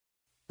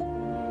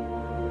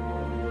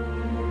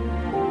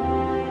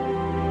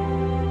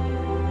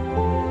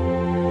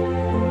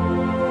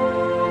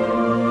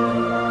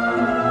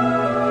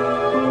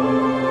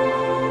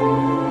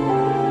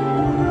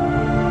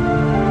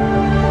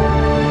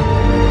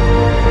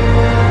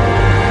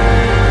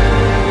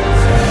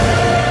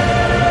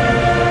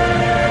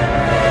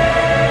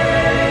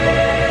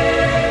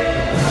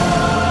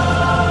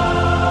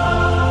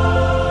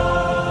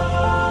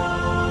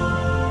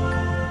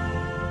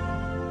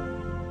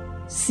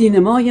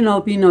سینمای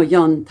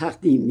نابینایان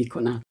تقدیم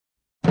می‌کند.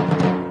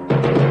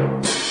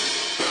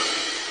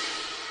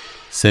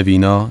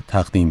 سوینا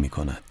تقدیم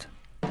می‌کند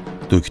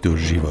دکتر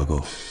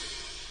ژیواگو،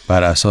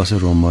 بر اساس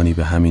رمانی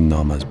به همین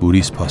نام از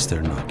بوریس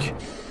پاسترناک.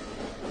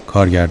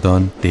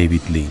 کارگردان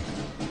دیوید لین.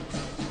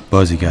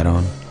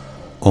 بازیگران: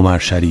 عمر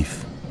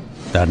شریف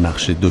در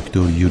نقش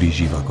دکتر یوری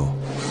ژیواگو،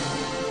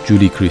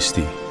 جولی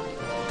کریستی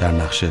در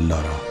نقش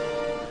لارا،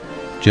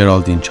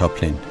 جرالدین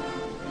چاپلین،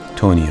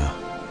 تونیا،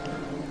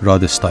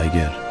 راد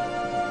استایگر،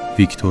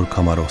 ویکتور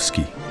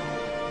کاماروسکی،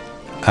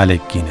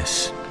 الک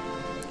گینس،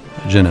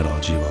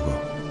 ژنرال ژیواگو،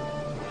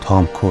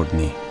 تام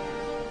کوردنی،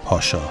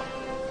 پاشا.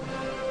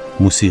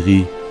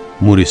 موسیقی: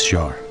 موریس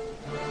جار.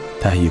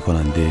 تهیه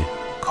کننده: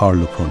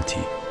 کارلو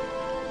پونتی.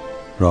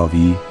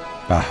 راوی: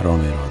 بهرام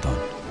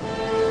رادان.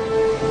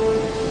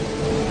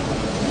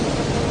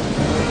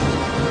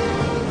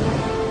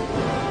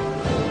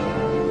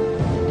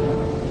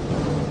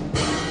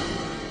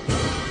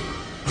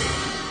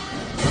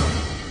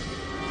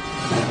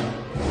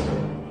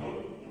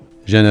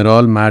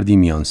 ژنرال مردی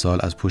میانسال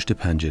از پشت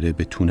پنجره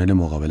به تونل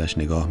مقابلش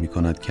نگاه می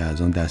کند که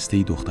از آن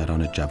دسته‌ای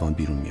دختران جوان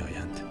بیرون می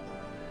آیند.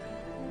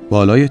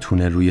 بالای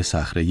تونل روی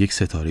صخره یک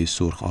ستاره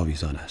سرخ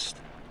آویزان است.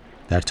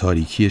 در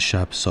تاریکی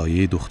شب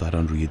سایه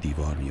دختران روی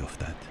دیوار می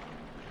افتد.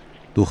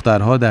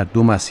 دخترها در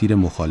دو مسیر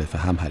مخالف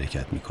هم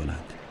حرکت می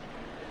کنند.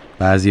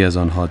 بعضی از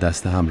آنها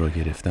دست هم را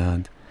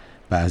گرفتند،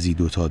 بعضی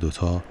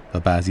دوتا و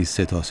بعضی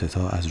سه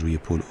تا از روی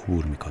پل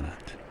عبور می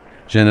کنند.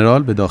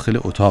 ژنرال به داخل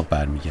اتاق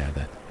برمی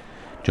گردد،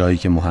 جایی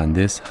که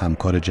مهندس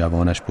همکار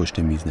جوانش پشت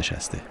میز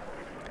نشسته.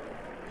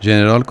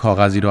 ژنرال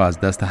کاغذی را از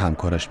دست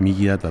همکارش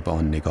میگیرد و به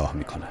آن نگاه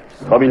میکند.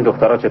 خب این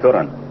دخترها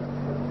چطورن؟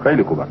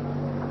 خیلی خوبن.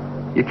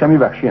 یک کمی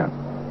وحشی هن.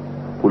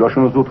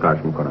 پولاشون رو زود خرج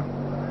میکنن.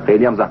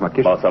 خیلی هم زحمت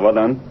کش.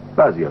 باسوادن؟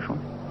 بعضیاشون.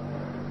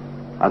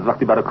 از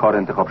وقتی برای کار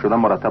انتخاب شدن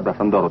مرتب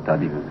رفتن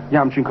دارالتعلیم. یه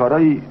همچین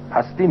کارایی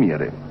پستی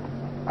میاره.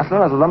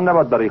 اصلا از آدم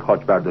نباید برای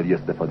خاک برداری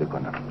استفاده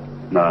کنن.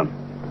 نه.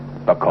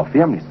 و کافی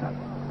هم نیستن.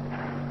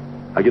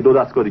 اگه 2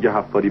 دستگاه دیگه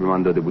 7 پاری به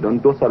من داده بودن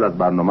 2 سال از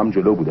برنامه‌ام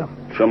جلو بودم.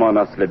 شما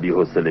نسل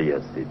بی‌حوصله‌ای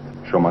هستید.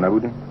 شما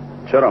نبودین؟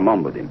 چرا ما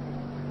بودیم؟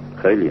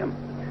 خیلی هم.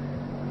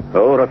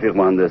 او رفیق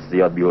مهندس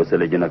زیاد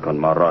بی‌حوصلگی نکن،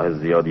 ما راه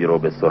زیادی رو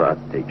به سرعت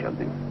طی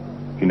کردیم.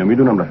 اینو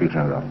میدونم رفیق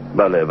ژنرال.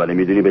 بله، ولی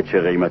میدونی به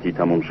چه قیمتی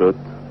تموم شد؟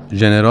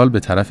 ژنرال به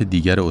طرف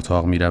دیگر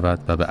اتاق می رود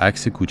و به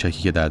عکس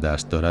کوچکی که در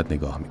دست دارد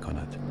نگاه می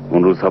کند.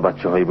 اون روزها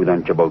بچه‌هایی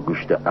بودن که با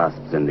گوشت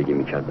اسب زندگی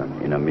می‌کردن.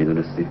 اینا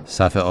میدونستی؟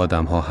 صف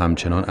آدم‌ها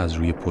همچنان از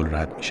روی پل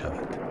رد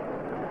می‌شود.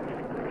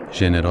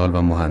 ژنرال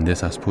و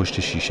مهندس از پشت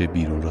شیشه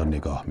بیرون را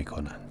نگاه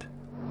می‌کنند.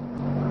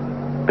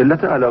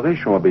 علت علاقه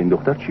شما به این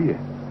دختر چیه؟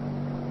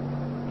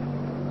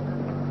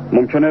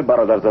 ممکنه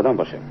برادر زدن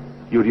باشه.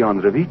 یوری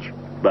آندرویچ؟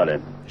 بله.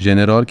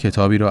 ژنرال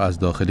کتابی را از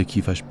داخل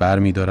کیفش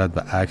برمی‌دارد و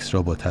عکس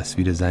را با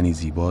تصویر زنی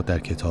زیبا در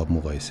کتاب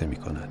مقایسه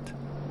می‌کند.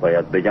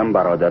 باید بگم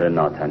برادر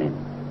ناتنین.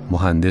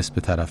 مهندس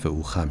به طرف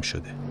او خم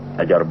شده.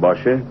 اگر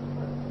باشه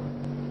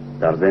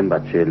در ذهن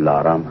بچه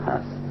لارام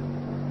هست.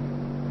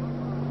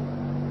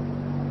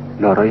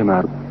 لارای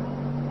معروف؟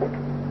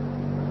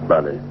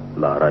 بله،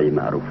 لارای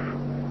معروف.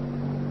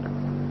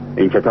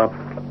 این کتاب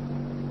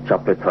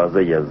چاپ تازه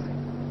از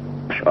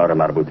اشعار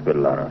مربوط به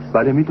لارا است.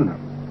 بله میدونم.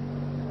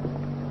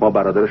 ما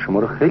برادر شما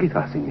رو خیلی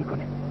تحسین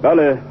میکنیم.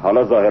 بله،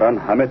 حالا ظاهرا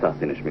همه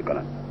تحسینش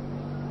میکنن.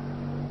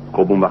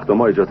 خب اون وقت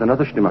ما اجازه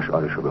نداشتیم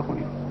اشعارش رو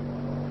بخونیم.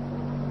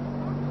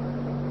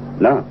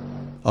 نه.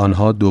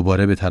 آنها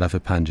دوباره به طرف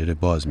پنجره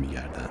باز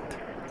می‌گردند.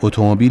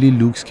 اتومبیلی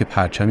لوکس که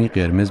پرچمی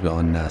قرمز به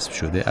آن نصب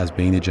شده از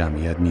بین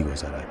جمعیت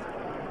می‌گذرد.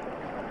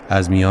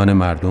 از میان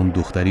مردم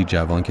دختری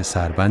جوان که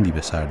سربندی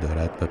به سر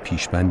دارد و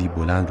پیشبندی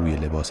بلند روی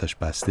لباسش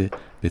بسته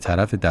به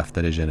طرف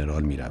دفتر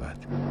ژنرال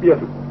می‌رود.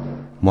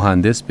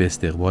 مهندس به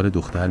استقبال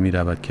دختر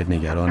می‌رود که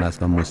نگران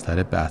است و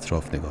مضطرب به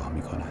اطراف نگاه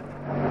می‌کند.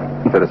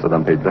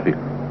 فرستادم پید رفیق.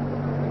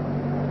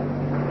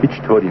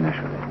 هیچ طوری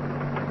نشده.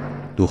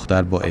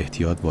 دختر با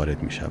احتیاط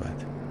وارد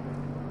می‌شود.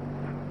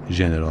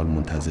 ژنرال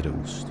منتظر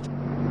اوست.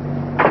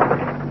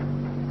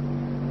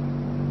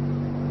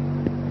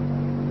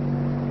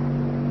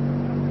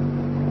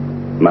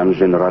 من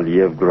ژنرال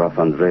یوگراف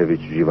اندرویچ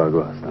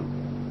ژیواگو هستم.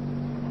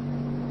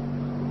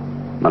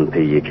 من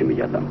پی یکی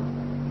میگردم.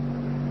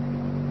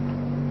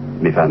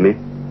 میفهمی؟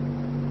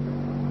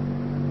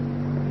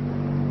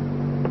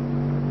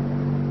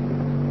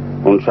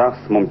 اون شخص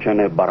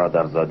ممکنه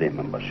برادرزاده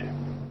من باشه.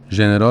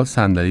 ژنرال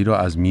صندلی را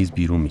از میز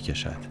بیرون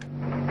می‌کشد.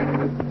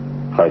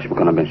 خواهش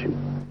میکنم بنشین.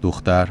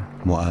 دختر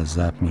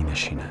معذب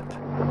می‌نشیند.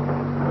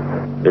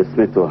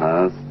 اسم تو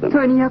هست؟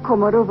 تونیا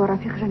کومارو و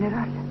رفیق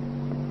ژنرال.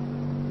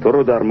 تو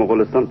رو در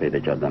مغولستان پیدا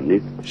کردم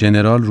نیست؟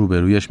 ژنرال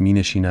روبرویش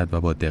می‌نشیند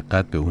و با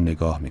دقت به او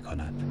نگاه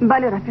می‌کند.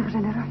 بله رفیق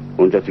ژنرال.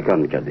 اونجا چی کار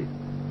میکردی؟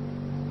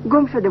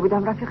 گم شده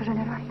بودم رفیق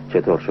ژنرال.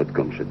 چطور شد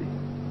گم شدی؟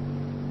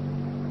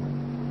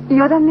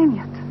 یادم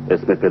نمیاد.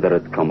 اسم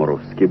پدرت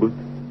کاماروفسکی بود؟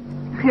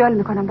 خیال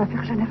میکنم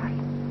رفیق ژنرال.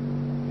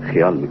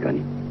 خیال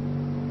میکنی؟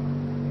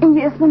 این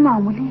یه اسم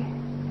معمولیه.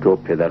 تو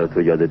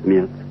پدرتو یادت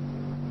میاد؟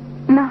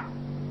 نه.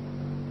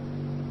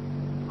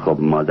 خب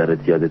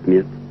مادرت یادت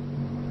میاد؟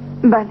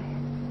 بله.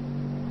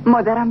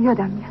 مادرم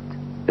یادم میاد.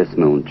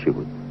 اسم اون چی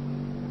بود؟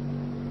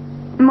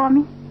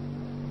 مامی.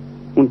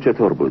 اون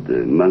چطور بود؟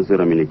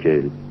 منظورم اینه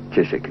که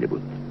چه شکلی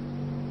بود؟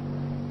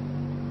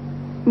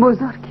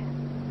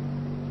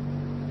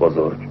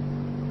 بزرگ.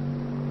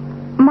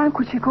 من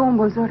کوچیک و اون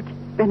بزرگ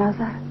به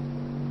نظر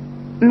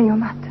می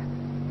اومد.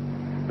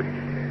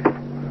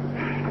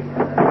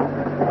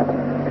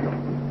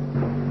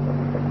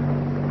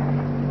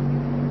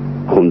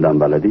 خوندم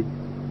بلدی؟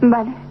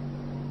 بله.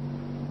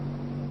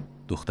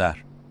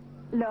 دختر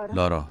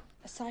لارا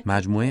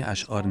مجموعه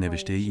اشعار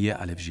نوشته یه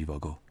الف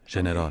ژیواگو.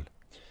 ژنرال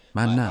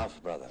من نه،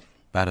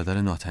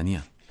 برادر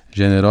ناتنیم.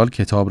 ژنرال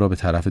کتاب را به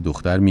طرف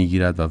دختر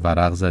میگیرد و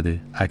ورق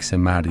زده عکس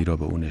مردی را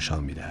به او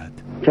نشان میدهد.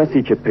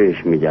 کسی که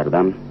پیش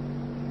میگردم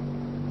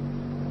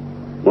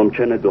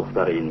ممکنه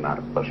دختر این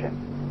مرد باشه.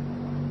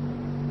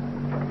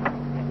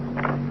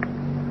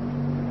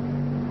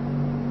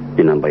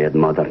 اینم باید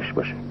مادرش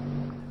باشه.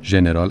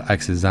 ژنرال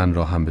عکس زن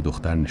را هم به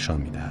دختر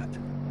نشان میدهد.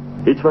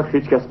 هیچ وقت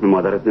هیچ کس به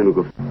مادرت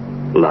نمیگفت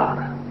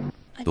لارا؟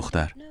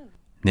 دختر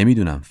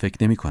نمیدونم،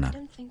 فکر نمی کنم.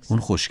 اون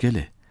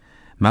خوشگله.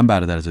 من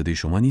برادرزاده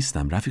شما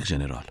نیستم رفیق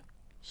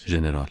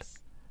ژنرال.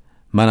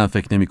 منم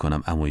فکر نمی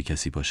کنم عموی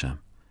کسی باشم.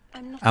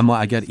 اما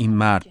اگر این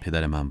مرد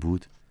پدر من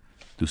بود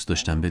دوست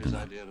داشتم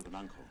بدونم.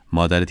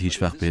 مادرت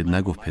هیچ وقت بهت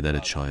نگفت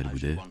پدرت شاعر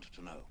بوده؟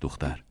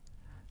 دختر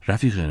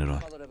رفیق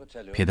ژنرال،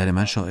 پدر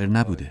من شاعر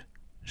نبوده.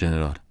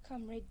 ژنرال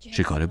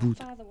چه کاره بود؟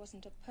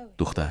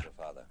 دختر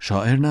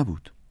شاعر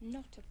نبود.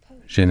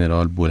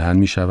 ژنرال بلند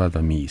می شود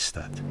و می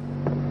ایستد.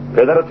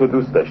 پدرتو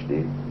دوست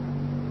داشتی؟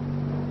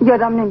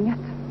 یادم نمیاد.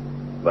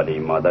 ولی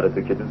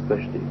مادرتو که دوست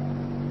داشتی؟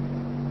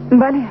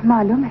 بله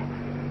معلومه.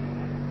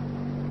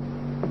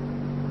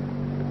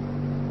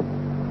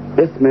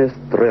 اسم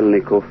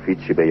استرلنیکوف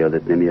هیچی به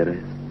یادت نمیاره؟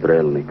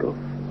 استرلنیکوف.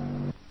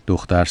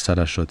 دختر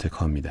سرش را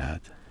تکان می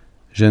دهد.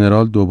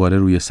 ژنرال دوباره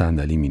روی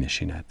صندلی می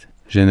نشیند.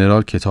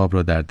 ژنرال کتاب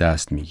را در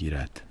دست می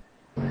گیرد.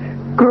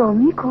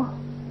 گرومیکو؟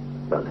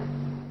 بله.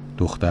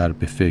 دختر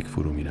به فکر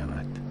فرو می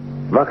رود.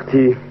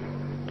 وقتی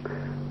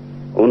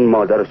اون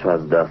مادرش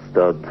از دست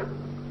داد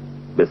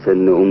به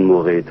سن اون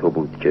موقع تو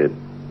بود که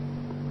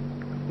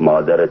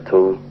مادر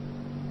تو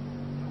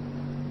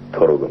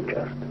رو گم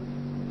کرد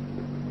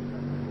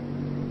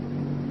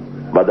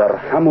و در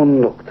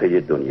همون نقطه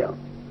دنیا.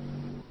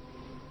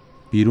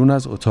 بیرون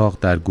از اتاق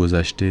در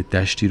گذشته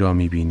دشتی را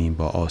می‌بینیم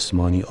با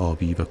آسمانی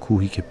آبی و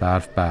کوهی که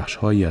برف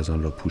بخش‌هایی از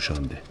آن را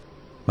پوشانده.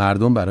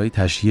 مردم برای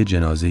تشییع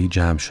جنازه‌ای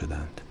جمع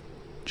شدند.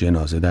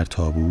 جنازه در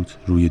تابوت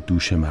روی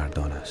دوش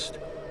مردان است.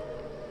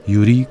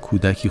 یوری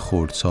کودکی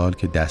خردسال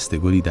که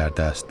دسته‌گلی در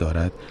دست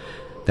دارد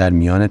در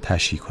میان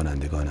تشییع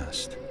کنندگان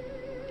است.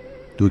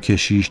 دو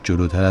کشیش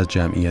جلوتر از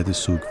جمعیت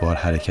سوگوار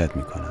حرکت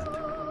می‌کنند.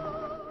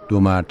 دو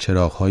مرد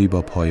چراغ‌هایی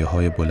با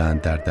پایه‌های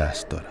بلند در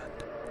دست دارند.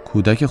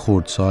 کودک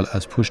خردسال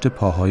از پشت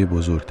پاهای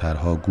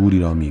بزرگترها گوری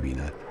را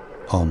می‌بیند،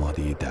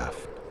 آماده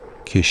دفن.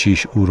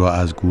 کشیش او را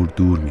از گور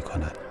دور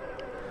می‌کند.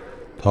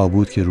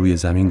 تابوت که روی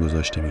زمین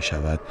گذاشته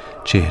می‌شود،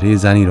 چهره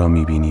زنی را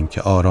می‌بینیم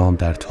که آرام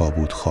در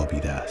تابوت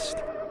خوابیده است.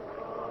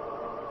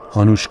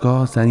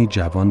 آنوشکا زنی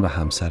جوان و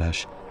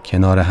همسرش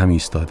کنار هم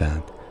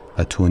ایستادند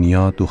و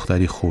تونیا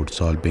دختری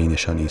خردسال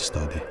بینشان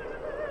ایستاده.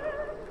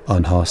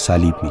 آنها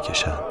صلیب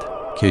می‌کشند.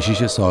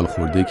 کشیش سال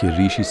خورده که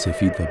ریشی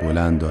سفید و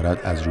بلند دارد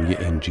از روی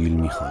انجیل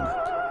می‌خواند.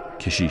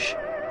 کشیش: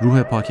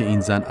 روح پاک این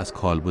زن از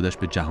کالبدش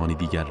به جهانی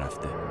دیگر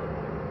رفته.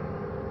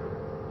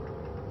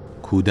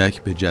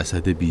 کودک به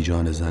جسد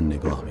بیجان زن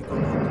نگاه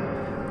می‌کند.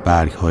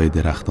 برگ‌های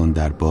درختان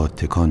در باد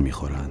تکان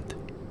می‌خورند.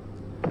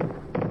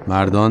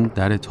 مردان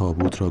در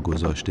تابوت را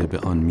گذاشته به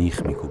آن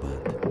میخ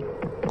می‌کوبند.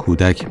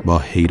 کودک با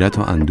حیرت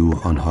و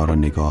اندوه آنها را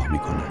نگاه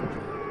می‌کند.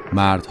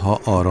 مردها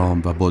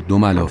آرام و با دو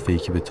ملافه‌ای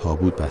که به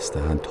تابوت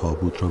بسته‌اند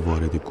تابوت را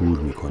وارد گور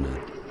می‌کنند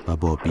و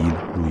با بیل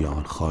روی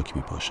آن خاک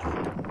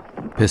می‌پاشند.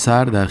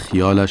 پسر در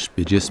خیالش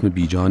به جسم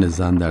بیجان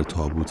زن در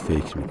تابوت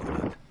فکر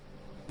می‌کند.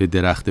 به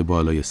درخت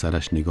بالای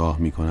سرش نگاه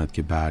می‌کند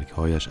که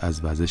برگ‌هایش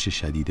از وزش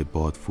شدید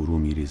باد فرو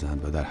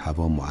می‌ریزند و در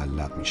هوا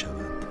معلق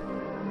می‌شوند.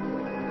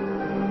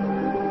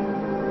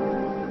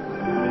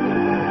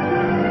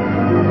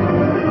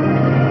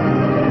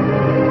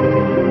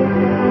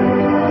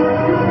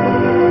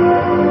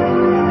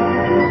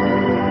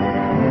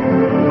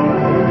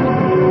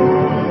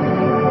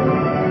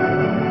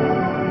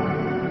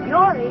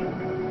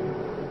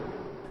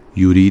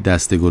 یوری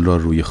دستگل را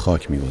روی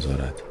خاک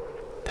می‌گذارد.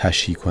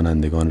 تشییع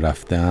کنندگان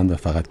رفتند و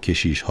فقط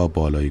کشیش‌ها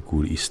بالای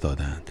گور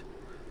ایستادند.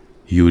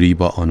 یوری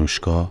با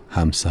آنوشکا،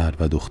 همسر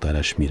و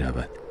دخترش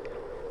می‌رود.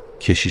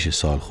 کشیش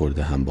سال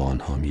خورده هم با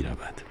آنها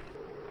می‌رود.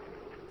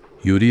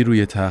 یوری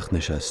روی تخت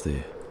نشسته.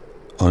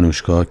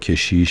 آنوشکا،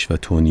 کشیش و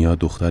تونیا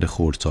دختر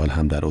خردسال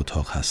هم در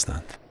اتاق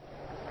هستند.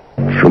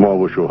 شما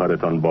و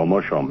شوهرتان با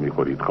ما شام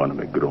می‌خورید خانم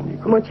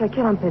گرومیکو.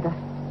 متشکرم پدر.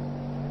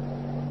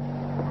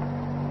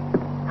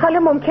 حالا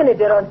ممکنه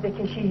دراز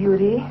بکشی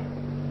یوری؟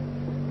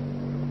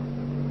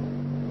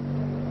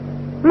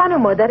 من و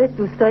مادرت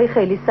دوستای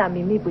خیلی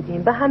صمیمی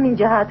بودیم، به همین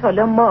جهت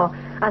حالا ما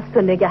از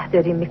تو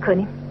نگهداری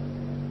میکنیم.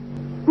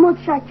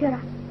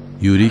 متشکرم.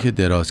 یوری که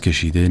دراز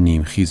کشیده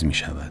نیمخیز می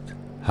شود.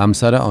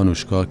 همسر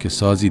آنوشکا که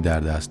سازی در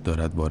دست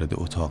دارد وارد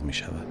اتاق می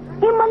شود.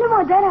 این مال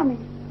مادرمه.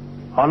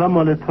 حالا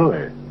مال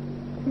توه.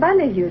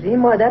 بله یوری،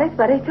 مادرت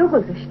برای تو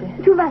گذاشته.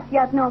 تو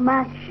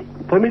وصیت‌نامه‌اش.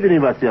 تو میدونی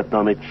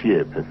وصیت‌نامه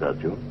چیه پسر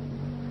جون؟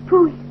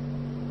 پول.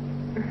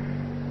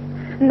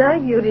 نه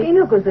یوری،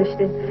 اینو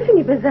گذاشته.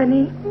 میتونی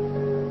بزنی؟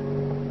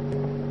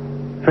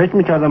 فکر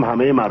میکردم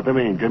همه مردم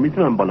اینجا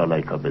میتونن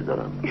بالالایکا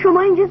بذارن.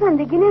 شما اینجا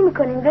زندگی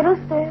نمی‌کنین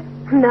درسته؟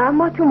 نه،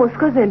 ما تو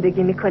مسکو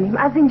زندگی میکنیم.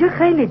 از اینجا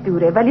خیلی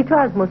دوره، ولی تو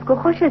از مسکو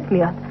خوشت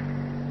میاد.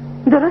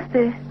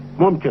 درسته؟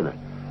 ممکنه.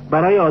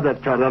 برای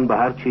عادت کردن به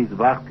هر چیز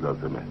وقت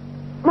لازمه.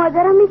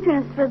 مادرم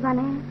میتونست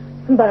بزنه؟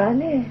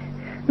 بله،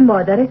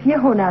 مادرت یه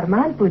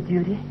هنرمند بود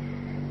یوری.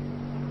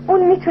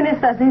 اون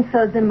میتونست از این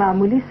ساز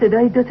معمولی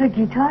صدای 2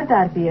 گیتار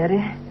در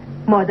بیاره.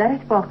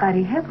 مادرت با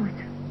قریحه بود.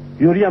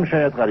 یوری هم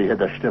شاید قریحه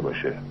داشته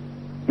باشه.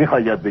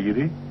 میخوای یاد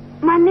بگیری؟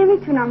 من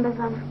نمیتونم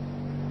بزنم.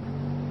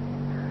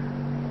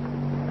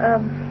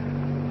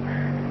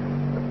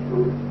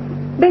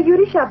 به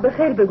یوری شب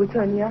بخیر بگو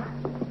تانیا.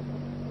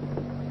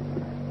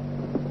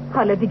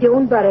 حالا دیگه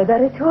اون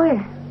برادر توه.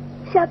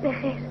 شب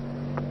بخیر.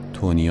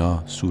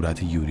 تونیا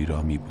صورت یوری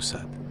را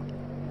میبوسد.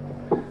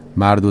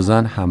 مرد و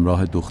زن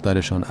همراه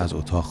دخترشان از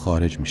اتاق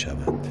خارج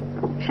میشوند.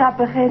 شب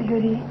بخیر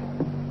یوری.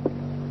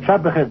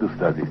 شب بخیر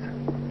دوست عزیز.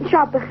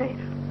 شب بخیر.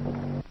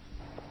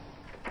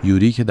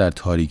 یوری که در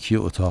تاریکی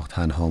اتاق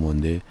تنها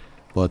مانده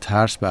با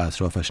ترس به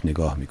اطرافش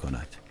نگاه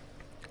میکند.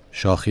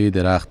 شاخه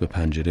درخت به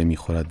پنجره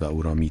میخورد و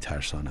او را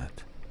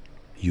میترساند.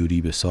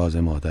 یوری به ساز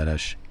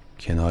مادرش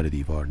کنار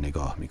دیوار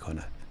نگاه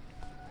میکند.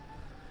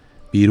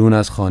 بیرون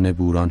از خانه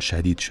بوران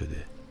شدید شده.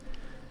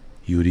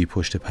 یوری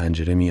پشت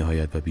پنجره می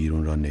آید و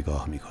بیرون را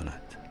نگاه می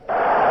کند.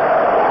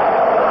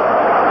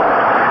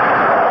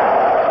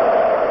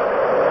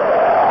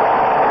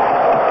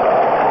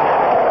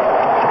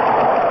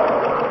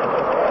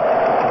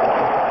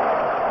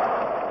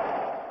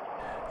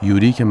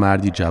 یوری که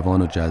مردی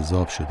جوان و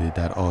جذاب شده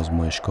در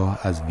آزمایشگاه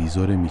از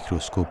ویزور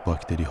میکروسکوپ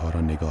باکتری ها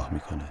را نگاه می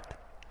کند.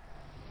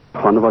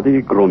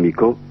 خانواده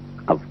گرومیکو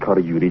از کار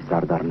یوری سر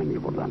در نمی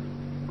بردن.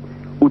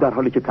 او در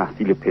حالی که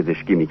تحصیل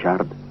پزشکی می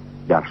کرد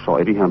در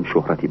شاعری هم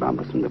شهرتی به هم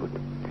رسونده بود.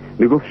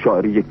 می گفت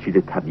شاعری یک چیز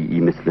طبیعی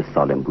مثل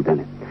سالم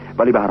بودنه،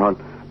 ولی به هر حال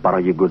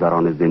برای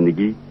گذران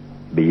زندگی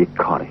به یک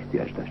کار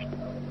احتیاج داشت.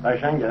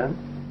 قشنگه؟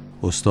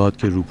 استاد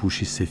که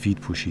روپوشی سفید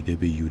پوشیده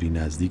به یوری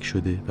نزدیک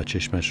شده و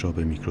چشمش را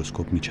به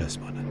میکروسکوپ می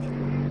چسباند.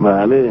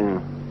 بله،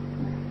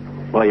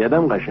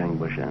 بایدم قشنگ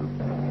باشم.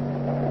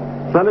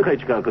 ساله خیلی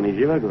چیکار کنی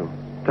ژیواگو؟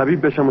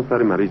 طبیب بشم و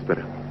سر مریض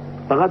برم.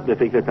 فقط به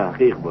فکر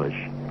تحقیق باش.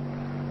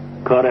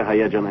 کار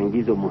هیجان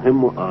انگیز و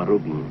مهم و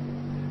آرومی.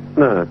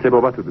 نه،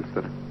 طبابت رو دوست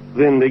دارم.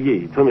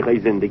 زندگی، تو میخوای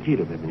زندگی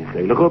رو ببینی.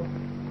 خیلی خوب.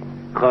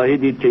 خواهی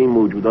دید که این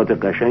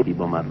موجودات قشنگی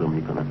با مردم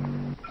میکنن.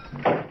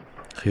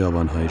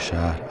 خیابان‌های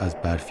شهر از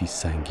برفی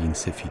سنگین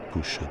سفید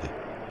پوش شده.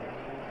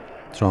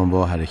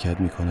 تراموا حرکت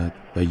می‌کند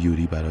و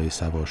یوری برای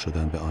سوار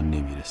شدن به آن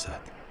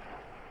نمی‌رسد.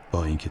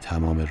 با اینکه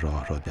تمام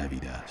راه را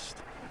دویده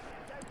است.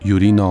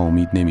 یوری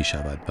ناامید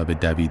نمی‌شود و به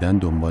دویدن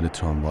دنبال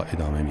تراموا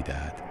ادامه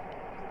می‌دهد.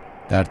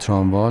 در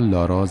تراموا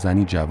لارا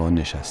زنی جوان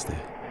نشسته.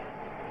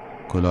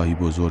 کلاهی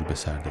بزرگ به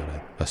سر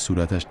دارد و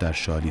صورتش در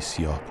شالی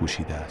سیاه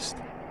پوشیده است.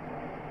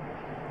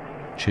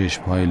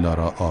 چشم‌های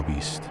لارا آبی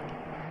است.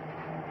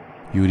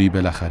 یوری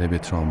بالاخره به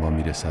تراموا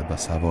میرسد و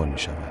سوار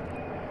میشود.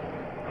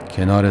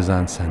 کنار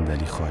زن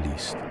صندلی خالی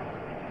است.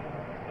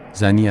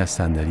 زنی از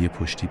صندلی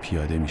پشتی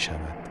پیاده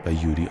میشود و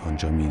یوری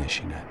آنجا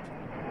مینشیند.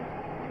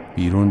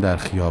 بیرون در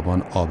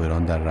خیابان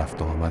آبران در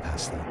رفت و آمد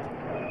هستند.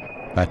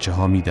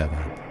 بچه‌ها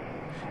میدوند.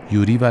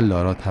 یوری و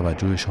لارا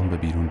توجهشان به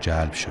بیرون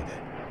جلب شده.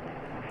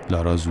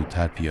 لارا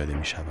زودتر پیاده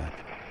میشود.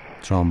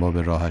 تراموا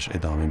به راهش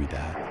ادامه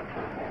میدهد.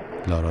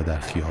 لارا در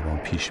خیابان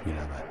پیش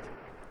میرود.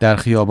 در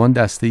خیابان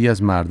دسته‌ای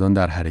از مردان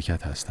در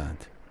حرکت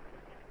هستند.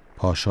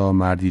 پاشا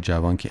مردی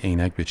جوان که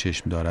عینک به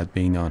چشم دارد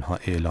بین آنها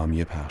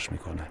اعلامیه پخش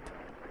می‌کند.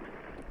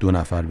 2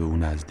 نفر به او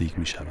نزدیک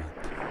می‌شوند.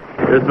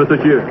 اسم تو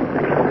چیه؟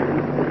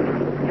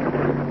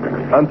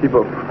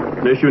 انتیپا.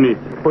 نشونید.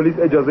 پلیس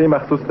اجازه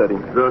مخصوص داریم.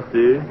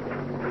 راستی؟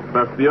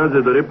 پس بیا از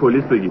اداره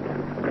پلیس بگید.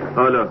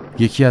 حالا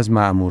یکی از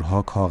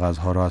مأمورها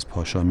کاغذها را از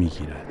پاشا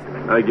می‌گیرد.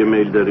 اگه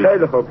میل داری.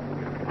 خیلی خوب.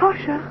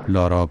 پاشا.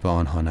 لارا به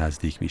آنها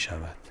نزدیک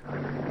می‌شود.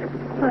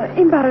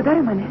 این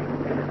برادر منه.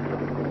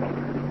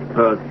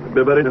 پس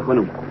ببرین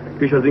خانم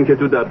پیش از اینکه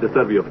تو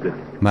دردسر بیفته.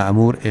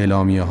 مأمور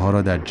اعلامیه ها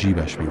را در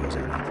جیبش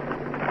می‌گذارد.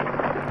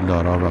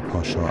 لارا و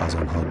پاشا از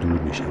آنها دور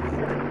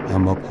می‌شوند،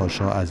 اما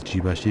پاشا از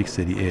جیبش یک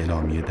سری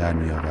اعلامیه در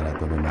می‌آورد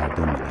و به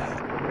مردم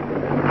می‌دهد.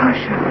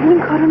 پاشا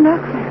این کارو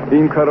نکن.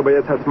 این کارو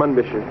باید حتما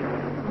بشه.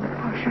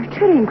 پاشا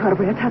چرا این کارو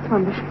باید حتما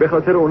بشه؟ به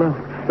خاطر اونا،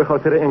 به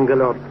خاطر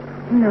انقلاب.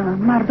 نه،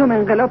 مردم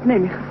انقلاب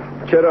نمیخوان.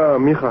 چرا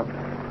میخوان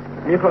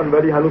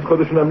ولی هنوز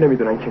خودشون هم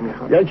نمیدونن که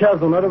میخوان. یکی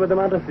از اونا رو بده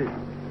من رسید.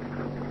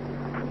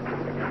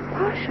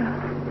 پاشا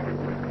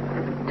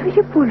تو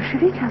یه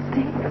بولشویک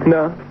هستی؟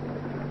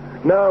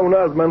 نه اونا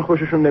از من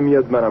خوششون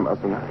نمیاد، منم از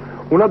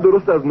اونا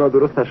درست از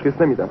نادرست تشخیص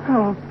نمیدم.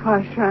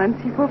 پاشا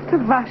انتیپا تو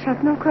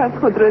وحشتناک و از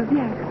خود راضی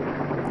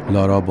هست.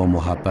 لارا با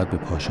محبت به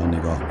پاشا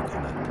نگاه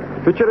می‌کند.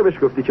 تو چرا بهش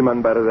گفتی که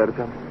من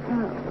برادرتم؟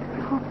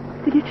 خب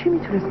دیگه چی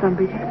میتونستم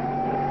بگم؟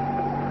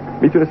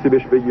 میتونستی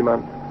بهش بگی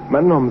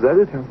من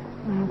نامزدتم.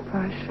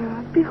 باشه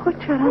بی خود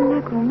چرا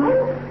نگو. من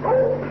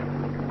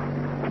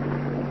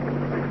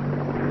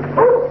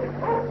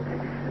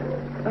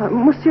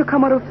موسیو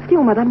کاماروفسکی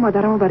اومدن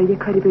مادرمو برای یه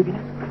کاری ببینن.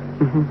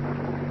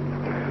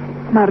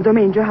 مردم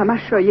اینجا همه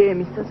شایعه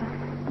میسازن.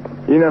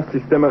 این از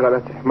سیستم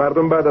غلطه.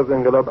 مردم بعد از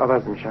انقلاب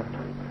عوض میشن.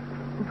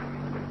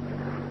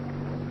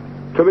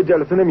 تو به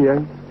جلسه نمیای؟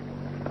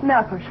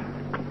 نه پاشا.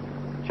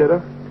 چرا؟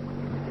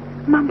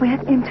 من باید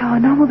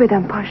امتحانامو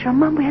بدم پاشا.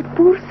 من باید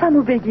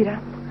بورسمو بگیرم.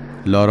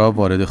 لارا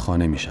وارد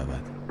خانه می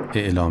شود.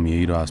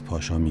 اعلامیه‌ای را از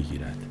پاشا می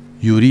گیرد.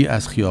 یوری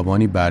از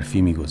خیابانی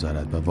برفی می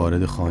گذرد و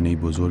وارد خانه‌ای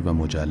بزرگ و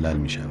مجلل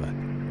می شود.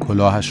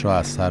 کلاهش را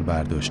از سر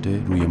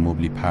برداشته روی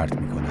مبلی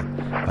پرت می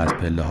کند و از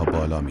پله ها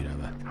بالا می رود.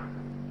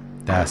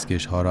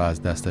 دستکش ها را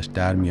از دستش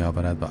در می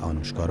آورد و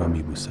آنوشکا را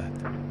می بوسد.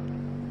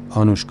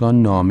 آنوشکا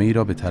نامه‌ای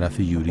را به طرف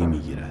یوری می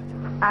گیرد.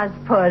 از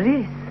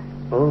پاریس.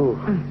 اوه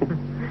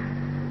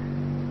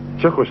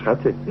چه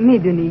خوشخطه.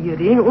 میدونی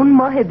یوری اون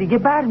ماه دیگه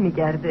بر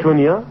میگرده.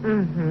 تونیا؟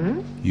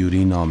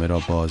 یوری نامه را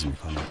باز می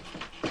کند.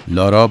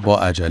 لارا با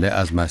عجله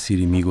از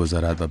مسیری می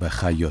گذرد و به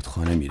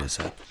خیاطخانه می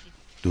رسد.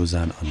 2 زن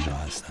آنجا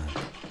هستند.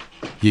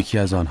 یکی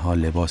از آنها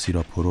لباسی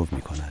را پرو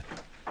می کند.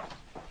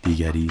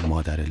 دیگری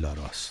مادر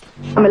لاراست.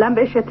 کاملا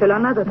بهش اطلاع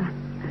ندادن.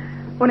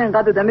 اون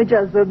انقدر آدم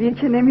جذابیه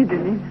که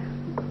نمیدونین.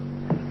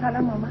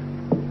 سلام ماما.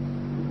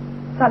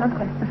 سلام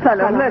خانم.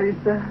 سلام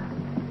نریسا.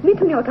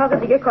 میتونی اتاق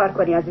دیگه کار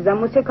کنی عزیزم.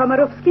 موسیو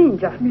کاماروفسکی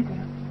اینجا.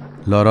 میدونم.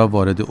 لارا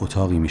وارد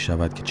اتاقی می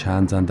شود که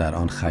چند زن در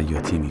آن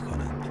خیاطی می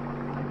کنند.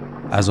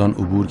 از آن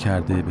عبور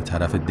کرده به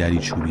طرف دری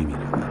چوبی می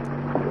رود.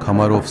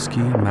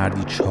 کاماروفسکی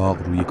مردی چاق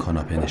روی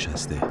کاناپه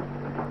نشسته.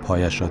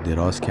 پایش را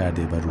دراز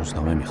کرده و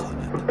روزنامه می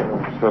خواند.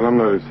 سلام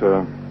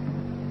ناریسا.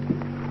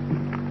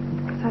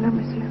 سلام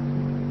مسیو.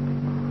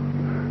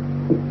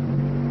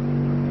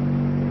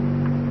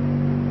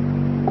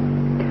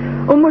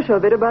 اون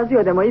مشاور بعضی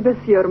آدمایی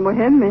بسیار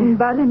مهمه.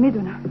 بله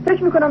میدونم.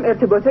 فکر میکنم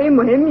ارتباطای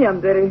مهمی هم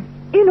داره.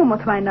 اینو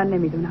مطمئنا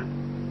نمیدونم.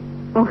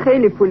 اون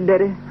خیلی پول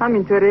داره.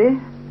 همینطوره؟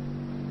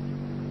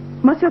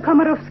 موسیو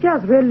کاماروفسکی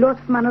از روی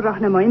لطف منو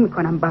راهنمایی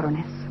میکنم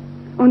بارونس.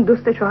 اون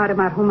دوست شوهر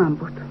مرحومم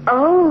بود.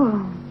 آه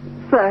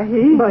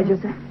صحیح. با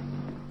اجازه.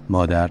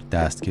 مادر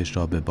دستکش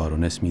را به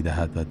بارونس می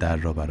دهد و در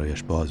را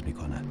برایش باز می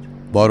کند.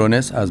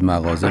 بارونس از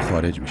مغازه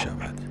خارج می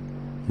شود.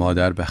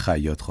 مادر به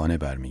خیاطخانه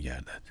برمی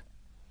گردد.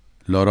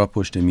 لارا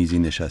پشت میزی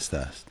نشسته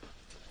است.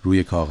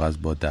 روی کاغذ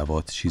با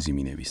دوات چیزی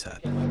می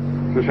نویسد.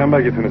 دوشنبه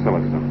اگه تونستم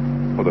عزیزم.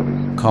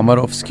 خداحافظ.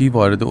 کاماروفسکی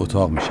وارد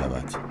اتاق می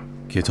شود.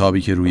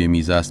 کتابی که روی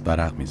میز است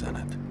برق می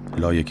زند.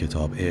 لای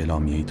کتاب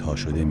اعلامیه‌ای تا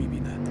شده می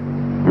بیند.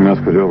 این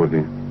از کجا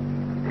آوردی؟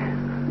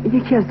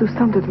 یکی از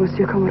دوستام داد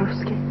موسیو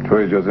کاماروفسکی. تو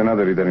اجازه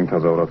نداری در این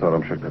تظاهرات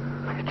آرام شکل بدی.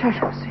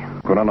 چشم موسیو.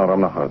 کنن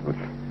آرام نخواهد بود.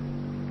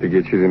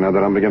 دیگه چیزی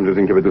ندارم بگم جز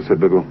این که به دوستت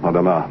بگو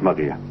آدم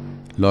احمقیه.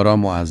 لارا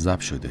معذب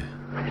شده.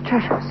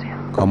 چشم موسیو.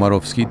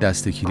 کاماروفسکی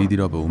دست کلیدی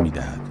را به او می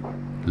دهد.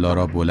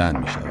 لارا بلند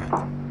می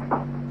شود.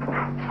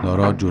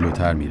 لارا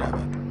جلوتر می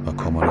رود و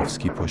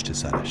کاماروفسکی پشت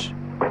سرش.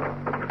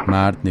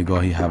 مرد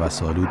نگاهی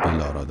هوس‌آلود به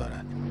لارا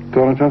دارد. تو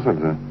الان چند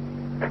سالته؟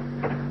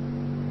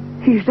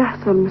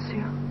 18 سال موسیو.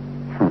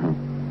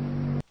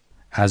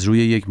 از روی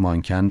یک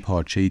مانکن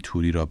پارچه‌ای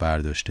توری را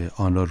برداشته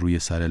آن را روی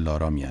سر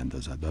لارا می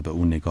اندازد و به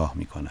او نگاه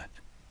می کند.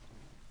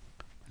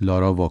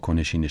 لارا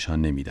واکنشی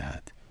نشان نمی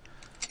دهد.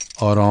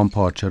 آرام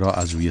پارچه را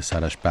از روی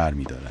سرش بر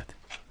می دارد.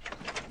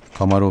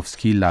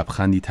 کاماروفسکی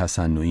لبخندی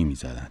تصنعی می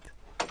زند.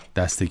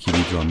 دست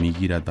کلید را می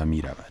گیرد و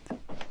می رود.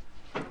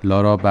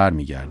 لارا بر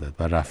می گردد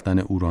و رفتن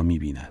او را می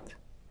بیند.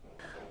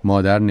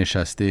 مادر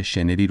نشسته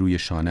شنلی روی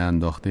شانه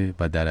انداخته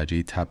و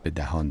درجه تب به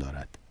دهان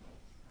دارد.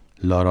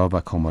 لارا و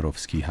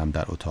کاماروفسکی هم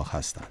در اتاق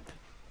هستند.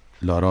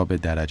 لارا به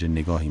درجه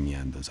نگاهی می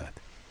اندازد.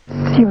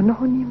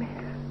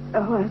 39:30.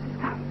 آه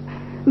عزیزم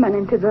من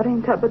انتظار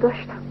این تب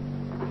داشتم.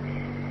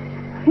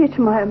 هیچ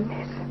مهم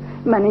نیست.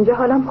 من اینجا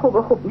حالم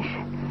خوب میشه.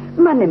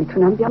 من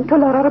نمیتونم بیام. تو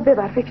لارا رو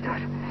ببر ویکتور.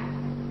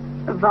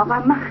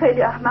 واقعا من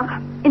خیلی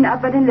احمقم. این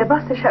اولین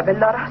لباس شب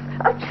لارا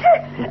است.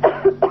 چه؟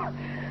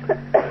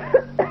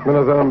 به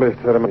نظرم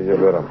بهتره من یه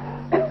برم.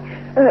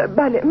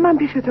 بله من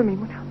پیش تو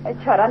میمونم.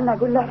 چرا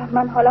نگو لارا.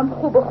 من حالم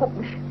خوب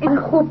میشه. این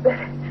خوب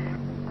بره.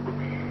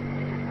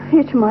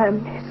 هیچ مهم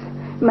نیست.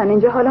 من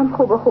اینجا حالم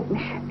خوب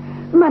میشه.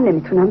 من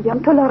نمیتونم بیام.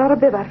 تو لارا رو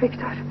ببر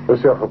ویکتور.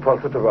 بسیار خب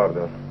پالتو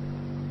بردار.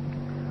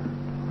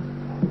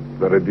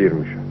 داره دیر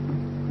میشه.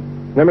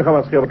 نمیخوام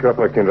از خیال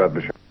کراپاکتین رد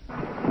بشم.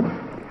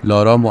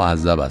 لارا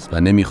معذب است و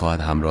نمیخواهد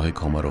همراه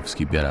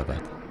کاماروفسکی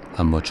برود،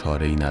 اما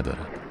چاره‌ای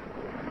ندارد.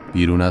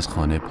 بیرون از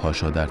خانه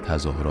پاشا در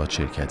تظاهرات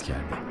شرکت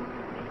کرده.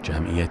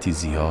 جمعیتی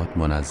زیاد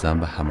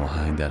منظم و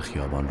هماهنگ در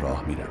خیابان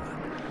راه می‌روند.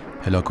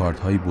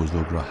 پلاکاردهای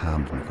بزرگ را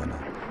حمل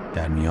می‌کنند.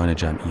 در میان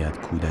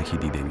جمعیت کودکی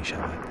دیده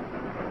می‌شود.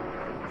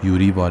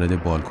 یوری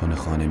وارد بالکن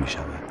خانه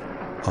می‌شود.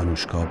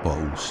 آنوشکا با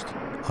اوست.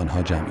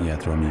 آنها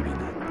جمعیت را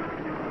می‌بینند.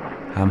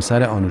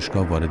 همسر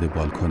آنوشکا وارد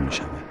بالکن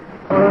می‌شود.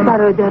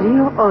 برادری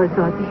و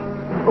آزادی.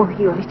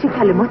 اوه یاری چه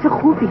کلمات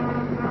خوبی.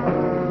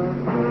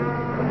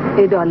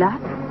 عدالت،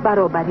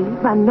 برابری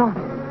و نام.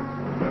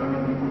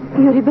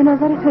 یوری به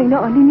نظر تو اینا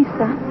عالی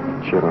نیستن؟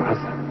 چرا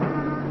هستن؟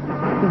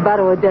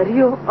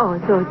 برادری و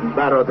آزادی.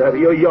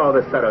 برادری و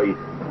یاوه سرایی.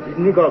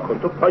 نگاه کن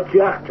تو پا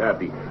جخ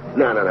کردی.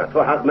 نه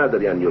تو حق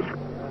نداری انیوش.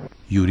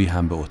 یوری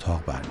هم به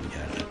اتاق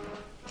برمیگردد.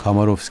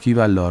 کاماروفسکی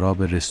و لارا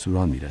به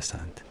رستوران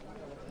میرسند.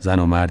 زن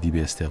و مردی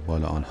به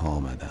استقبال آنها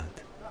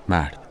آمدند.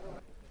 مرد: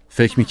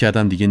 فکر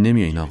میکردم دیگه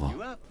نمیایین آقا.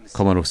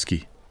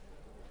 کاماروفسکی: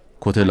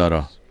 کت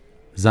لارا.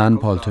 زن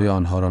پالتوی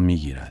آنها را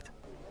میگیرد.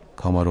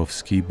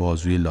 کاماروفسکی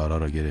بازوی لارا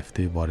را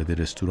گرفته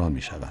وارد رستوران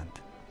میشوند.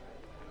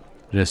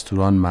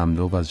 رستوران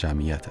مملو از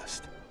جمعیت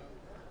است.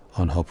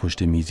 آنها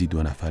پشت میزی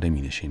 2 نفره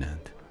می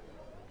نشینند.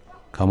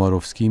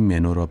 کاماروفسکی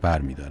منو را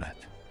بر می دارد.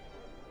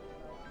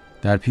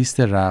 در پیست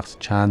رقص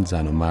چند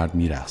زن و مرد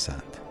می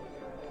رقصند.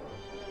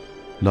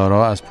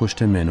 لارا از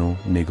پشت منو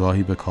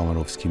نگاهی به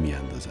کاماروفسکی می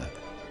اندازد.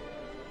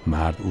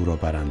 مرد او را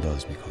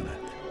برانداز می کند.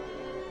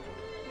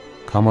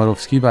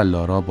 کاماروفسکی و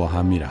لارا با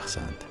هم می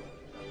رقصند.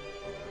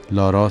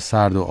 لارا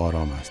سرد و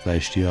آرام است و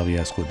اشتیاقی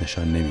از خود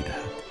نشان نمی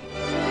دهد.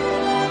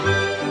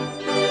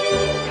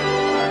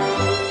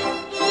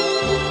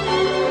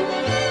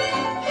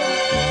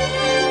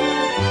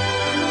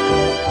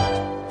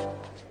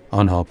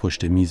 آنها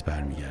پشت میز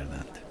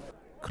برمیگردند.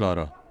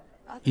 کلارا: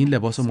 این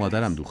لباس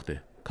مادرم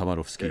دوخته.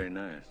 کاماروفسکی: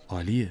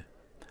 عالیه.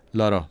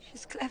 لارا: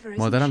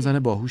 مادرم زن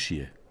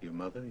باهوشیه.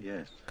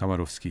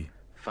 کاماروفسکی: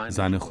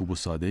 زن خوب و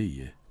ساده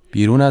ایه.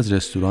 بیرون از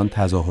رستوران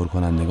تظاهر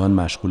کنندگان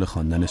مشغول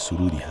خواندن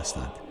سرودی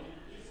هستند.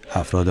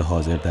 افراد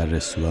حاضر در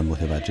رستوران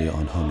متوجه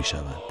آنها می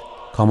شوند.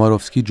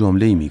 کاماروفسکی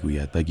جمله‌ای می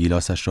گوید و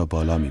گیلاسش را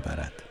بالا می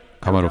برد.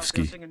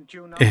 کاماروفسکی: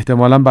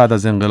 احتمالاً بعد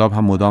از انقلاب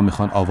هم مدام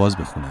میخوان آواز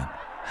بخونن.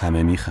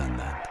 همه می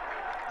خندند.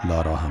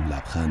 لارا هم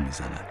لبخند می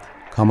زند.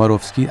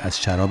 کاماروفسکی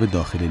از شراب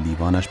داخل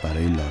لیوانش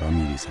برای لارا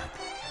می ریزد.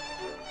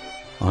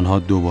 آنها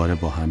دوباره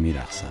با هم می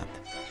رقصند.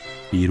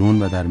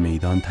 بیرون و در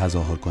میدان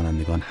تظاهر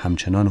کنندگان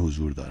همچنان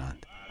حضور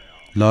دارند.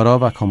 لارا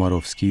و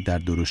کاماروفسکی در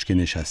درشکه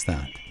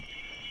نشستند.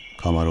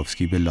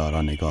 کاماروفسکی به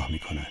لارا نگاه می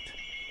کند.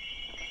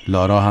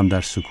 لارا هم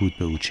در سکوت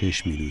به او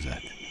چشم می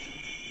دوزد.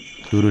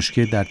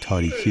 درشکه در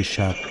تاریکی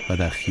شب و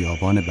در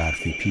خیابان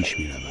برفی پیش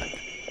می رود.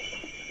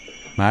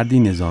 مردی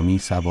نظامی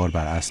سوار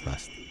بر اسب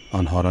است.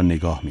 آنها را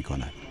نگاه می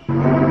کند.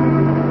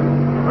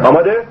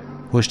 آماده؟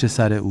 پشت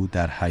سر او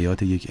در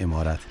حیاط یک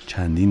عمارت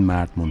چندین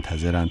مرد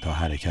منتظرند تا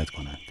حرکت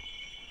کنند.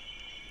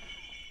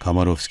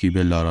 کاماروفسکی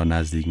به لارا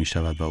نزدیک می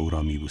شود و او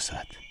را می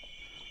بوسد.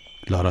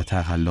 لارا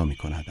تقلا می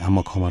کند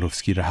اما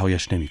کاماروفسکی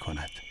رهایش نمی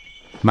کند.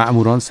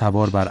 مأموران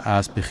سوار بر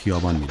اسب به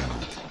خیابان می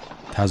روند.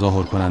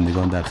 تظاهر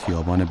کنندگان در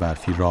خیابان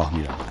برفی راه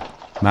می روند.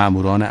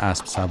 مأموران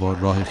اسب سوار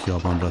راه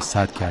خیابان را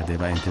سد کرده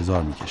و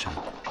انتظار می کشند.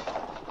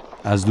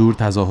 از دور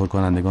تظاهر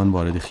کنندگان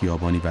وارد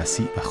خیابانی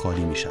وسیع و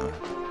خالی می شوند.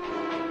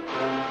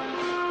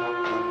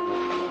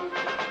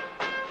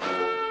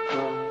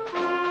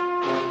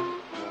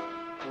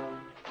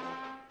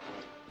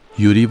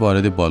 یوری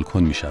وارد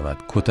بالکن می شود.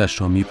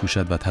 کتش را می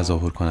پوشد و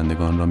تظاهر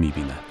کنندگان را می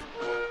بیند.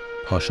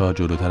 پاشا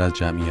جلوتر از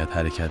جمعیت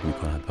حرکت می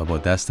کند و با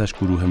دستش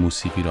گروه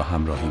موسیقی را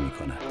همراهی می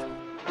کند.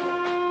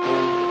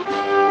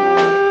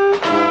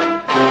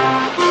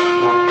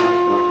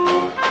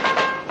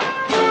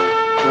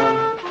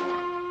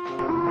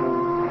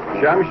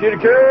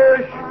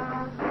 شمشیرکش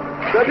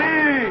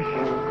شدیش.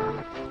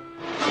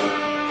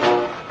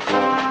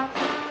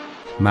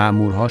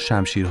 مأمورها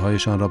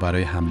شمشیرهایشان را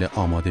برای حمله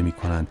آماده می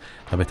کنند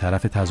و به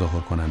طرف تظاهر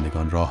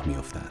کنندگان راه می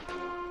افتند.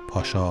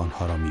 پاشا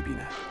آنها را می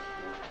بیند.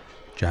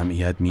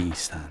 جمعیت می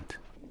ایستند.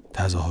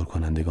 تظاهر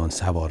کنندگان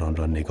سواران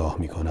را نگاه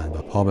می کنند و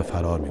پا به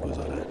فرار می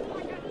گذارند.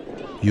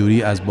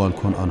 یوری از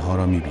بالکن آنها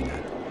را می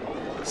بیند.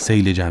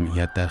 سیل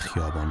جمعیت در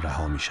خیابان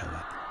رها می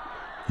شود.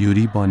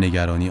 یوری با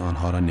نگرانی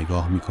آنها را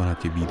نگاه می کند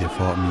که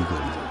بی‌دفاع می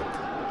گریزند.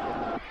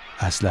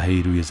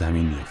 اسلحه‌ای روی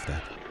زمین می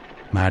افتد.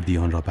 مردی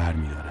آن را بر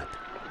می دارد.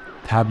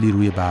 طبلی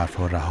روی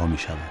برف‌ها رها می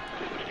شود.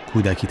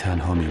 کودکی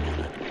تنها می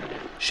ماند.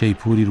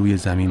 شیپوری روی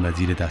زمین و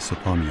زیر دست و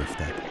پا می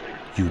افتد.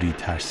 یوری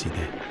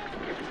ترسیده.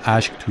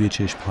 اشک توی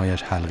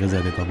چشمهایش حلقه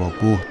زده و با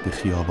گهد به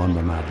خیابان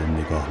و مردم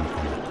نگاه می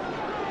کند.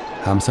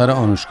 همسر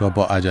آنوشکا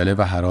با عجله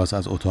و هراس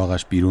از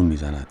اتاقش بیرون می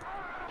زند.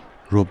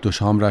 رب دو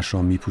شامرش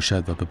را می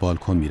پوشد و به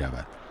بالکن می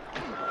رود.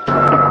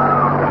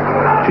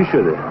 چی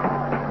شده؟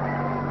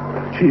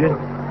 چیه؟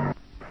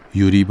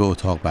 یوری به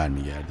اتاق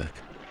برمیگردد.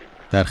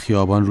 در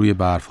خیابان روی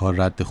برفها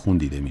رد خون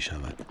دیده می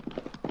شود.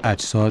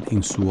 اجساد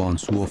این سو و آن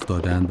سو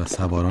افتادند و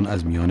سواران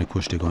از میان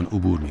کشتگان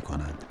عبور می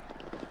کنند.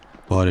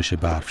 بارش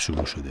برف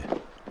شروع شده.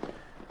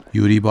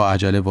 یوری با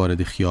عجله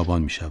وارد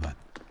خیابان می شود.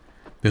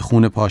 به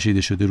خون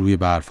پاشیده شده روی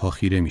برفها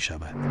خیره می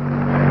شود.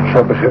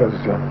 شب بخیر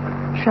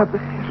عزیزم. شب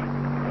بخیر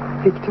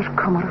ویکتور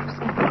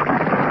کاماروفسکی.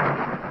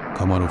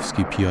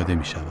 کاماروفسکی پیاده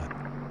می شود.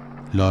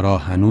 لارا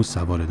هنوز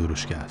سوار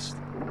درشکه است.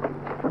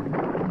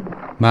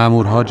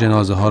 مأمورها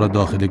جنازه ها را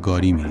داخل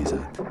گاری می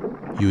ریزند.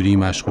 یوری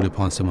مشغول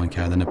پانسمان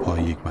کردن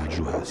پای یک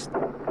مجروح است.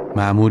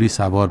 مأموری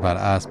سوار بر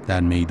اسب در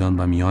میدان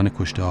و میان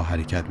کشته ها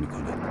حرکت می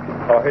کند.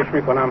 خواهش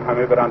می کنم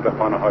همه برند به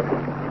خانه هاشون.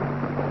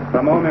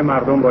 تمام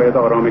مردم باید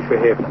آرامش رو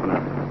حفظ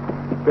کنند.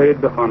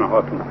 برید به خانه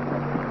هاتون.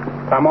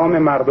 تمام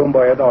مردم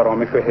باید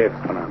آرامش رو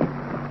حفظ کنن.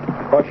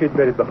 باشید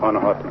برید به خانه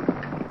هاتون.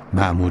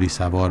 مأموری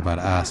سوار بر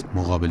اسب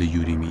مقابل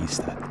یوری می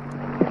ایستد.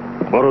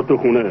 برو تو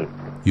خونه.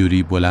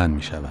 یوری بلند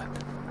می شود.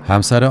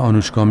 همسر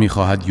آنوشکا می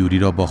خواهد یوری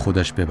را با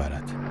خودش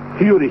ببرد.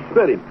 یوری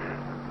بریم،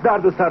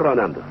 درد سر را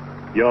ننداز.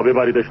 یا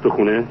ببریدش تو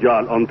خونه یا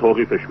الان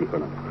توقیفش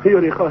میکنم.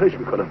 یوری خواهش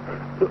میکنم،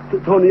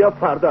 تونیا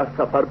فردا از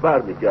سفر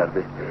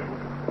برمیگرده.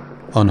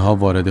 آنها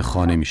وارد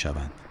خانه می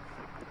شوند.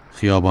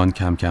 خیابان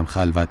کم کم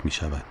خلوت می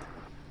شود.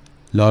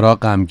 لارا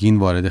غمگین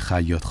وارد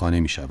خیاطخانه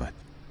می شود.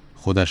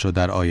 خودش را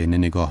در آینه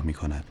نگاه می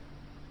کند.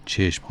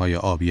 چشمهای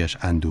آبیش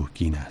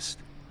اندوهگین است.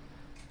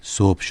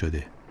 صبح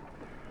شده.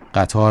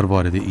 قطار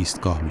وارد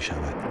ایستگاه می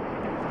شود.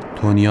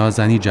 تونیا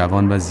زنی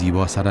جوان و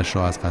زیبا سرش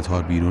را از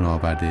قطار بیرون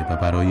آورده و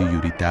برای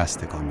یوری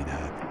دست تکان می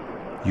دهد.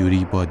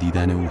 یوری با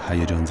دیدن او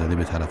هیجان زده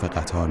به طرف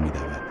قطار می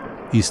دود.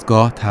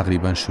 ایستگاه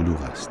تقریبا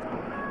شلوغ است.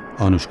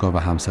 آنوشکا و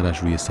همسرش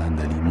روی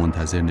صندلی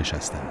منتظر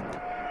نشستند.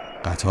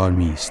 قطار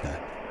می ایستد.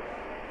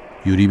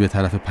 یوری به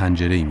طرف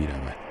پنجره‌ای می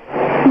رود.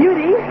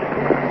 یوری؟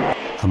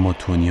 اما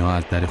تونیا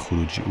از در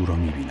خروجی او را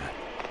می بیند.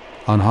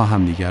 آنها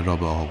همدیگر را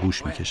به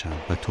آغوش می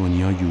کشند و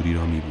تونیا یوری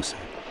را می بوسد.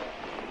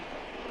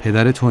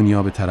 پدر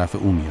تونیا به طرف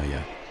او می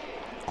آید.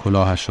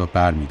 کلاهش را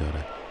بر می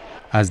دارد.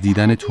 از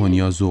دیدن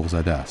تونیا ذوق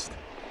زده است.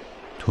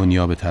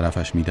 تونیا به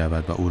طرفش می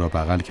دود و او را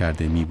بغل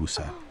کرده می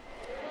بوسد.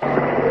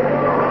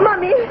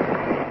 مامی!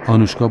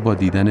 آنوشکا با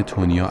دیدن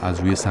تونیا از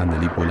روی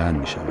صندلی بلند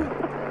می شود.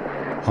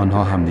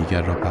 آنها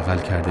همدیگر را بغل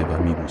کرده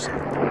و می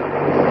بوسند.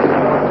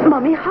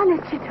 مامی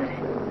حالت چطوره؟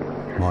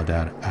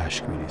 مادر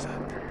اشک می ریزد.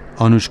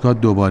 آنوشکا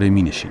دوباره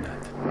می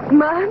نشیند.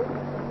 من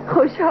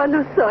خوشحال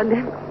و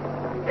سالم.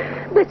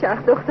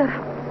 بچرخ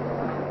دخترم.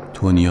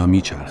 تونیا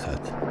می چرخد.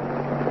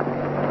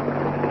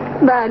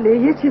 بله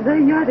یه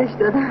چیزایی یادش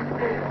دادم.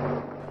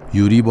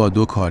 یوری با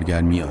 2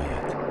 کارگر می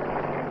آید.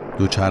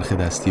 2 چرخ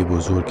دستی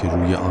بزرگ که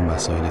روی آن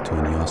وسایل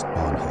تونیاست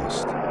با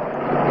آنهاست.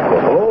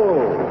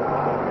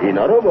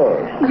 اینا رو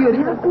باش.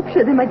 یوری هم خوب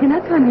شده مگه نه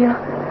تونیا؟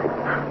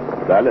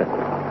 بله.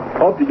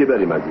 آب دیگه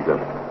بریم عزیزم.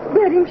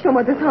 بریم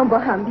شما دوتا هم با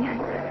هم بیاین.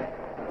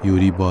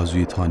 یوری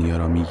بازوی تانیا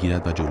را می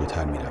گیرد و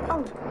جلوتر می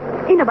رود.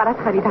 اینو برات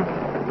خریدم.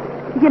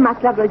 یه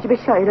مطلب راجع به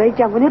شاعرای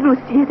جوان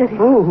روسیه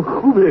داریم.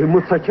 اوه خوبه،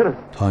 متشکرم.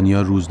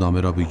 تانیا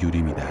روزنامه را به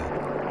یوری می دهد.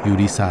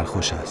 یوری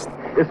سرخوش است.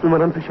 اسم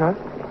منم توش هست؟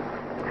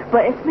 با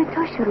اسم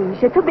تو شروع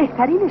میشه، تو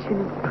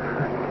بهترینشونی.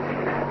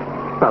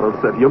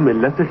 فرانسوی ها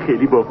ملت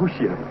خیلی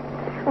باهوشی هست.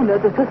 اونا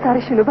دوتا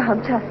سرشونو به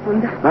هم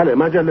چسبوندن. بله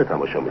مجله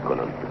تماشا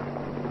میکنم.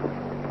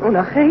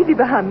 اونا خیلی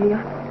به هم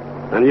میان.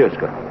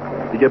 نیاشکا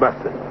دیگه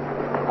بسته.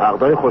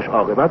 عقدای خوش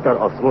عاقبت در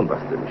آسمان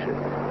بسته میشه.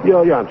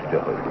 یا همچون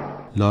جاهایی.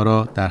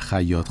 لارا در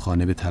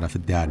خیاطخانه به طرف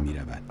در می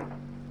رود.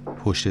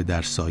 پشت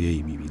در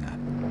سایه‌ای می بیند.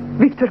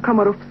 ویکتور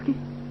کاماروفسکی.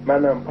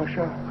 منم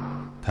پاشا.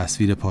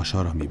 تصویر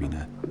پاشا را می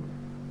بیند.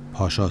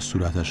 پاشا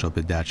صورتش را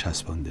به در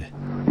چسبانده.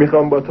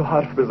 میخوام با تو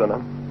حرف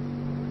بزنم.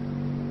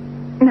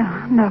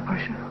 نه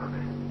پاشا.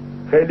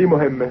 خیلی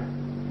مهمه.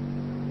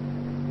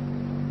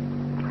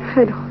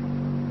 خیلی خوب.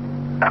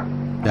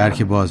 در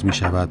که باز می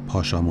شود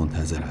پاشا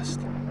منتظر است.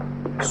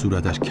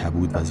 صورتش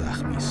کبود و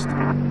زخمی است.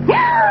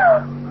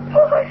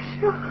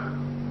 پاشا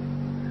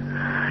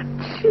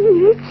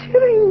چیه؟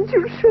 چرا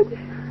اینجور شده؟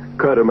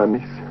 کار من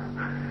نیست.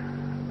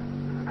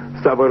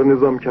 سوار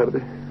نظام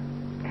کرده.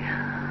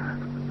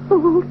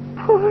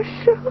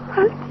 پاشا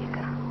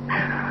عزیزم.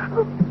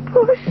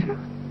 پاشا.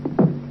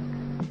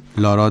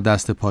 لارا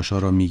دست پاشا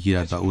را می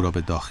گیرد و او را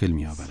به داخل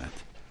می آورد.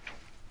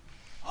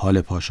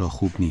 حال پاشا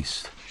خوب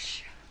نیست.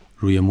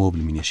 روی مبل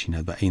می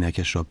نشیند و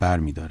عینکش را بر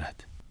می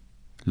دارد.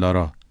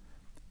 لارا: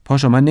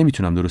 پاشا من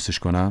نمیتونم درستش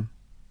کنم.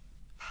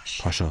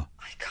 پاشا: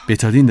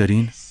 بتادین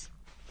دارین؟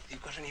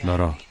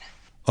 لارا: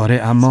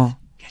 آره اما.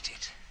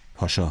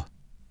 پاشا: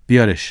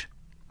 بیارش.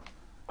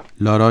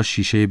 لارا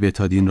شیشه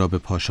بتادین را به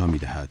پاشا می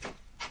دهد.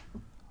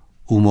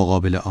 او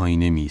مقابل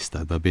آینه می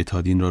ایستد و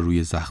بتادین را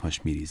روی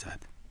زخمش می ریزد.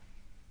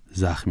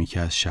 زخمی که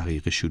از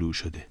شقیقه شروع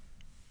شده.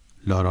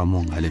 لارا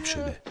منقلب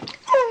شده.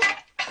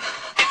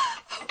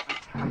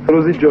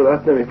 روزی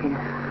جرأت نمیکنم.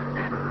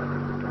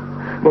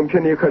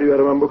 ممکنه یه کاری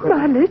برای من بکنی؟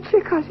 بله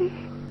چه کاری؟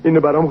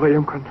 اینو برام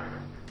قایم کن.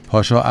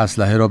 پاشا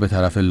اسلحه را به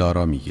طرف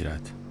لارا می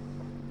گیرد.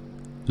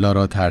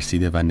 لارا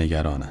ترسیده و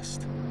نگران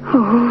است.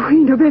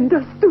 اینو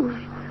بنداز دور.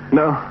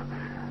 نه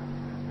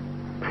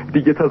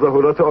دیگه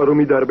تظاهرات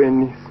آرومی در بین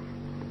نیست.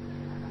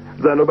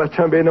 زن و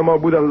بچم بین ما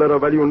بودن لارا،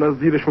 ولی اونا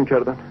زیرشون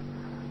کردن.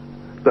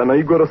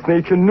 زنایی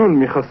گرسنه‌ای که نون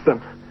میخواستن،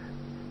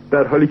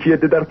 در حالی که یه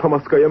عده در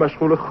تاماسکایا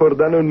مشغول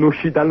خوردن و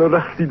نوشیدن و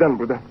رقصیدن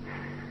بودن.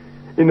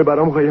 اینو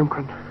برام قایم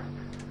کن.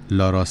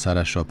 لارا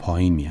سرش را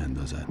پایین می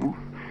اندازد.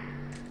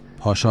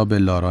 پاشا به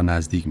لارا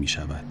نزدیک می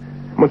شود.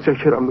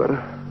 متشکرم لارا.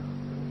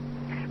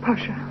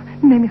 پاشا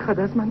نمیخواد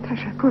از من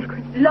تشکر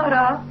کنی.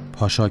 لارا.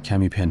 پاشا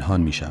کمی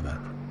پنهان می شود.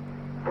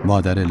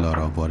 مادر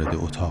لارا وارد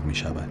اتاق می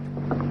شود.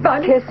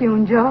 بله. کسی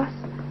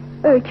اونجاست؟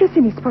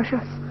 کسی نیست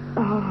پاشاست.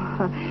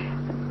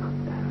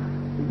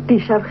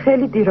 دیشب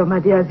خیلی دیر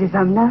آمدی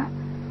عزیزم، نه؟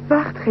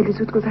 وقت خیلی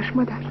زود گذشت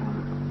مادر.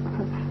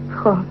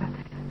 خب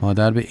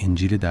مادر به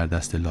انجیل در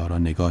دست لارا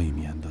نگاهی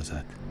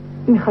میاندازد.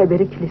 میخوای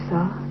بری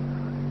کلیسا؟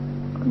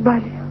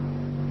 بله.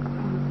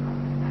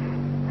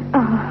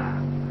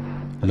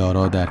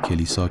 لارا در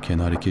کلیسا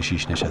کنار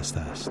کشیش نشسته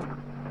است.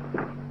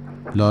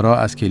 لارا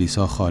از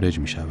کلیسا خارج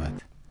می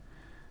شود.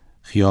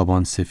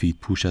 خیابان سفید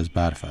پوش از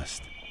برف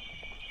است.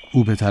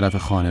 او به طرف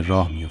خانه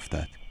راه می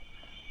افتد.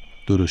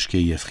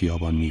 درشکه‌ای از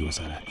خیابان می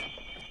گذرد.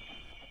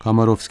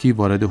 کاماروفسکی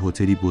وارد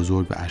هتلی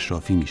بزرگ و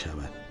اشرافی می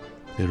شود.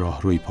 به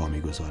راهروی پا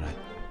می گذارد.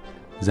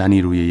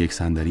 زنی روی یک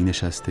صندلی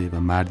نشسته و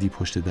مردی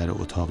پشت در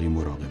اتاقی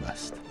مراقب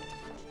است.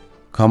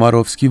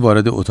 کاماروفسکی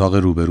وارد اتاق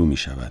روبرو می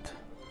شود.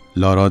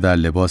 لارا در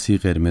لباسی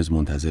قرمز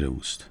منتظر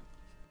اوست.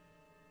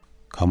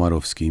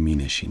 کاماروفسکی می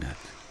نشیند.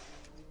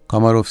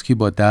 کاماروفسکی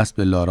با دست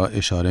به لارا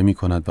اشاره می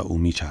کند و او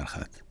می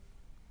چرخد.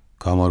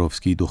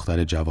 کاماروفسکی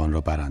دختر جوان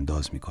را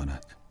برانداز می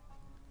کند.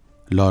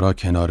 لارا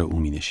کنار او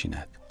می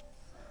نشیند.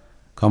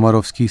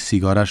 کاماروفسکی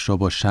سیگارش را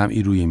با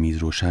شمعی روی میز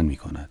روشن می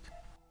کند.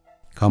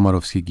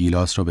 کاماروفسکی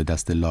گیلاس را به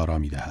دست لارا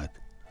می دهد.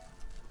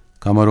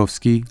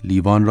 کاماروفسکی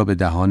لیوان را به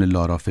دهان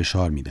لارا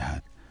فشار می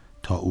دهد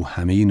تا او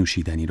همه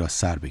نوشیدنی را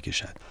سر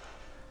بکشد.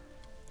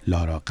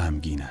 لارا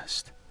غمگین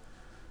است.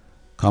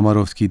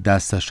 کاماروفسکی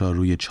دستش را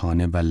روی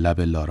چانه و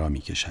لب لارا می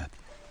کشد.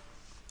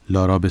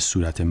 لارا به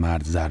صورت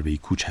مرد ضربه‌ای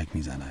کوچک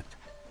می زند.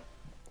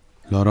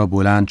 لارا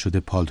بلند شده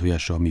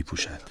پالتویش را می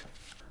پوشد.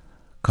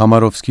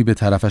 کاماروفسکی به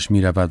طرفش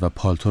می رود و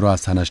پالتو را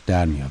از تنش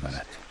در می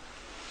آورد.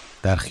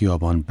 در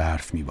خیابان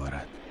برف می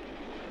بارد.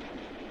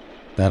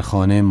 در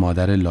خانه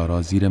مادر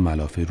لارا زیر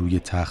ملافه روی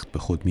تخت به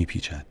خود می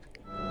پیچد.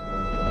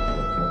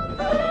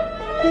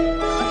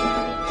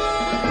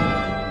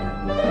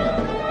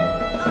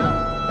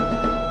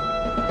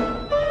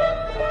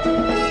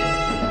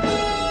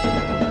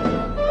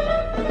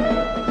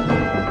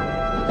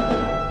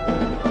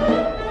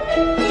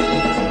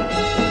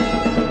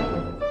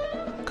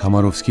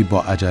 کاماروفسکی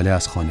با عجله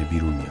از خانه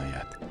بیرون می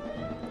آید.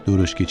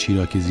 درشکه‌چی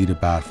را که زیر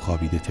برف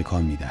خوابیده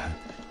تکان می دهد.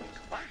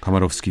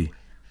 کاماروفسکی،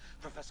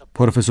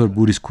 پروفسور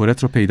بوریس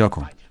کورت را پیدا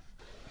کن.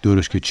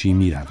 درشکه‌چی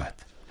می رود.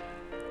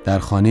 در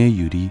خانه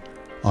یوری،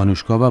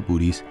 آنوشکا و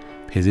بوریس،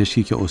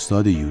 پزشکی که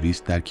استاد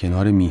یوریس، در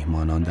کنار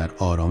میهمانان در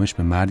آرامش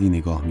به مردی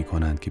نگاه می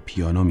کنند که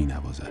پیانو می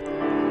نوازد.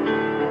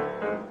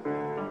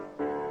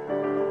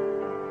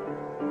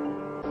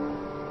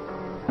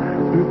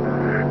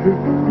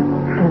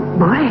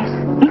 بوریس،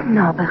 این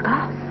نابغه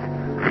است.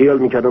 خیال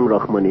میکردم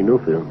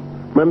راخمانینوفه.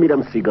 من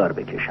میرم سیگار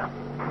بکشم.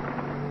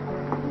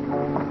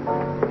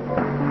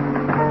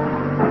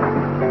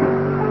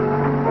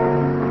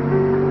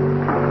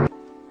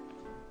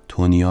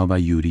 تونیا و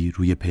یوری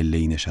روی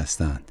پله‌ای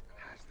نشستند.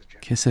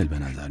 کسل به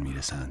نظر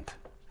میرسند.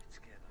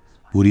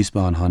 بوریس به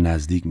آنها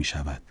نزدیک می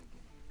شود.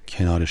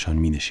 کنارشان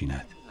می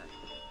نشیند.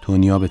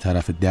 تونیا به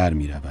طرف در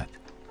می رود.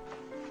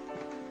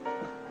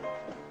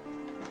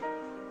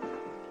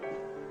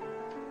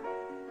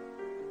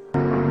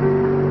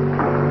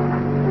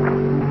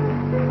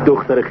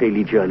 دختر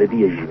خیلی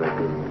جالبیه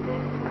ژیواگو.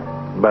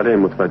 بله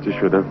متوجه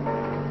شدم.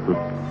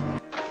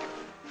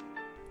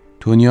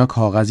 تونیا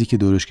کاغذی که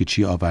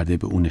درشکه‌چی آورده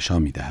به او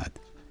نشان می دهد.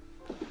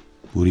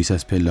 بوریس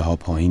از پله ها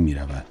پایین می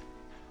رود.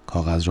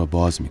 کاغذ را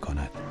باز می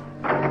کند.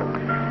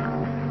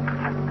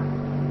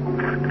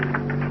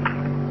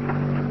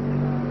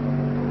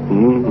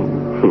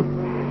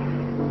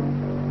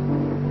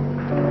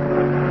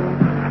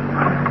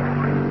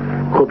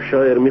 خب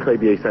شاعر میخوای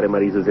بیای سر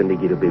مریض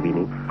زندگی رو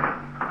ببینی؟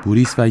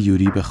 بوریس و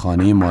یوری به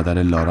خانه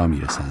مادر لارا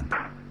می رسند.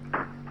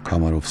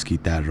 کاماروفسکی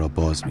در را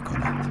باز می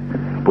کند.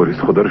 بوریس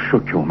خدا رو شکر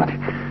که اومدی.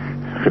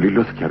 خیلی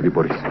لطف کردی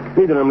بوریس.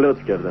 میدونم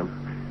لطف کردم.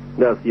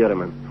 دستیار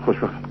من.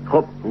 خوشبخت.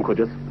 خب اون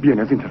کجاست؟ بیاین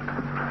از این طرف.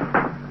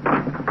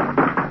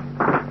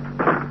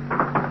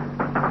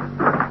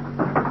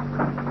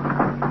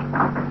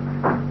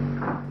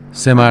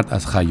 سه مرد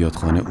از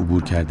خیاطخانه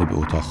عبور کرده به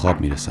اتاق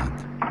خواب می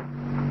رسند.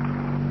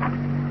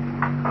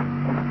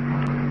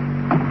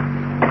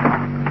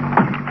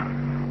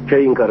 که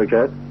این کارو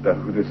کرد؟ در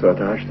حدود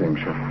ساعت 8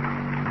 امشب.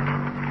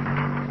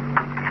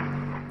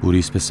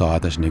 بوریس به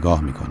ساعتش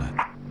نگاه می کند.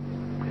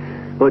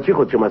 با چی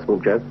خودشو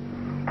مسموم کرد؟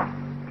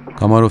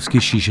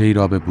 کاماروفسکی شیشه ای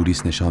را به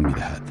بوریس نشان می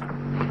دهد.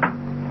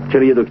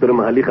 چرا یه دکتر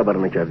محلی خبر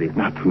نکردی؟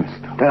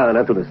 نتونستم.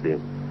 نتونستیم.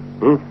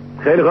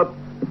 خیلی خوب.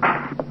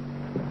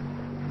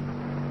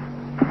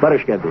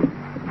 برش کردیم.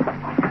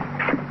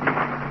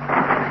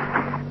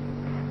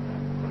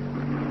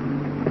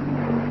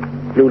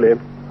 لوله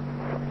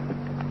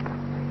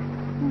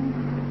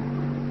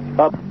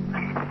آب.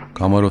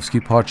 کاماروفسکی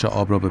پارچ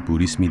آب را به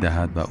بوریس می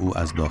دهد و او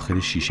از داخل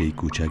شیشه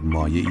کوچک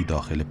مایعی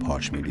داخل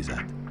پارچ می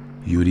ریزد.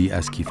 یوری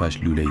از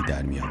کیفش لوله‌ای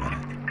در می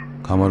آورد.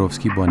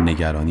 کاماروفسکی با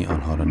نگرانی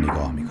آنها را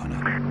نگاه می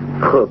کند.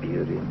 خب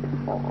یوری،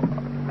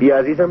 بیا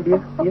عزیزم، بیا.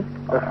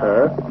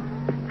 آها.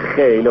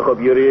 خیلی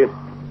خوب یوری،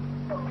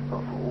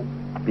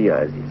 بیا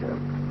عزیزم،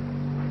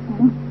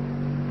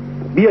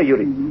 بیا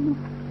یوری.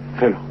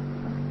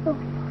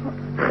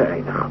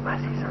 خیلی خوب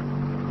عزیزم.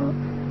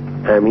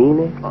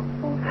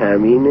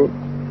 همینه.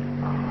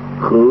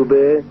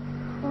 خوبه.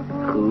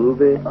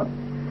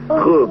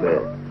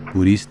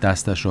 بوریس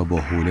دستش را با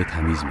حوله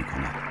تمیز می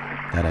کند.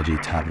 درجه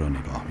تب را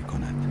نگاه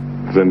می‌کند.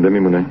 زنده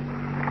میمونه؟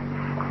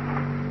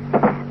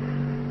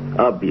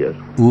 آب بیار.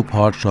 او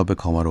پارچ را به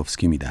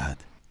کاماروفسکی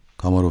می‌دهد.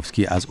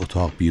 کاماروفسکی از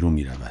اتاق بیرون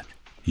می‌رود.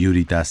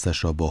 یوری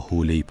دستش را با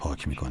حوله‌ای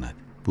پاک می‌کند.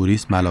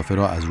 بوریس ملافه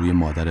را از روی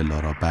مادر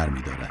لارا بر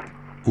می‌دارد.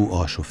 او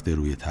آشفته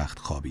روی تخت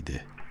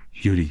خوابیده.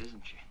 یوری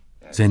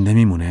زنده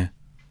میمونه؟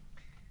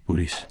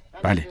 بوریس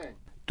بله.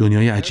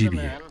 دنیای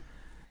عجیبیه.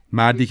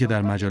 مردی که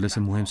در مجالس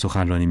مهم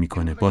سخنرانی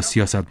میکنه، با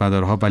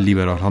سیاستمدارها و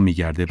لیبرالها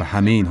میگرده و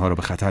همه اینها را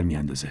به خطر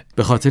میاندازه.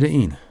 به خاطر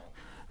این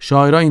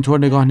شاعرها اینطور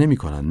نگاه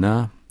نمیکنن،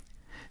 نه؟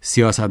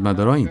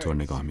 سیاستمدارها اینطور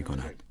نگاه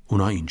میکنن.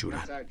 اونا اینجورن.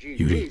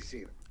 یوری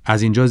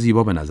از اینجا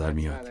زیبا به نظر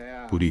میاد.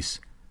 بوریس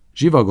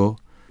ژیواگو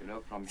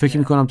فکر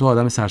میکنم تو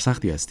آدم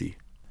سرسختی هستی.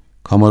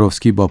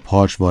 کاماروفسکی با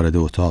پارچ وارد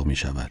اتاق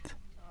میشود.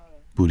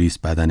 بوریس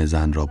بدن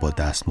زن را با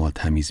دستمال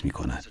تمیز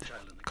میکند.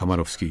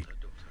 کاماروفسکی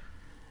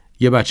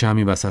یه بچه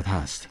همین وسط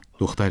هست،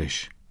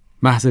 دخترش.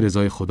 محض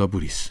رضای خدا.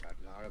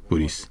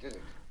 بوریس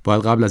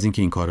باید قبل از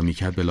اینکه این کارو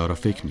میکرد به لارا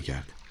فکر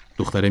میکرد.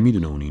 دختره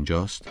میدونه اون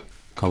اینجاست؟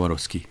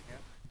 کاماروفسکی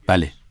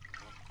بله.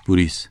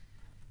 بوریس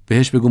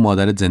بهش بگو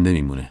مادرت زنده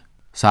میمونه.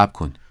 صبر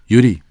کن.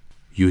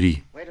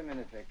 یوری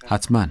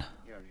حتما.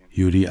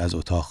 یوری از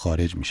اتاق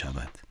خارج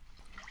میشود.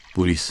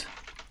 بوریس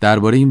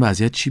درباره این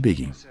وضعیت چی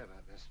بگیم؟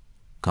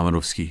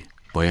 کاماروفسکی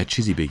باید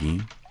چیزی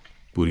بگیم؟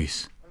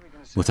 بوریس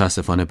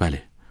متاسفانه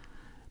بله.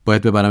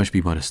 باید ببرمش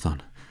بیمارستان.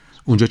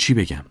 اونجا چی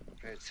بگم؟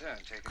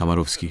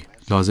 کاماروفسکی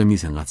لازم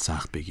نیست انقدر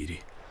سخت بگیری.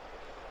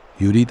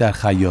 یوری در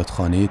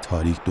خیاطخانه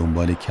تاریک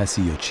دنبال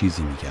کسی یا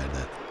چیزی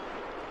می‌گردد.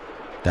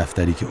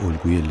 دفتری که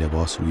الگوی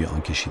لباس روی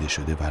آن کشیده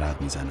شده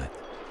ورق می‌زند.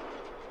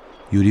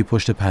 یوری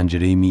پشت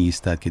پنجره‌ای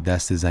می‌ایستد که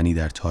دست زنی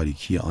در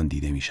تاریکی آن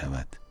دیده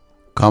می‌شود.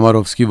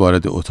 کاماروفسکی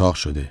وارد اتاق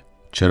شده.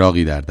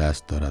 چراغی در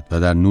دست دارد و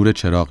در نور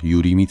چراغ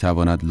یوری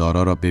می‌تواند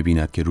لارا را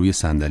ببیند که روی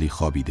صندلی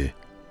خوابیده.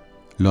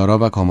 لارا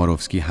و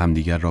کاماروفسکی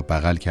همدیگر را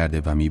بغل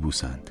کرده و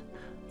می‌بوسند.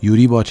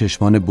 یوری با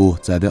چشمان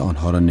بهت زده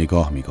آنها را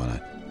نگاه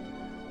می‌کند.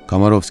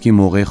 کاماروفسکی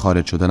موقع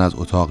خارج شدن از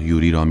اتاق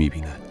یوری را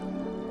می‌بیند.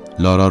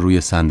 لارا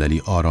روی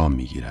صندلی آرام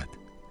می‌گیرد.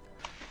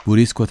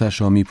 بوریس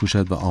کتش را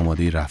می‌پوشد و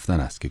آماده رفتن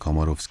است که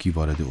کاماروفسکی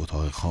وارد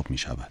اتاق خواب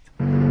می‌شود.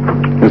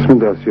 اسم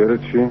دستیارت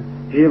چی؟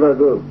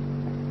 ژیواگو.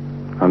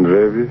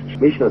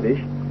 اندرویچ؟ میشناسیش؟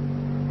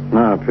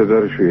 نه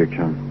پدرشو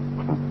یکم.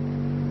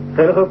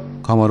 خیلی خوب.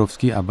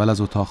 کاماروفسکی اول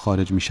از اتاق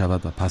خارج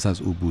می‌شود و پس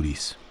از او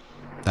بوریس.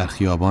 در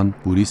خیابان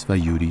بوریس و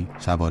یوری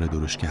سوار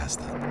درشکه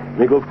هستند.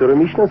 میگفت تو رو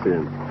میشناسه.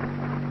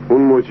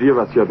 اون مجری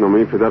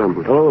وصیت‌نامه پدرم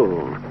بود.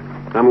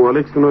 اما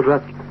الکس اونو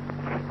رد کرد.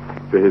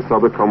 به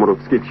حساب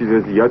کاماروفسکی چیز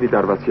زیادی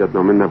در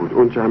وصیت‌نامه نبود.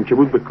 اون چه هم که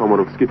بود به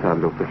کاماروفسکی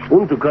تعلق داشت.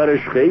 اون تو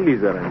کارش خیلی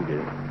زرنگه،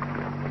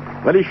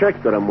 ولی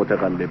شک دارم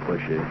متقلب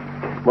باشه.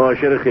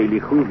 معاشر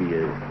خیلی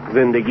خوبیه،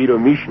 زندگی رو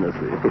میشناسه.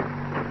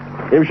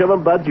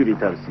 امشبم بدجوری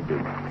ترسیده.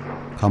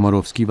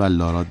 کاماروفسکی و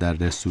لارا در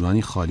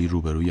رستورانی خالی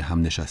روبروی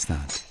هم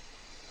نشستند.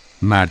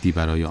 مردی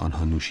برای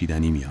آنها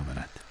نوشیدنی می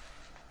آورد.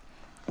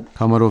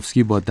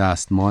 کاماروفسکی با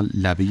دستمال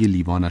لبه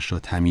لیوانش را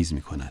تمیز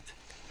می کند.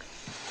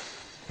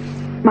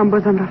 من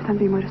بازم رفتم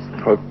بیمارستان.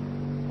 خب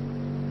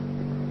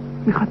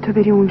میخواد تو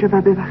بری اونجا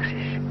و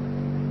ببخشیش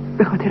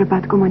به خاطر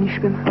بدگمانیش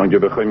به من. اگه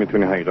بخوای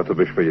میتونی حقیقتو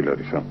بهش بگی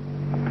لاریسا.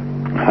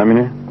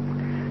 همینه؟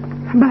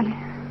 بله.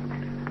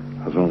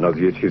 از اون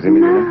قضیه چیزی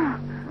میدونی؟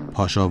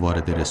 پاشا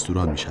وارد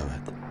رستوران می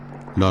شود.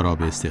 لارا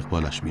به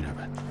استقبالش می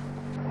رود.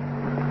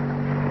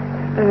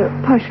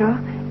 پاشا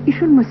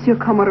ایشون موسیو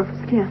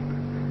کاماروفسکی هست.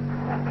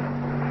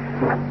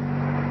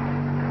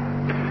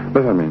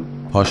 بفرمایید.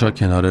 پاشا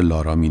کنار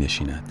لارا می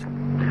نشیند.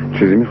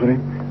 چیزی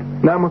میخوریم؟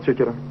 نه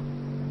متشکرم.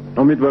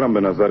 امیدوارم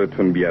به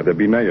نظرتون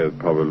بیادبی نیاد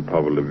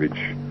پاولویچ.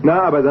 نه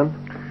ابدا.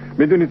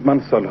 میدونید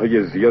من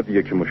سالهای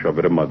زیادیه که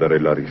مشاور مادر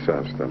لاریسا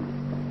هستم.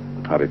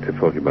 هر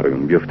اتفاقی برای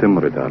اون بیفته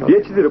مورد علاقه.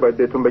 یه چیزی رو باید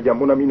بهتون بگم،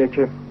 اونم اینه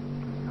که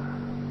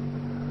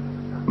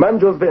من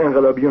جزو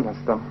انقلابیون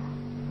هستم.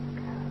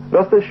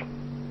 راستش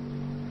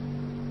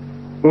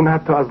اون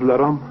حتی از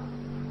لارام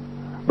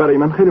برای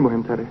من خیلی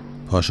مهمتره.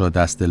 پاشا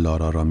دست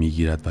لارا را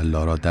میگیرد و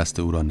لارا دست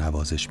او را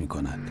نوازش می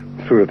کند.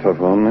 سوء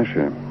تفاهم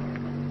نشه.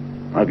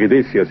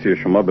 عقیده سیاسی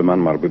شما به من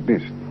مربوط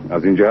نیست.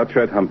 از این جهت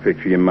شاید هم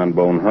فکری من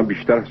با اونها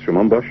بیشتر از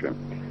شما باشه.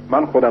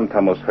 من خودم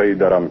تماسهایی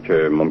دارم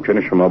که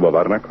ممکنه شما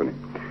باور نکنید.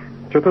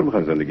 چطور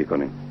میخواین زندگی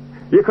کنین؟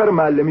 یه کار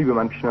معلمی به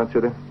من پیشنهاد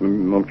شده.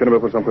 ممکنه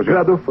بپرسم کجا؟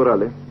 رادو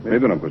فراله.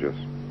 میدونم کجاست.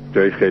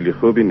 جای خیلی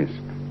خوبی نیست.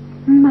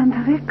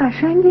 منطقه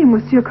قشنگی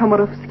موسیو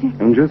کاماروفسکی.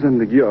 اونجا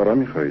زندگی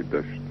آرامی خواهید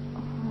داشت.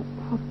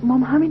 خب ما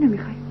هم همینو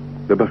میخوایم.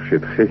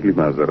 ببخشید خیلی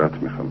معذرت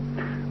میخوام.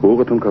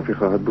 حقوقتون کافی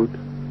خواهد بود؟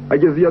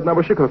 اگه زیاد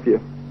نباشه کافیه.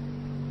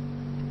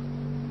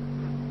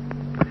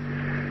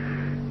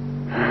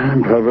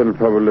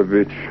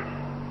 پاولویچ،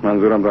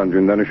 منظورم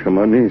رنجوندن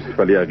شما نیست،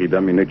 ولی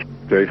عقیدم اینه که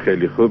جای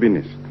خیلی خوبی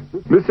نیست.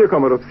 موسیو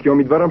کاماروفسکی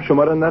امیدوارم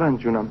شما را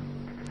نرنجونم.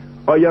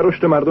 آیا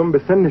رشد مردم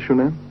به سن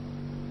نشونه؟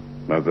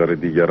 نظر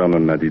دیگران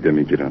رو ندیده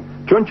میگیرن.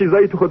 چون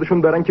چیزایی تو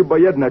خودشون دارن که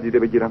باید ندیده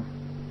بگیرن.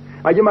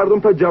 اگه مردم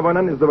تا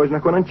جوانن ازدواج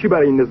نکنن چی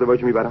برای این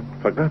ازدواج میبرن؟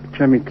 فقط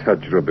کمی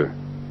تجربه.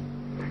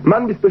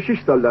 من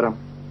 26 سال دارم.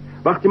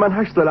 وقتی من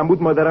 8 سالم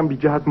بود مادرم بی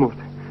جهت مرد.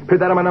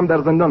 پدر منم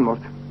در زندان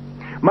مرد.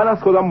 من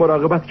از خودم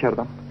مراقبت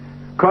کردم،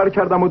 کار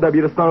کردم و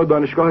دبیرستان و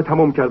دانشگاه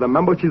تموم کردم.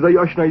 من با چیزایی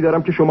آشنایی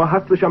دارم که شما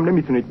حدسش هم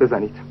نمیتونید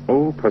بزنید.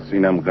 او پس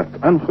اینم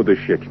قطعا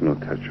خودش یک نوع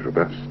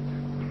تجربه است.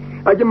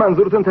 اگه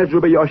منظورتون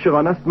تجربه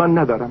عاشقانه است، من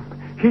ندارم،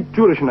 هیچ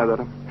جورش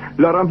ندارم.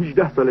 لارام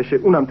 18 سالشه،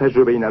 اونم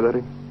تجربه‌ای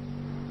نداره.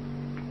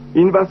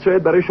 این وضع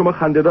شاید برای شما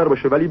خنده‌دار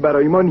باشه ولی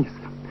برای ما نیست.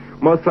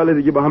 ما سال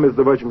دیگه با هم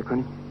ازدواج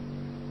میکنیم.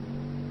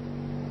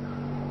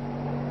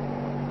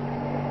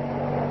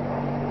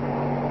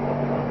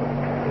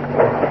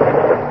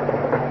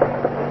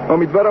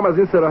 امیدوارم از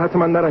این صراحت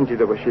من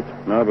نرنجیده باشید.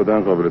 نه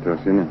بدن قابل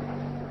تحسینه.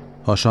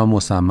 پاشا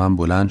مصمم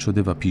بلند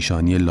شده و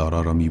پیشانی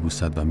لارا را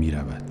میبوسد و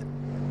میرود.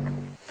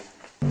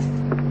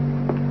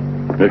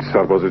 یک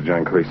سرباز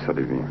جنگ‌های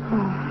صلیبی.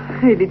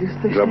 خیلی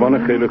دوست داشتم.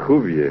 زبان خیلی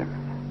خوبیه،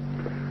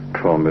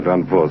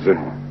 کاملا واضحه.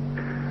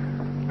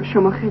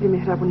 شما خیلی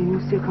مهربونین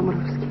موسیو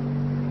کاماروفسکی.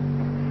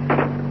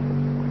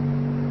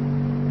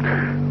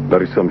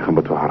 لاریسا میخوام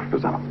با تو حرف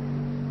بزنم.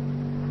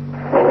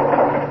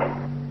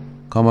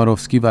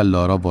 کاماروفسکی و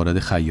لارا وارد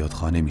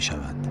خیاطخانه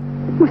میشوند.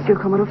 موسیو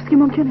کاماروفسکی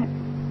ممکنه؟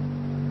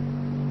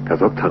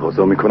 ازت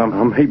تقاضا میکنم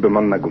هم هی به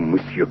من نگو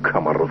موسیو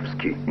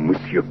کاماروفسکی.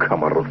 موسیو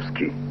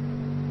کاماروفسکی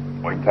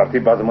با این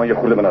ترتیب بعض ما یه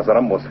خورده به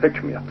نظرم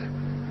مضحک میاد.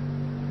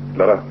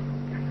 لارا،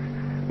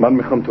 من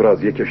میخوام تو را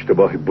از یک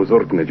اشتباه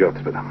بزرگ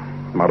نجات بدم.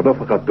 مردا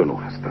فقط دو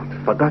نوع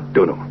هستند، فقط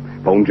دو نوع،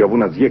 و اون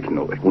جوون از یک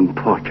نوعه، اون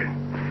پاکه.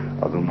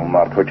 از اون نوع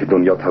مردها که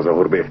دنیا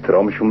تظاهر به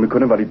احترامشون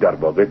میکنه ولی در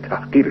واقع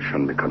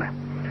تحقیرشون میکنه.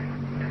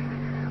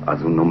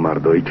 از اون نوع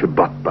مردایی که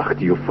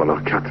بدبختی و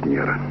فلاکت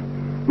میارن،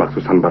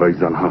 مخصوصا برای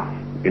زنها.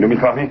 اینو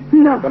میفهمی؟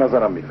 نه. به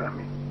نظرم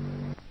میفهمی.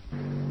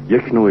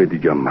 یک نوع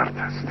دیگه مرد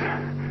هست،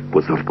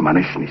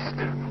 بزرگمنش نیست،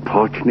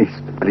 پاک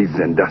نیست، ولی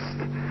زنده است.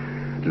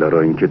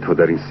 لارا، این که تو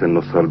در این سن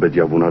و سال به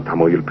جوونا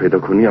تمایل پیدا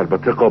کنی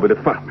البته قابل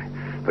فهمه،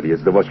 ولی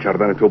ازدواج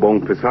کردن تو با اون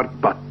پسر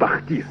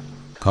بدبختیه.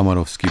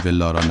 کاماروفسکی به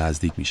لارا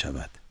نزدیک می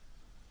شود.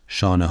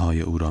 شانه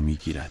های او را می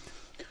گیرد.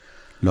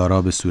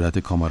 لارا به صورت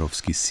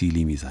کاماروفسکی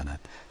سیلی می زند.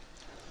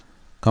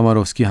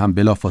 کاماروفسکی هم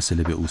بلا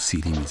فاصله به او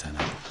سیلی می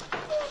زند.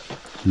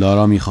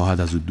 لارا می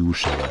خواهد از او دور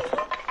شود.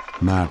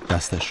 مرد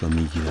دستش را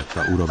می گیرد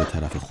و او را به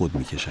طرف خود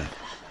می کشد.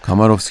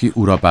 کاماروفسکی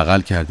او را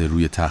بغل کرده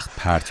روی تخت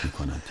پرت می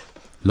کند.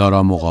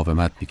 لارا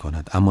مقاومت می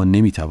کند اما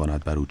نمی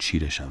تواند بر او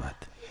چیره شود.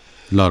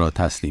 لارا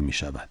تسلیم می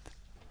شود.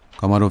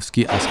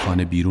 کاماروفسکی از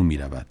خانه بیرون می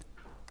رود.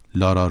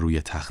 لارا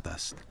روی تخت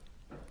است.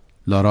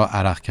 لارا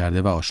عرق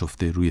کرده و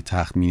آشفته روی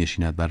تخت می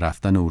نشیند و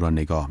رفتن او را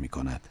نگاه می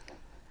کند.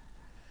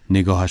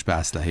 نگاهش به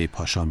اسلحه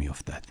پاشا می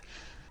افتد.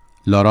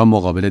 لارا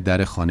مقابل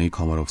در خانه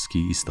کاماروفسکی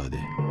ایستاده.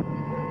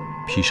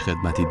 پیش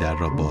خدمتی در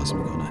را باز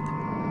می کند.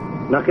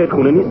 نخیر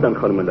خونه نیستن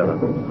خانم لارا.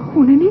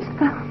 خونه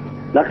نیستم.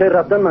 نخیر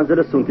رفتن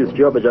منزل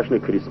سونتیسکیا به جشن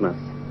کریسمس.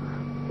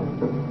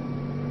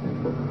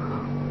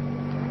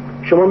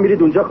 شما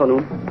میرید اونجا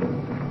خانم؟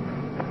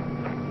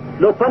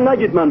 لطفا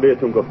نگید من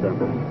بهتون گفتم.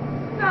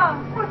 نه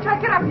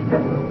متشکرم دیگه.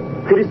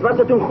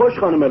 کریسمستون خوش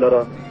خانم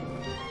لارا.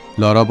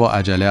 لارا با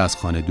عجله از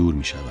خانه دور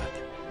می شود.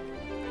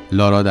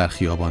 لارا در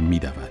خیابان می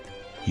دود.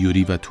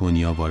 یوری و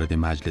تونیا وارد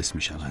مجلس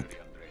می شوند.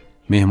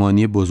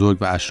 مهمانی بزرگ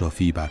و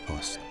اشرافی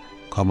برپاست.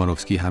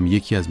 کاماروفسکی هم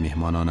یکی از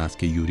مهمانان است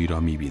که یوری را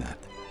می بیند.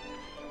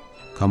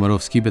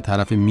 کاماروفسکی به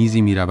طرف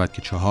میزی می رود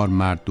که 4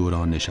 مرد دور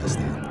آن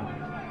نشستند.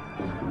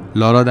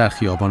 لارا در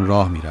خیابان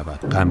راه می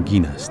رود.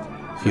 غمگین است.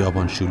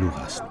 خیابان شلوغ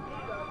است.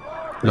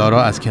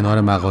 لارا از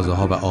کنار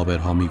مغازه‌ها و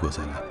آبرها می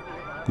گذرد.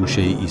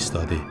 گوشه ای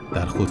ایستاده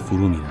در خود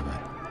فرو می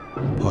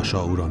رود.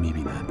 پاشا او را می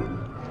بیند.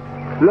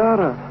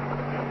 لارا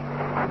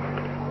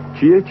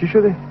چیه؟ چی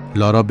شده؟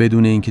 لارا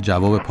بدون اینکه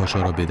جواب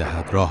پاشا را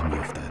بدهد راه می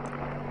افتد.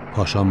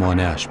 پاشا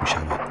مانعش می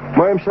شود.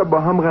 ما امشب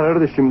با هم قرار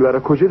داشتیم. لارا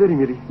کجا داری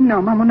میری؟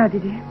 ناممو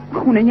ندیدی؟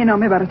 خونه یه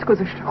نامه برات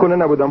گذاشتم. خونه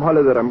نبودم،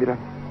 حالا دارم میرم.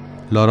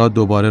 لارا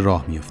دوباره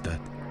راه می افتد.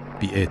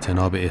 بی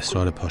اعتنا به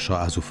اصرار پاشا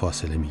از او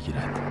فاصله می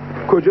گیرد.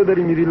 کجا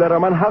داری میری لارا؟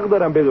 من حق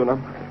دارم بدونم.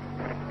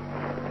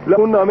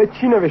 اون نامه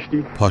چی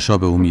نوشتی؟ پاشا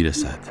به او می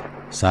رسد.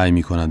 سعی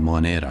می کند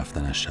مانع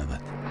رفتنش شود.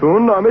 تو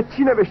اون نامه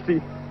چی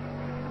نوشتی؟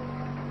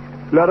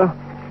 لارا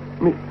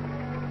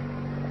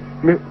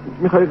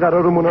میخوای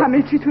قرارمونو؟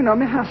 همه چی تو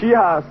نامه هست. چی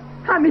هست؟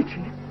 همه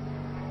چی.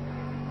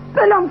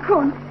 بلم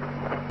کن.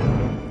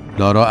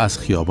 لارا از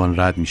خیابان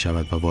رد می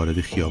شود و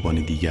وارد خیابان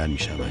دیگر می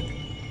شود.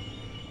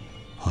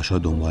 پاشا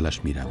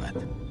دنبالش می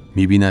رود.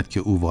 می بیند که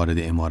او وارد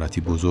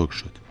عمارتی بزرگ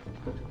شد.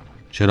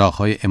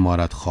 چراغ‌های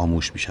عمارت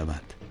خاموش می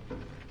شود.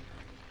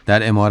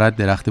 در عمارت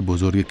درخت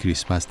بزرگ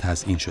کریسمس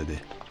تزیین شده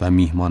و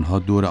میهمانها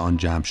دور آن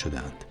جمع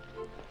شدند.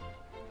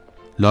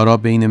 لارا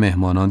بین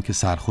مهمانان که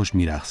سرخوش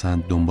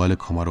می‌رقصند دنبال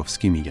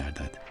کاماروفسکی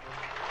می‌گردد.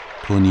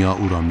 تونیا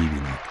او را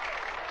می‌بیند.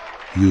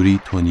 یوری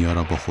تونیا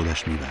را با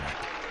خودش می‌برد.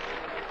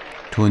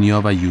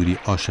 تونیا و یوری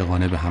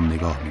عاشقانه به هم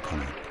نگاه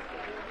می‌کنند.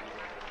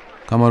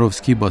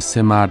 کاماروفسکی با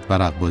 3 مرد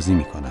ورق‌بازی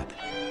می‌کند.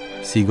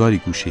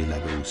 سیگاری گوشه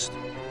لب اوست.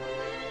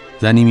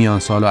 زنی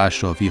میانسال و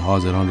اشرافی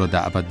حاضران را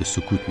دعوت به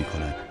سکوت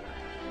می‌کند.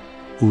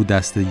 او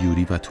دست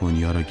یوری و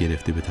تونیا را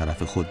گرفته به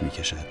طرف خود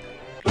می‌کشد.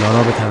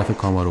 لارا به طرف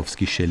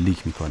کاماروفسکی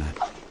شلیک می‌کند.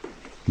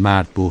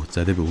 مرد بهت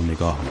زده به او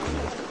نگاه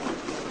می‌کند.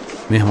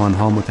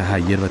 مهمانها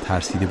متحیر و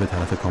ترسیده به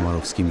طرف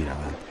کاماروفسکی می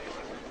روند.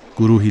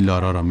 گروهی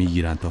لارا را می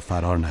گیرند تا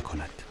فرار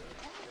نکند.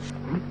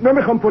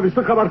 نمیخوام پلیس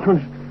رو خبر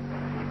کنید.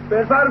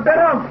 بذار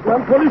برم.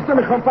 من پلیس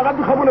نمیخوام، فقط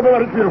میخوام اونو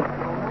ببرید بیرون.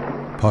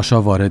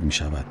 پاشا وارد می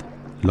شود.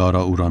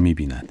 لارا او را می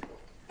بیند.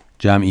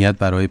 جمعیت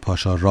برای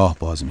پاشا راه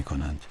باز می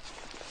کنند.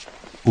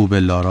 او به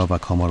لارا و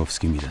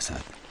کاماروفسکی می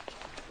رسد.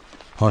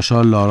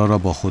 پاشا لارا را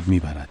با خود می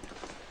برد.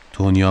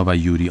 تونیا و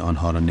یوری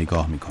آنها را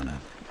نگاه می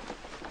کنند.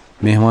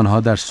 مهمانها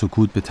در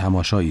سکوت به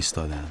تماشا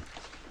ایستادند.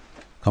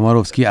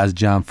 کاماروفسکی از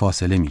جمع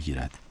فاصله می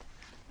گیرد.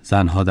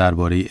 زنها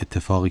درباره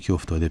اتفاقی که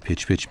افتاده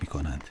پچ پچ می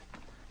کنند.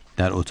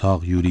 در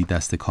اتاق یوری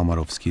دست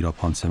کاماروفسکی را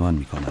پانسمان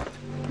می کند.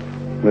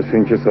 مثل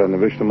این که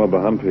سرنوشت ما به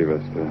هم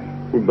پیوسته.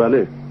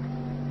 بله.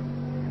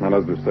 من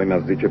از دوستای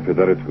نزدیک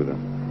پدرت بودم.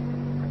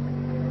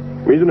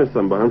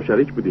 میدونستم با هم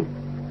شریک بودیم.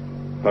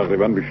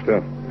 تقریبا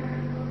بیشتر.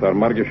 در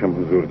مرگش هم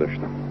حضور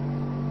داشتم.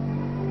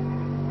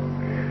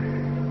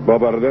 با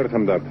برادرت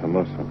هم در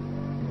تماسم.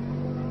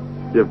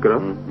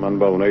 یفگرام؟ من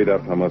با اونایی در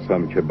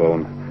تماسم که با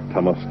اون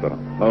تماس دارم.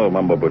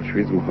 من با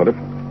بولشویسم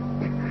مخالفم.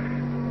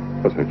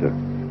 پس فکر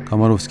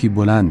کاماروفسکی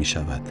بلند می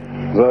شود.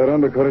 ظاهراً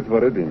به کارت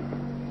واردیم،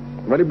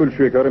 ولی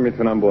بولشویکا رو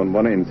میتونم به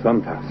عنوان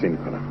انسان تحسین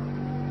کنم.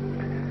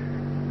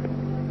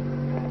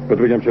 بهت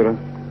بگم چرا؟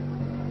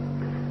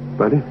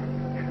 بله.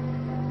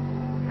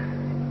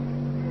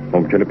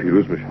 ممکنه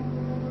پیروز بشم.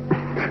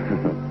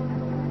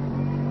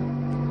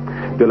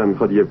 دلم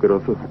میخواد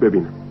یفگرافو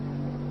ببینم.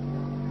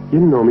 یه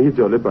نامه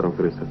جالب برام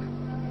فرستاد.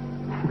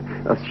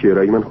 از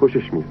شعرهای من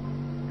خوشش میاد.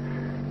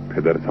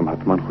 پدرت هم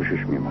حتما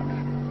خوشش میومد.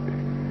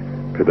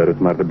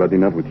 پدرت مرد بدی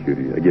نبود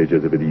یوری. اگه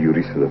اجازه بدی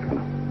یوری صدا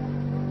کنم.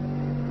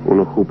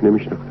 اونو خوب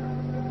نمیشناختم.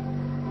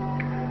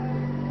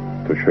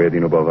 تو شاید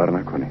اینو باور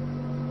نکنی،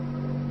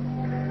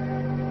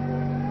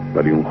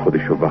 ولی اون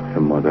خودشو وقف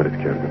مادرت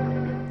کرده.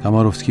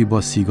 کاماروفسکی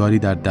با سیگاری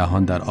در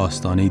دهان در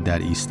آستانه در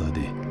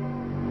ایستاده.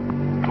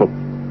 خب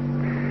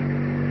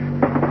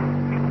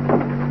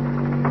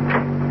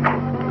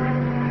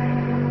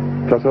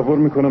تصور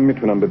میکنم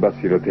میتونم به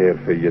بصیرت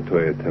حرفه‌ای تو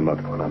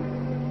اعتماد کنم.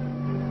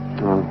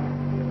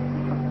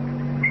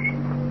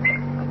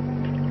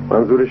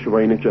 منظور شما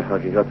اینه که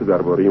حقیقت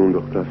درباره اون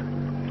دختر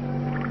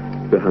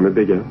به همه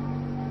بگم؟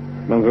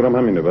 منظورم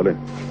همینه. بله.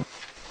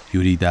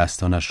 یوری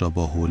دستانش را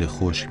با حوله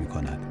خشک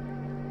میکند.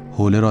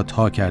 حوله را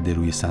تا کرده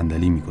روی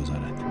صندلی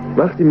میگذارد.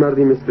 وقتی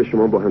مردی مثل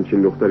شما با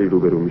همچین دختری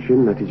روبرو میشه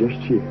نتیجهش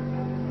چیه؟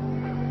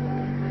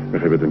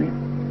 میخوای بدونی؟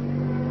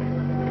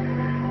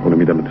 اونو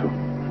میدم تو.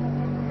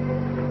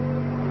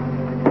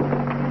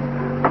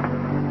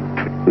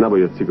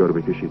 نباید سیگار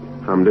بکشید.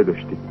 حمله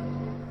داشتید.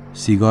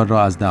 سیگار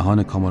را از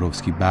دهان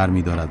کاماروفسکی بر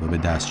می دارد و به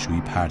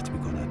دستشویی پرت می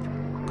کند.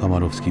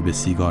 کاماروفسکی به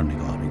سیگار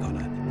نگاه می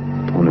کند.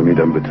 اونو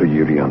میدم به تو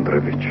یوری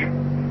اندرویچ.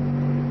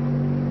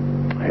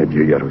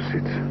 هدیه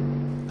عروسیت.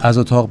 از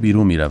اتاق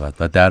بیرون می رود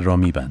و در را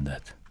می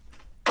بندد.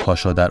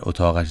 پاشا در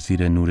اتاقش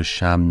زیر نور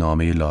شمع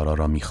نامه لارا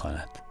را می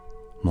خواند.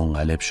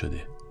 منقلب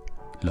شده.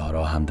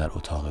 لارا هم در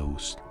اتاق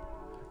اوست.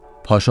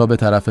 پاشا به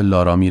طرف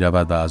لارا می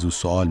رود و از او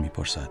سوال می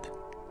پرسد.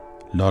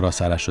 لارا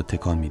سرش را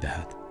تکان می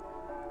دهد.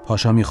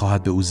 پاشا می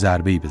خواهد به او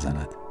ضربه‌ای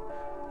بزند،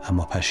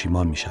 اما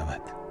پشیمان می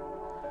شود.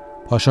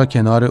 پاشا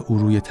کنار او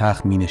روی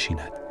تخت می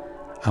نشیند،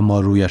 اما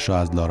رویش را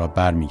از لارا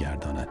بر می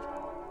گرداند.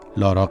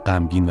 لارا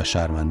غمگین و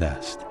شرمنده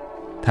است.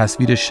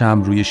 تصویر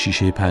شمع روی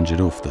شیشه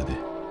پنجره افتاده.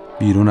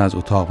 بیرون از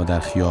اتاق و در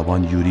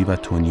خیابان یوری و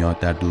تونیا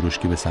در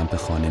درشکه به سمت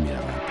خانه می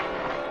روند.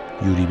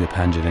 یوری به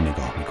پنجره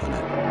نگاه می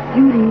کند.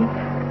 یوری،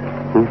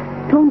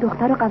 تو اون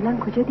دختر رو قبلا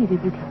کجا دیده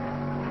بودی؟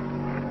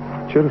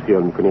 چرا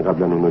خیال میکنی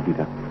قبلا اونو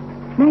دیدم؟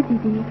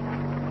 ندیدی؟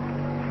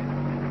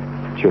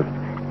 چرا؟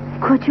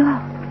 کجا؟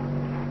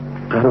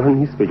 قرار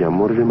نیست بگم،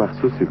 مورد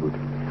مخصوصی بود.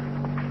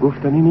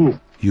 گفتنی نیست.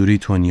 یوری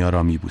تونیا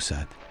را می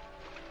بوسد.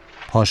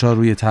 پاشا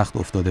روی تخت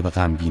افتاده و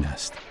غمگین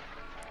است.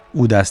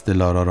 او دست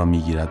لارا را می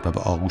گیرد و به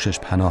آغوشش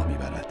پناه می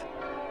برد.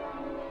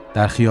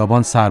 در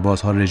خیابان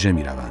سربازها رژه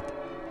می روند.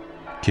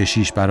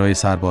 کشیش برای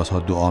سربازها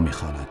دعا می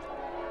خواند.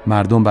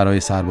 مردم برای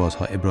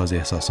سربازها ابراز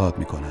احساسات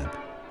می کنند.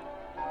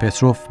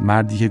 پتروف،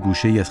 مردی که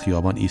گوشه ای از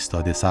خیابان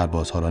ایستاده،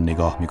 سربازها را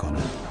نگاه می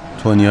کند.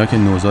 تونیا که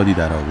نوزادی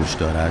در آغوش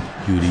دارد،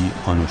 یوری،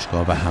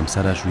 آنوشکا و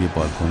همسرش روی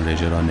بالکن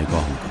رژه را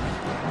نگاه می کند.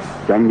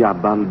 جنگ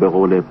اول به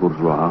قول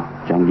بورژواها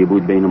جنگی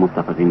بود بین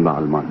متفقین و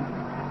آلمان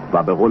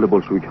و به قول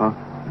بولشویک‌ها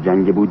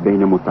جنگی بود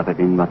بین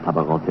متفقین و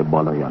طبقات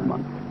بالای آلمان.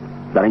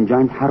 در این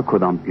جنگ هر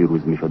کدام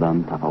پیروز می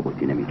شدن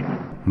تفاوتی نمی کرد.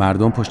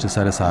 مردم پشت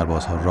سر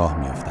سربازها راه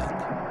می افتند.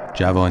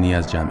 جوانی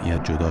از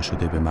جمعیت جدا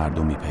شده به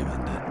مردم می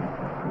پیوندند.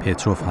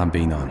 پتروف هم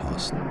بین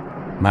آنهاست.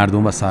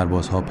 مردم و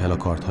سربازها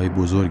پلاکاردهای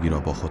بزرگی را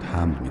با خود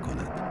حمل می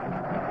کنند.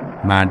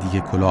 مردی که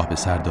کلاه به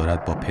سر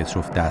دارد با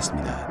پتروف دست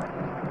می دهد.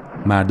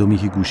 مردمی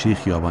که گوشه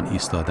خیابان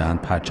ایستادند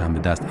پرچم به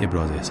دست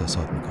ابراز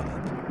احساسات می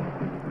کنند.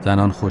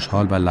 زنان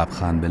خوشحال و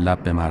لبخند به لب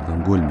به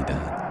مردم گل می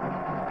دهند.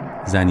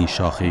 زنی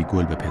شاخه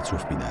گل به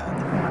پتروف می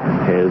دهد.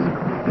 حزب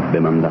به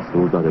من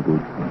دستور داده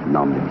بود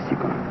نام نویسی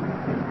کنم.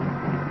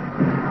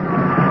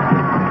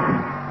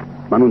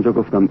 من اونجا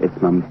گفتم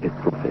اسمم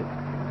پتروفه.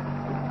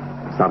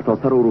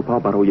 سرتاسر اروپا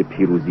برای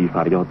پیروزی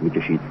فریاد می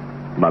کشید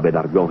و به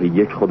درگاه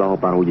یک خدا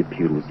برای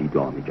پیروزی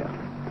دعا می‌کرد.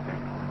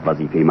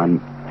 وظیفه من،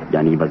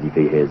 یعنی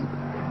وظیفه حزب،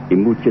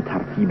 این بود که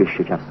ترتیب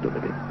شکست رو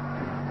بده.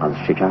 از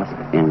شکست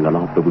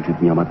انقلاب به وجود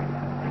می‌آمد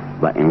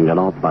و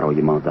انقلاب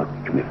برای ما در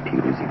حکم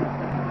پیروزی بود.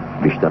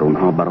 بیشتر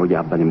اونها برای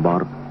اولین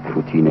بار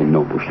پوتین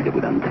نو پوشیده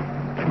بودند.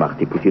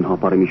 وقتی پوتین ها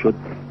پاره میشد،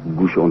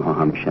 گوش اونها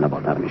هم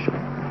شنواتر میشد.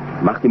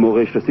 وقتی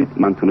موقعش رسید،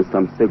 من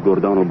تونستم 3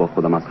 گردان رو با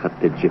خودم از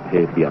خط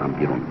جبهه بیارم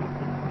بیرون.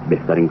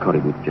 بهترین کاری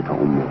بود که تا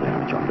اون موقع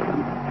انجام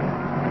دادم.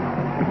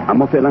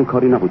 اما فعلا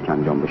کاری نبود که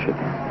انجام بشه.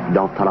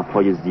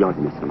 داوطلب‌های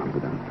زیادی مثل من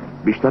بودن.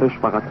 بیشترش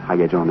فقط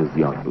هیجان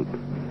زیاد بود.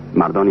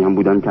 مردانی هم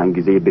بودن که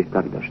انگیزه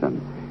بهتری داشتن.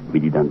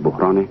 می‌دیدن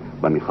بحرانه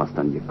و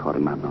می‌خواستن یک کار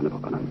مردانه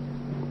بکنن.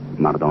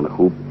 مردان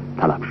خوب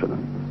طلب شدن.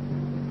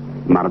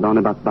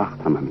 مردان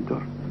بدبخت هم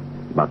همینطور.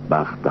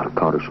 بدبخت در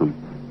کارشون،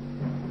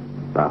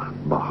 بخت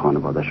با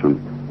خانوادهشون،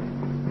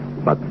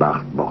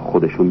 بدبخت با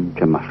خودشون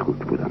که مشکوک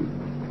بودن.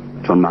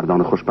 چون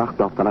مردان خوشبخت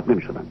داوطلب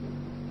نمی شدن.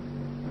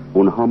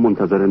 اونها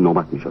منتظر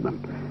نوبت می شدن.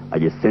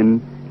 اگه سن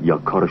یا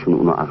کارشون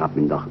اونو عقب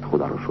مینداخت،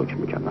 خدا رو شکر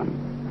می کردن.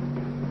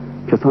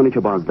 کسانی که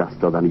با از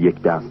دست دادن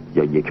یک دست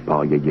یا یک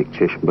پا یا یک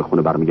چشم به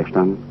خونه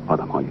برمیگشتن،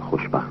 آدم های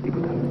خوشبختی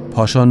بودن.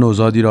 پاشا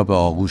نوزادی را به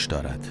آغوش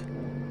دارد.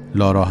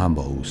 لارا هم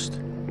با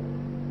اوست.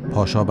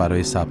 پاشا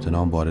برای ثبت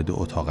نام وارد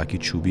اتاقکی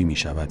چوبی می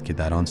شود که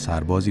در آن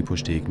سربازی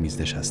پشت یک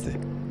میز نشسته.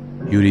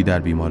 یوری در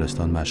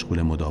بیمارستان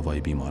مشغول مداوای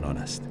بیماران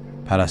است.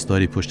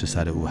 پرستاری پشت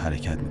سر او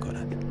حرکت می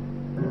کند.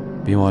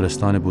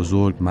 بیمارستان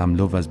بزرگ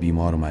مملو از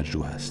بیمار و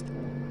مجروح است.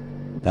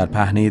 در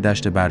پهنه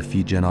دشت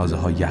برفی جنازه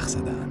ها یخ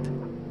زدند.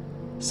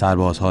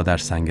 سربازها در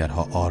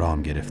سنگرها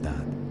آرام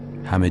گرفتند.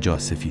 همه جا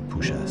سفید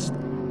پوش است.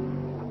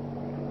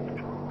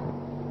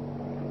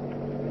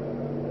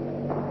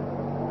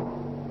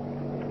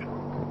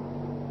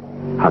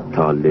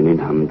 حتی لنین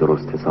هم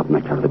درست حساب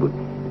نکرده بود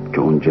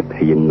که اون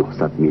جبهه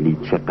 900 میلی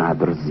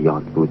چقدر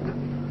زیاد بود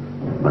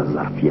و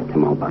ظرفیت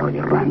ما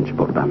برای رنج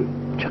بردن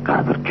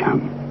چقدر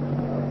کم.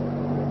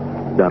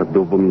 در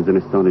دومین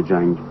زمستان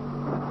جنگ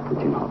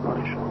پوتین ها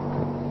پاره شد.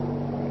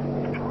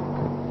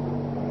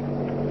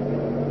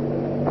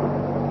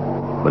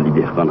 ولی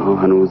دهقان‌ها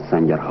هنوز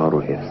سنگرها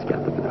رو حفظ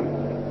کرده بودن.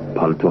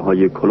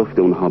 پالتوهای کلفت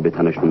اونها به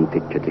تنشون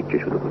تکه تکه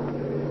شده بود.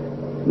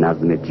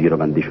 نظم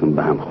جیره‌بندیشون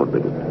به هم خورده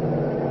بود.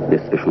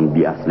 نصفشون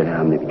بی اسلحه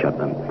هم نمی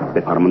کردن،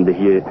 به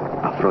فرماندهی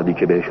افرادی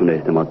که بهشون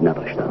اعتماد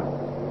نداشتن.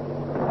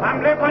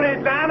 حمله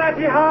کنید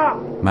لعنتی ها!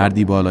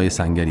 مردی بالای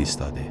سنگر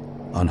ایستاده.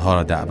 آنها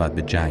را دعوت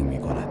به جنگ می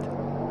کند.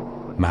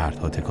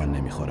 مردها تکان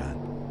نمی خورند.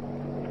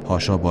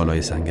 پاشا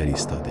بالای سنگر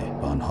ایستاده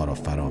و آنها را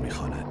فرا می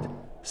خواند.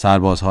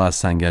 سربازها از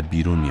سنگر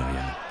بیرون می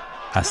آیند.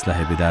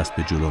 اسلحه به دست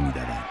به جلو می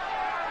دوند.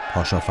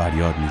 پاشا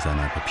فریاد می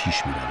زند و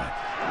پیش می رود.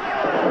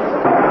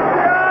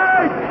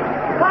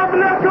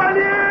 حمله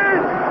کنید!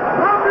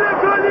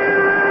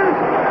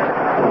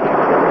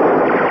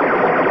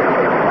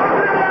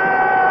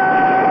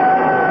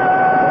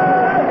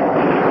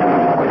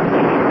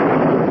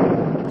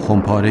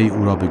 خمپاره ای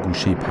او را به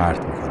گوشه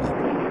پرت می کند.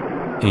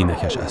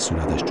 عینکش از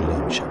صورتش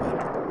جدا می شود.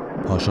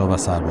 پاشا و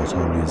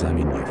سربازها روی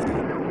زمین می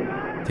افتند.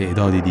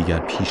 تعدادی دیگر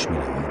پیش می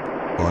روند.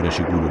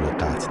 بارش گلوله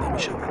قطع نمی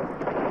شود.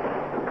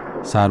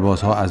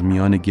 سربازها از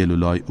میان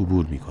گلولای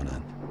عبور می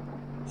کنند.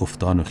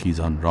 افتان و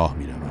خیزان راه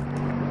می روند.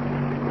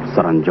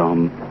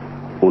 سرانجام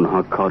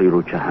اونها کاری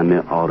رو که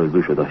همه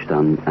آرزوشو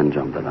داشتن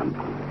انجام دادن.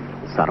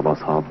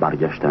 سربازها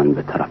برگشتن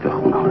به طرف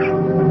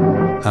خونهاشون.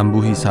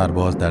 انبوهی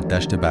سرباز در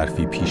دشت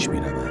برفی پیش می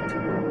روند.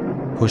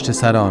 پشت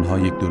سر آنها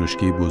یک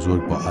درشکه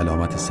بزرگ با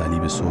علامت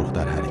صلیب سرخ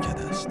در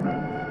حرکت است.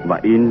 و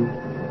این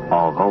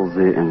آغاز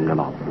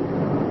انقلاب.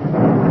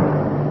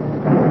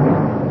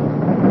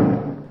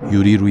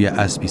 یوری روی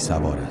اسبی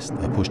سوار است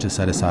و پشت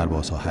سر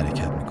سربازها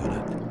حرکت می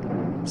کند.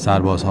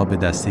 سربازها به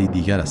دسته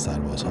دیگر از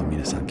سربازها می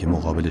رسند که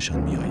مقابلشان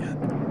می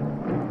آیند.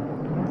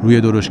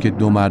 روی درشکه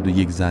 2 مرد و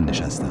 1 زن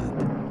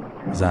نشستند.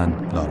 زن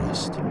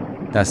لاراست.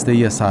 دسته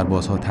ای از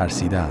سربازها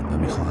ترسیدند و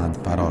می خواهند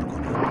فرار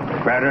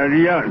کنند.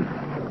 برایان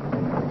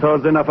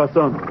تازه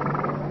نفسان.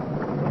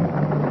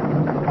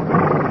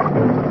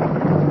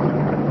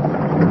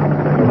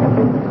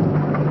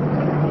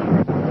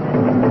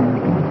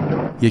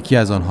 یکی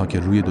از آنها که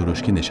روی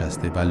درشکه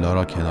نشسته و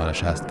لارا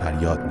کنارش است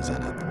فریاد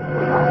می‌زند.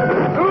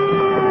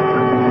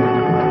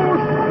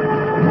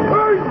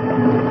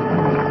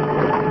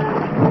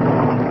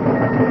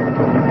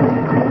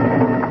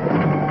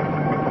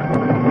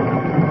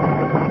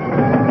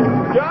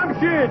 جمع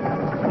شید!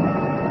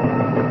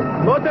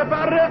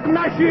 متفرق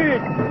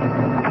نشید!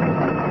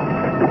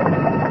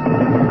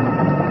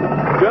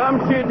 جمع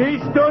شید،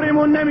 هیچ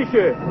طوریمون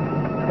نمیشه.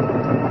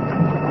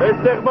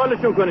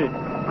 استقبالشون کنید.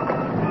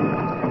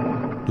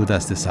 2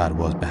 دسته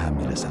سرباز به هم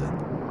میرسند.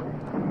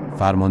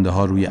 فرمانده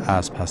ها روی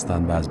اسب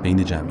هستند و از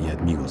بین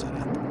جمعیت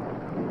میگذرند.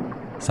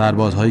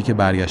 سربازهایی که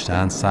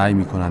برگشتند سعی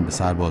میکنند به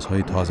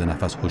سربازهای تازه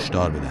نفس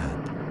هشدار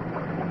بدهند.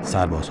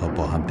 سربازها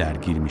با هم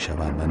درگیر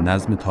میشوند و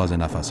نظم تازه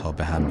نفس ها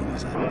به هم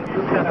میریزند.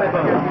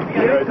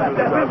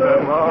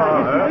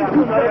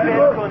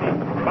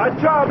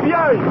 بچه‌ها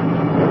بیایید!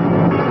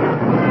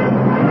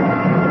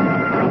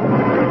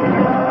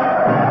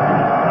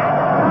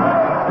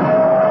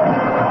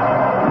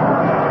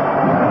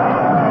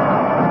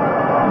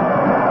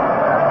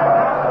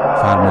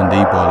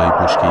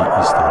 بشکه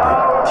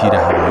ایستاده تیر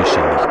هوایی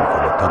شلیک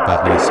می‌کند تا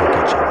بقیه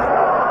ساکت شوند.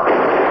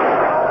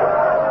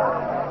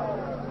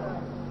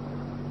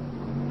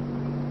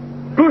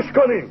 گوش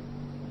کنیم.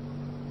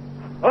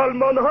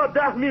 آلمان‌ها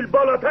 10 میل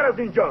بالاتر از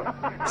اینجا.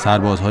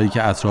 سربازهایی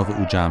که اطراف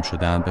او جمع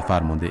شدند به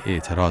فرمانده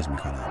اعتراض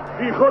می‌کنند.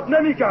 بی خود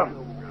نمیگم.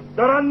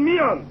 دارن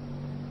میان.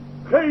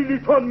 خیلی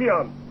تون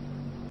میان.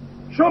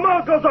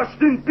 شما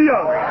گذاشتین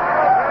بیان.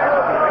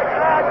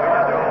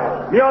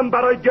 میان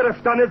برای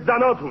گرفتن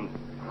زناتون،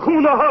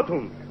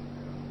 خونه‌هاتون،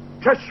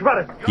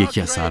 کشورت.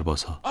 یکی از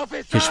سربازها: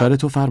 کشور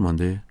تو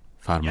فرمانده؟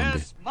 فرمانده: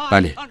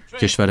 بله،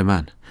 کشور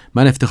من.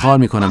 من افتخار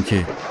میکنم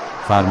که...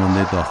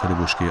 فرمانده داخل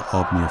بشکه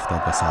آب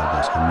میافتد و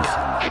سربازها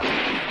میخندند.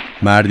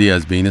 مردی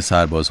از بین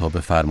سربازها به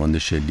فرمانده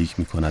شلیک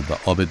میکند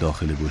و آب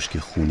داخل بشکه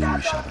خونین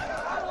میشود.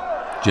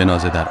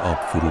 جنازه در آب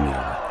فرو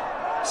میرود.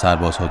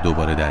 سربازها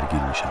دوباره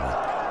درگیر میشوند.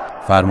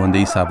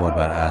 فرمانده‌ای سوار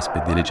بر اسب به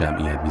دل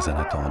جمعیت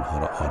میزند تا آنها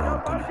را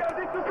آرام کند.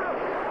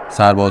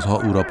 سربازها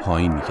او را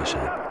پایین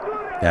میکشند.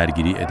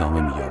 درگیری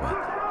ادامه می‌یابد.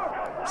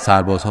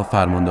 سربازها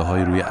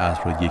فرمانده‌های روی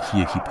اسب را یکی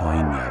یکی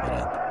پایین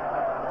می‌آورند.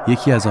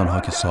 یکی از آنها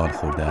که سال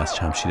خورده است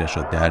شمشیرش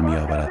را در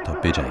می‌آورد تا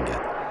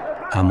بجنگد،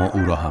 اما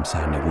او را هم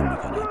سرنگون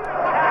می‌کنند.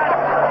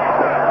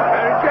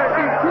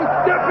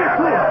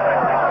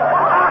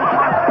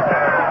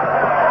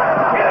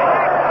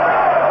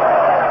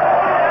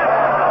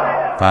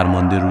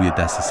 فرمانده روی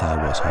دست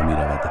سربازها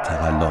می‌رود و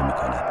تقلا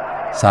می‌کند.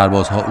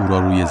 سربازها او را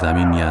روی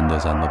زمین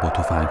می‌اندازند و با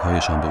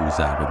تفنگ‌هایشان به او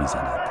ضربه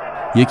می‌زنند.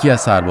 یکی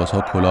از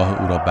سربازها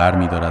کلاه او را بر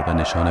می‌دارد و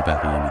نشان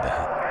بقیه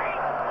می‌دهد.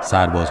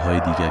 سربازهای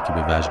دیگر که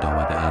به وجد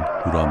آمده‌اند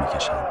او را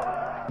می‌کشند.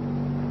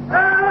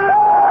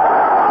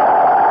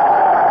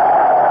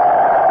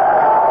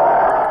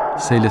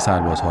 سیل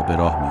سربازها به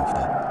راه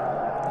می‌افتد.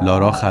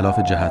 لارا خلاف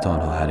جهت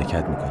آنها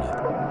حرکت می‌کند.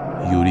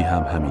 یوری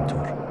هم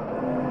همینطور.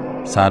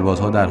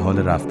 سربازها در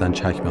حال رفتن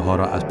چکمه‌ها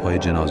را از پای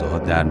جنازه‌ها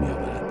در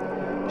می‌آورند.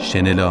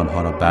 شنل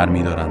آنها را بر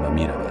می‌دارند و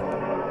می‌روند.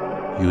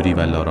 یوری و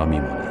لارا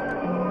می‌مانند.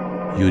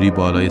 یوری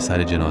بالای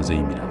سر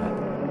جنازه‌ای می‌رود.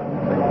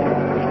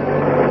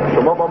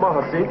 شما با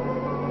ما هستی؟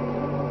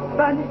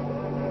 بله.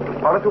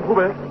 حالتون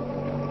خوبه؟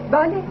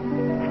 بله.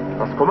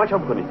 پس کمکم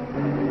کنید.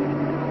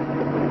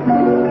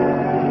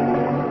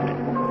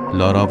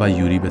 لارا و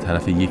یوری به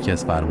طرف یکی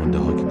از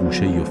فرمانده‌ها که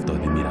گوشه‌ای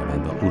افتاده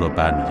می‌روند و او را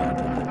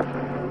برمی‌گردانند.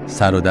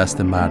 سر و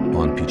دست مرد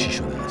بانپیچی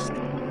شده است.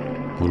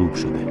 غروب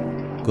شده.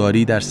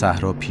 گاری در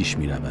صحرا پیش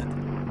می‌رود.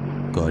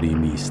 گاری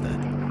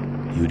می‌ایستد.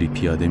 یوری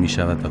پیاده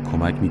می‌شود و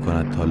کمک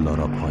می‌کند تا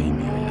لارا پایین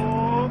بیاید.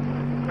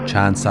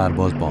 چند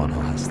سرباز با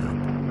آنها هستند.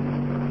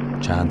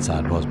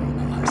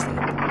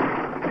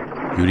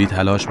 یوری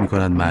تلاش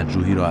می‌کند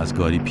مجروحی را از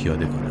گاری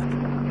پیاده کند.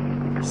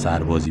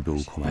 سربازی به او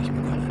کمک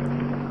می‌کند.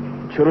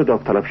 چرا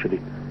داوطلب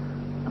شدید؟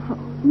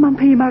 من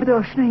پی مرد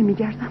آشنایی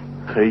می‌گردم.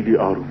 خیلی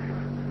آروم.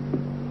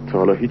 تا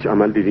حالا هیچ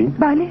عمل دیدین؟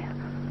 بله.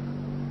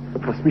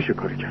 پس میشه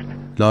کاری کرد.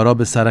 لارا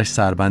به سرش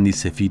سربندی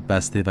سفید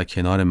بسته و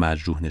کنار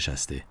مجروح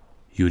نشسته.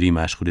 یوری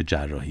مشغول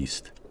جراحی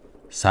است.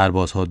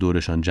 سربازها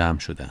دورشان جمع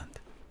شدند.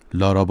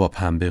 لارا با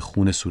پنبه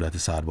خون صورت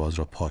سرباز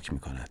را پاک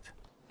می‌کند.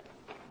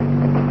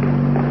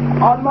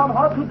 آلمان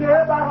ها تو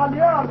ده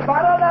بغلیان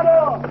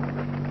برادرو.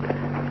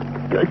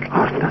 یک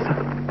حرف نزن.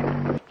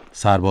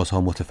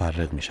 سربازها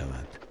متفرق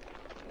می‌شوند.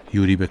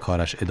 یوری به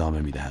کارش ادامه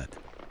می‌دهد.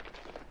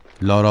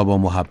 لارا با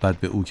محبت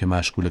به او که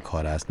مشغول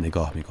کار است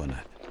نگاه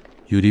می‌کند.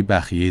 یوری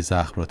بخیه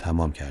زخم را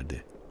تمام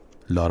کرده.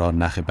 لارا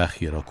نخ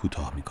بخیه را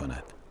کوتاه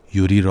می‌کند.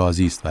 یوری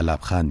راضی است و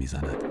لبخند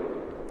می‌زند.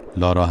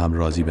 لارا هم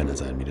راضی به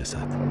نظر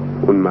می‌رسد.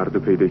 اون مرد رو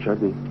پیدا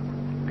کردین؟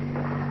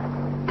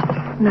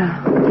 نه.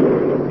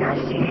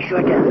 نزدیک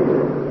شدم.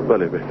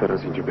 بله بهتر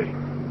از اینجا بریم.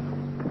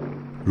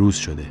 روز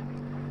شده.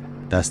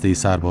 دسته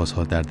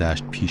سربازها در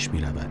دشت پیش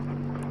می‌رود.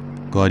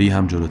 گاری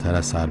هم جلوتر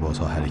از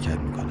سربازها حرکت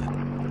می‌کند.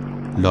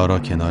 لارا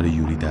کنار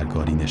یوری در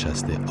گاری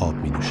نشسته آب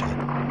می‌نوشد.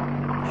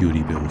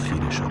 یوری به او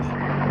خیره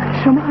شده.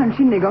 شما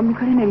همچین نگاه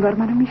می‌کنین انگار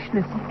منو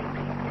میشناسید.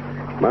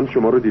 من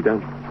شما رو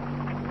دیدم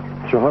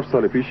 4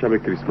 سال پیش شب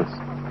کریسمس.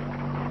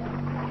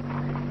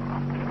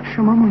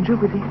 شما اونجا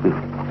بودید؟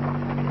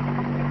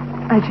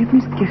 عجیب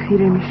نیست که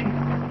خیره میشید.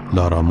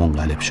 لارا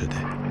منقلب شده.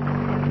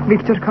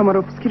 ویکتور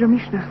کاماروفسکی رو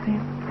میشناختین؟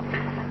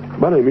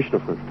 بله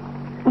میشناختم.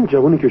 اون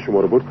جوانی که شما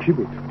رو برد کی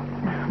بود؟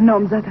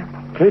 نامزدم.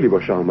 خیلی با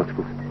شهامت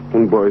بود.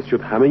 اون باعث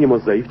شد همه ما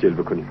ضعیف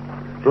جلوه کنیم.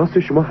 راست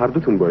شما هر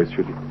دوتون باعث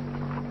شدید.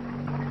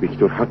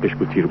 ویکتور حقش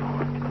بود تیر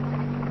بخورد.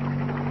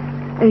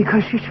 ای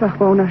کاش هیچ وقت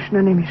با اون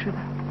آشنا نمیشدم.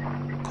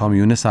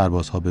 کامیون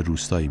سربازها به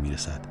روستایی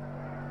میرسد.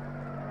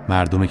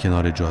 مردم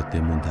کنار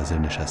جاده منتظر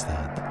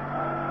نشستند.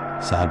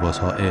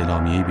 سربازها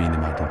اعلامیه‌ای بین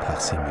مردم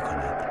تقسیم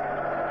می‌کنند.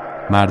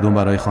 مردم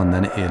برای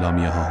خواندن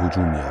اعلامیه‌ها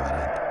هجوم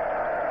می‌آورند.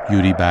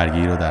 یوری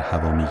برگه‌ای را در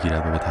هوا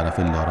می‌گیرد و به طرف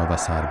لارا و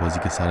سربازی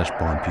که سرش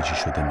بانپیچی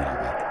شده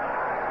می‌رود.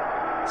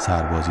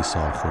 سربازی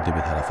سال خورده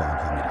به طرف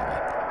آنها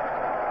می‌رود.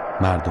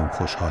 مردم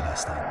خوشحال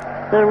هستند.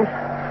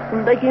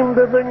 بگیم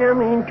ببینم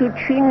این تو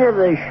چی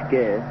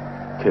نوشته؟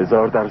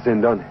 تزار در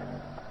زندانه.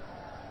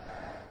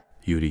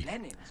 یوری: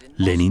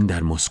 لنین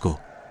در مسکو.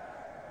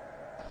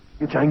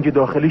 جنگ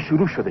داخلی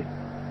شروع شده.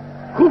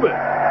 خوبه.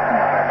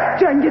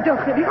 جنگ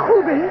داخلی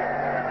خوبه؟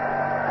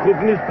 خوب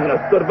نیست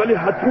پرستار، ولی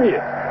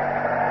حتمیه.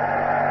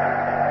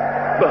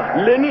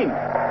 لنین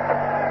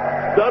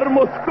در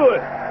مسکو.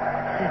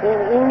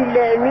 این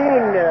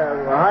لنین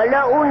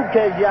حالا اون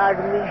چه جور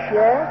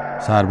میشه؟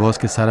 سرباز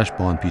که سرش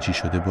باندپیچی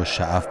شده با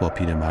شعف با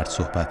پیرمرد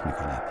صحبت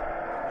میکند.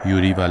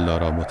 یوری و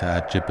لارا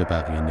متعجب به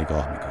بقیه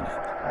نگاه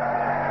میکنند.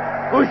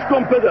 گوش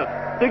کن پدر،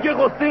 دیگه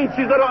قصه این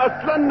چیزا رو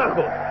اصلا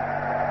نخور.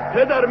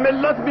 پدر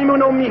ملت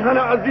میمونه و میهن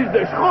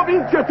عزیزش. خب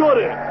این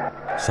چطوره؟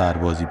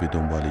 سربازی به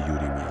دنبال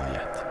یوری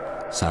میآید.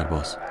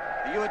 سرباز: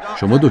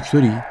 شما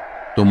دکتری؟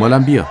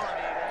 دنبالم بیا.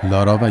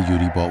 لارا و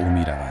یوری با او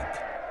میروند.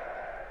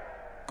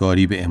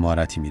 گاری به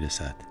عمارتی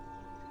میرسد.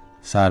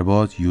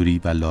 سرباز،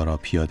 یوری و لارا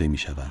پیاده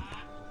میشوند.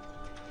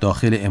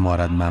 داخل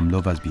عمارت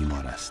مملو از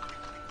بیمار است.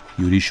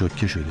 یوری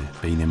شوکه شده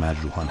بین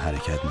مجروحان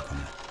حرکت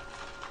میکند.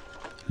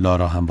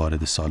 لارا هم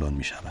وارد سالن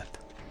میشود.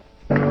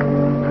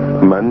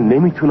 من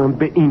نمیتونم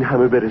به این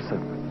همه برسم.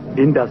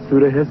 این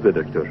دستور حزب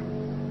دکتر،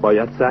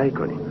 باید سعی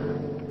کنیم.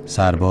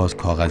 سرباز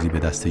کاغذی به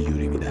دست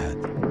یوری میدهد.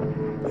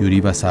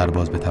 یوری و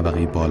سرباز به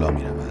طبقه بالا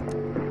میروند.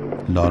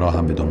 لارا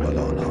هم به دنبال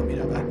آنها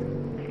میرود.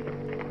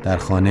 در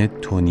خانه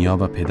تونیا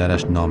و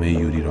پدرش نامه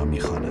یوری را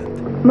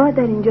میخواند. ما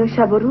در اینجا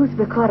شب و روز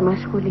به کار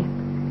مشغولیم.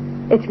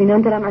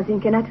 اطمینان دارم از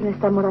اینکه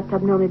نتونستم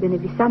مرتب نامه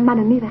بنویسم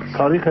منو میبخشی.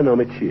 تاریخ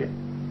نامه چیه؟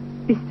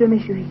 20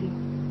 ژوئیه.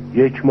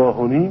 1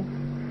 ماه و نیم؟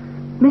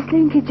 مثل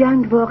اینکه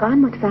جنگ واقعا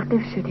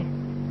متوقف شده.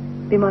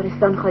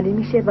 بیمارستان خالی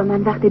میشه و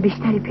من وقت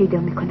بیشتری پیدا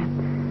میکنم.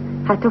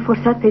 حتی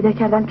فرصت پیدا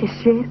کردم که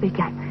شعر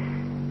بگم.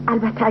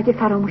 البته اگه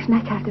فراموش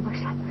نکرده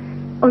باشم.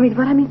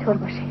 امیدوارم اینطور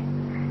باشه.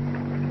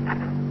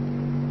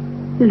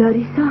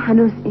 لاریسا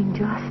هنوز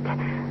اینجاست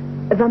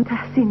و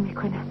تحسین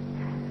میکنم.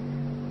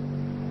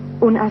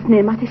 اون از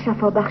نعمت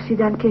شفا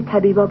بخشیدن که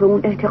طبیبا به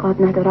اون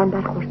اعتقاد ندارن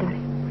برخورداره.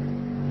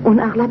 اون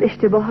اغلب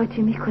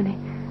اشتباهاتی میکنه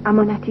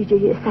اما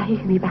نتیجه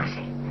صحیح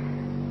میبخشه.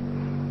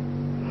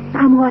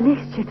 اما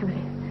الکس چطوره؟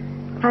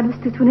 هنوز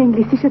توتون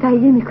انگلیسیشو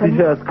تهیه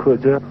میکنه؟ از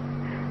کجا؟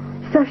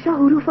 ساشا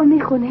حروفو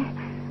میخونه.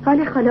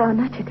 حال خاله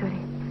آنا چطوره؟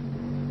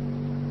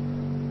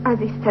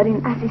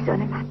 عزیزترین عزیزان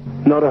من.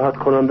 ناراحت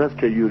کننده است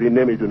که یوری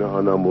نمیدونه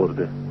آنا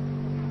مرده.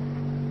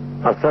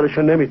 از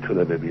سرشو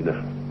نمیتونه ببینه.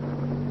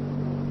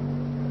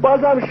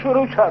 بازم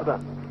شروع کردم.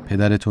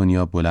 پدر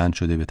تونیا بلند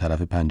شده به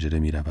طرف پنجره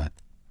می رود.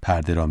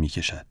 پرده را می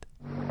کشد.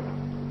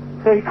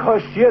 ای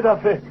کاش یه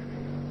دفعه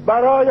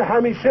برای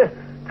همیشه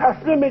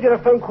تصمیم می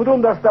گرفتن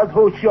کدوم دست از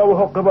حوچیا و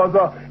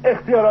حقه‌بازا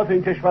اختیارات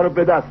این کشور رو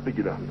به دست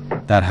بگیرن.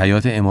 در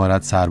حیاط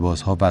عمارت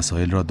سربازها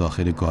وسایل را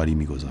داخل گاری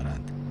می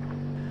گذارند.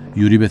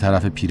 یوری به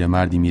طرف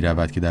پیرمردی می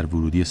رود که در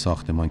ورودی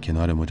ساختمان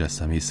کنار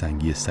مجسمه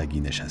سنگی سگی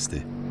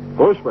نشسته.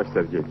 خوش باش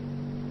سرگی.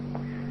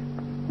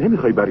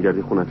 نمیخوای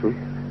برگردی خونتون؟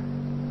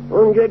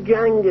 اونجا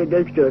جنگ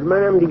دکتر،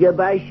 منم دیگه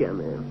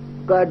بشمه.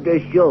 قد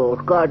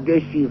شوخ، قد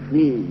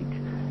سفید.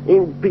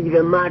 این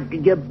پیرمرد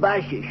دیگه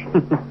بشش.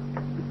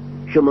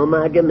 شما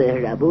مرد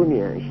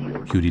مهربونی هستی.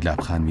 یوری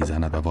لبخند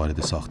میزند و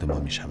وارد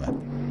ساختمان می شود.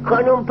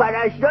 خانم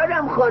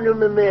پرستارم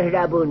خانم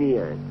مهربونی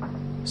هست.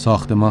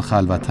 ساختمان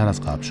خلوت‌تر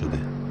از قبل شده.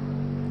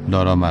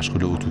 لارا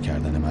مشغول اتو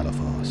کردن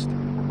ملافه هاست.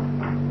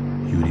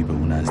 یوری به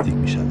او نزدیک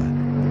می شود.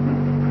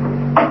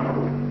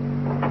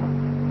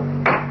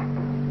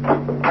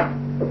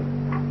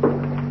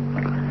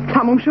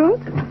 تموم شد؟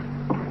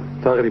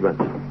 تقریبا.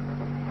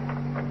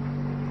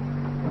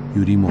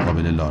 یوری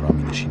مقابل لارا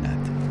می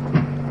نشیند.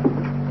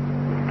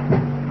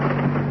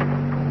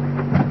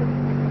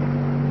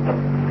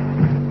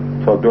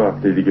 تا 2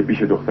 هفته دیگه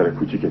پیش دختر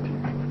کوچیکتی.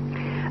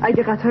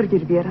 اگه قطار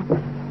گیر بیارم.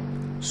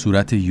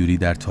 صورت یوری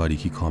در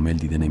تاریکی کامل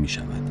دیده نمی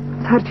شود.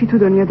 هرچی تو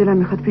دنیا دلم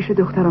میخواد پیش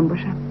دخترم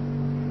باشم.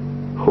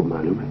 خب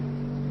معلومه.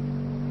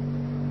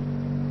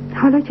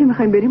 حالا که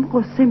میخوایم بریم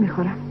قصه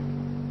میخورم.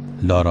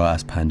 لارا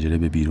از پنجره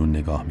به بیرون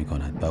نگاه می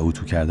کند و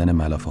اتو کردن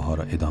ملافه ها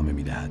را ادامه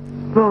می دهد.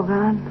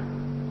 واقعا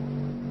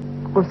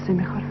قصه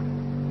میخورم.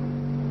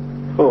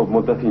 خب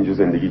مدت اینجا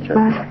زندگی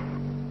کردی.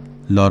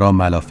 لارا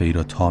ملافه ای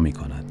را تا می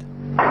کند.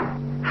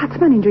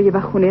 حتما اینجا یه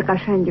وقت خونه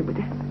قشنگی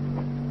بوده.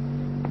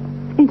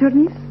 اینطور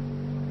نیست؟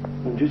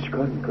 اینجا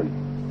چیکار میکنی؟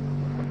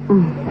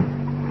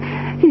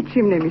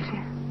 هیچیم نمیشه.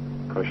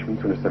 کاش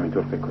میتونستم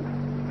اینطور فکر کنم.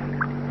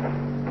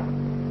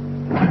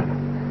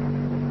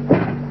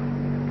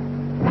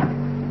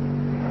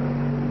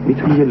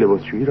 میتونی یه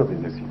لباسشویی را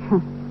بندازی؟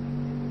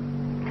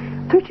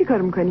 تو چی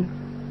کار میکنی؟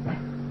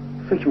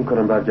 فکر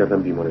میکنم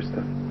برگردم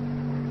بیمارستان.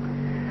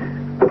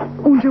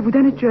 اونجا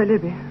بودن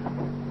جالبه.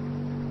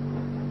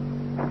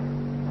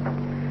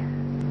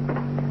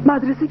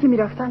 مدرسه که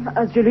میرفتم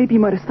از جلوی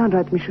بیمارستان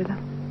رد میشدم.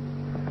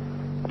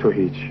 تو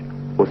هیچ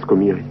اسکو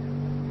میای؟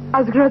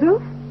 از گرادو؟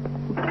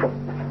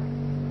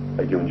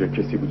 اگه اونجا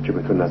کسی بود که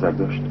به تو نظر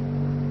داشت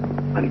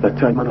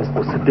البته من از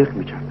قصه دق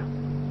میکردم.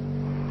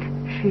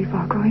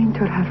 ژیواگو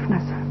اینطور حرف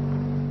نزن.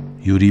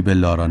 یوری به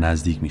لارا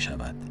نزدیک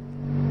میشود.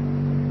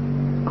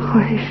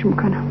 خواهش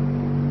میکنم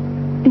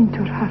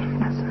اینطور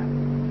حرف نزن.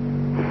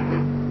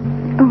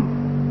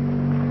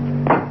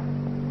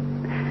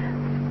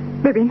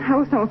 ببین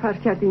حواسمو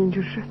پرت کردی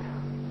اینجور شد.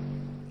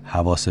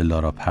 حواس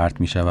لارا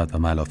پرت میشود و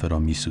ملافه را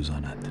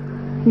میسوزاند.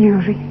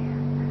 یوری،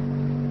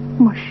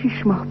 ما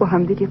 6 ماه با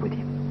هم دیگه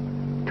بودیم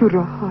تو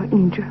راه ها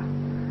اینجا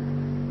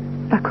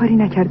و کاری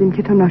نکردیم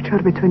که تو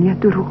ناچار به تو نیت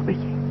دروغ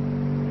بگی.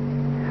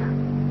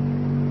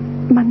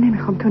 من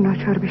نمیخوام تو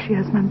ناچار بشی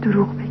از من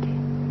دروغ بگی.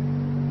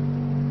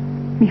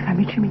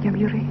 میفهمی چی میگم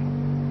یوری؟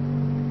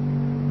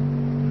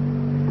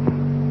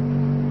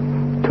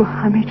 تو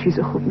همه چیز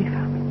خوب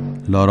میفهمی.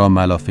 لارا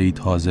ملافه‌ای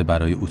تازه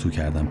برای اتو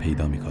کردن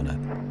پیدا میکند.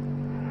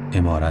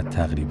 عمارت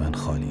تقریبا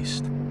خالی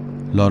است.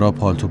 لارا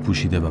پالتو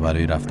پوشیده و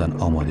برای رفتن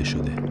آماده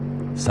شده.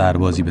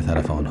 سربازی به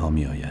طرف آنها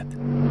میآید.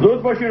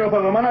 زود باشین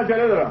رفقا، من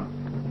عجله دارم.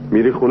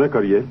 میری خونه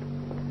کاریه؟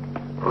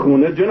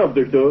 خونه جناب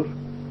دکتر؟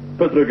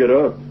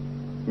 پتروگراد.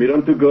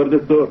 میرم تو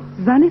گارد سرخ.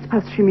 زنت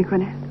پس چی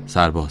میکنه؟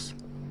 سرباز.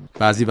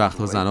 بعضی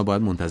وقتها زنها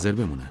باید منتظر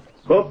بمونن.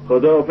 خب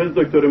خداحافظ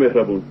دکتر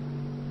مهربون.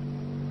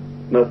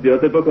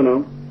 نصیحتت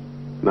بکنم؟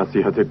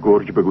 نصیحت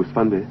گرگ به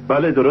گوسفنده؟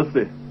 بله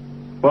درسته.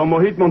 با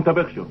محیط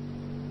منطبق شو.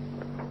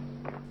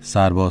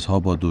 سربازها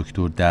با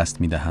دکتر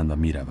دست میدهند و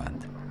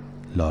میروند.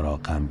 لارا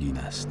غمگین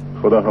است.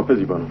 خداحافظ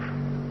ایوانوف.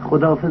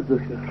 خداحافظ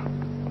دکتر.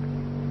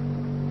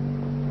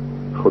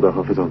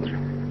 خداحافظ آندره.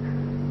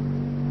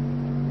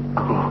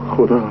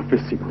 خداحافظ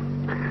سیمون.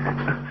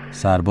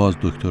 سرباز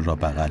دکتر را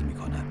بغل می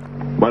کند.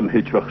 من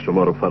هیچ وقت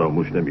شما رو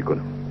فراموش نمی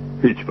کنم.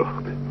 هیچ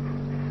وقت.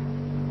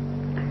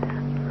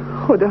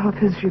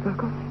 خداحافظ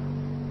ژیواگو.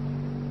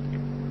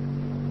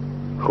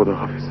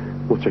 خداحافظ.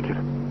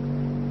 متشکرم.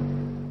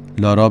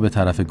 لارا به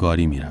طرف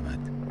گاری می رود.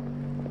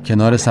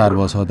 کنار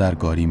سربازها در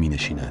گاری می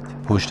نشیند.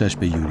 پشتش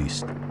به یوری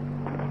است.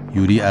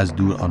 یوری از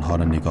دور آنها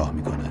را نگاه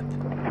می کند.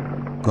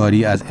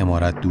 گاری از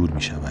عمارت دور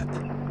می شود.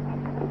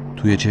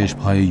 توی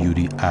چشمهای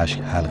یوری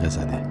اشک حلقه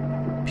زده.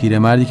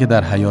 پیرمردی که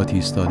در حیاط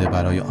ایستاده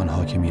برای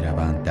آنها که می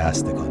روند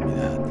دست تکان می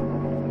دهد.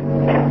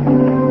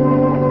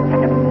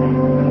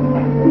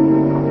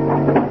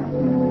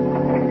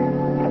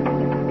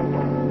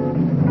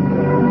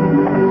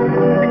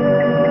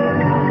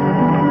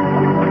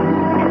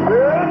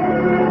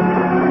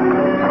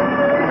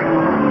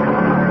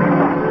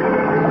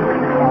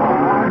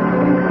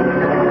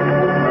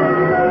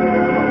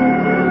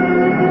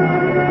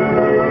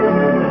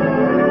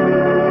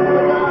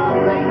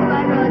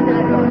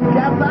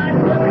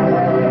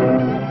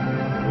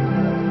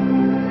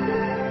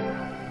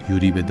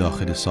 یوری به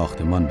داخل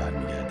ساختمان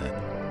برمیگردد.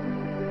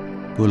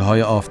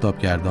 گلهای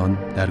آفتابگردان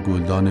در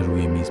گلدان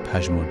روی میز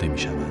پژمرده می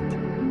شوند.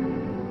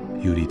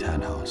 یوری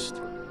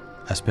تنهاست.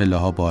 از پله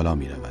ها بالا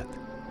می رود.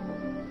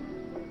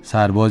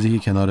 سربازی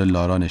که کنار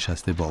لارا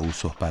نشسته با او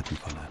صحبت می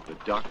کند.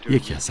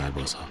 یکی از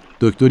سربازها.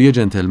 دکتر یه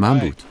جنتلمن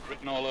بود.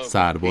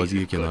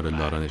 سربازی که کنار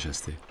لارا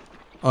نشسته.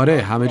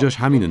 آره همه جاش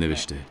همینو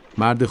نوشته.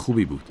 مرد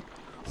خوبی بود.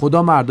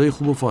 خدا مردای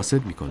خوب و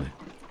فاسد می کنه.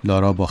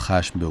 لارا با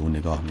خشم به او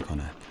نگاه می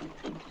کند.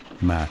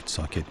 مرد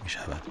ساکت می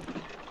شود.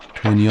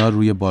 تونیا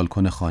روی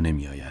بالکن خانه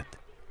می آید.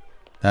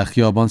 در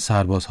خیابان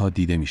سربازها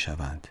دیده می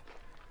شوند.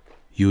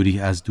 یوری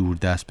از دور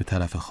دست به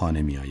طرف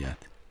خانه می آید.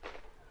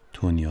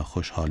 تونیا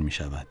خوشحال می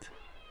شود.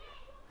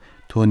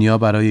 تونیا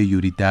برای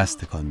یوری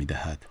دست تکان می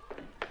دهد.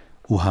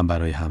 او هم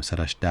برای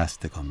همسرش دست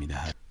تکان می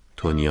دهد.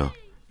 تونیا،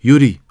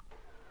 یوری!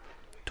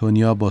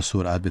 تونیا با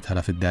سرعت به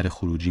طرف در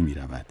خروجی می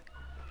رود.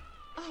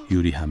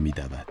 یوری هم می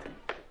دود.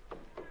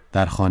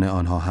 در خانه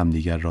آنها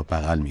همدیگر را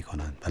بغل می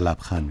کنند و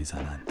لبخند می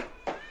زنند.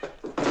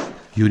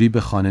 یوری به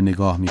خانه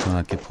نگاه می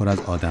کند که پر از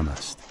آدم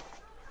است.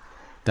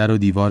 در و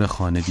دیوار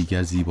خانه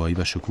دیگر زیبایی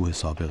و شکوه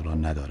سابق را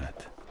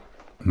ندارد.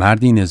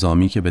 مردی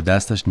نظامی که به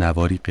دستش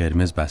نواری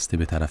قرمز بسته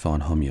به طرف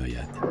آنها می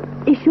آید.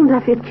 ایشون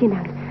رفیق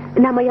چینن،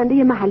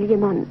 نماینده محلی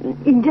من،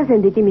 اینجا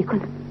زندگی می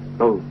کنن.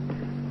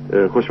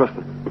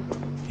 خوشبختم.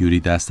 یوری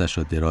دستش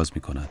را دراز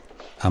می کند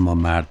اما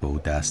مرد به او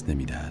دست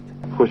نمی دهد.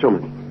 خوش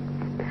آمدی.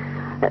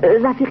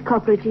 رفیق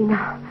کاپروچینا.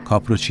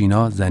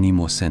 کاپروچینا زنی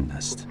مسن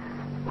است.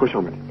 خوش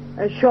آمدی.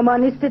 شما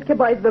نیستید که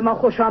باید به ما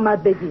خوش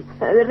آمد بگید.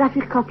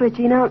 رفیق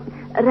کاپروچینا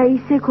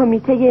رئیس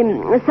کمیته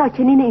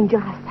ساکنین اینجا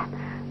هستن.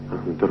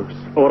 درست.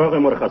 اوراق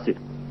مرخصی.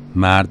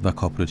 مرد و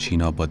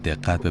کاپروچینا با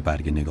دقت به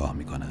برگ نگاه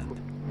می کنند.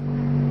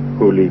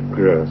 هولی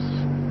کراس.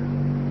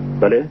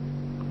 بله؟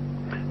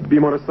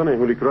 بیمارستان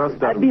هولی کراس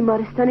در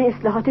بیمارستان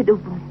اصلاحات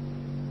دوم.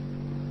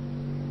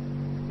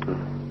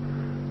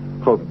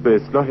 خب به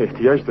اصلاح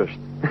احتیاج داشت.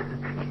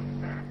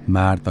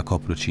 مرد و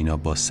کاپروچینا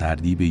با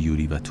سردی به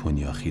یوری و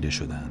تونیا خیره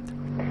شدند.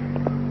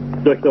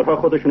 دکترها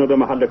خودشونو به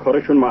محل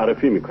کارشون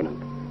معرفی میکنند.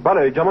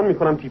 بله گمان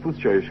میکنم تیفوس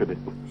شایع شده.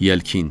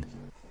 یلکین.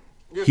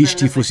 هیچ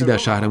تیفوسی در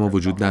شهر ما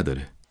وجود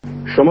نداره.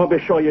 شما به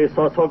شایعه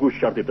سازها گوش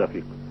کردید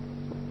رفیق.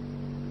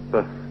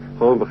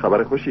 خب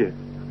خبر خوشیه.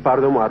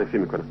 فردا معرفی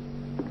میکنم.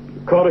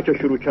 کارو که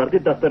شروع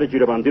کردید دفتر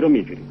جیره‌بندی رو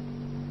میگیرید.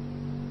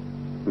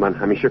 من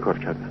همیشه کار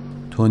کردم.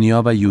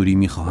 تونیا و یوری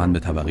میخواهند به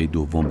طبقه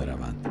دوم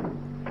بروند.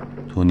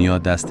 تونیا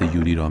دست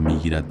یوری را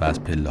میگیرد و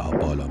از پله ها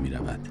بالا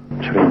میرود.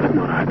 چرا اینقدر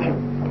ناراحتی؟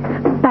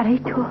 برای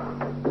تو.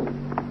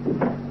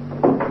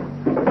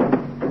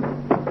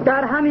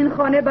 در همین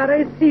خانه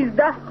برای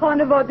 13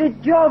 خانواده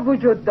جا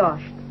وجود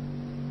داشت.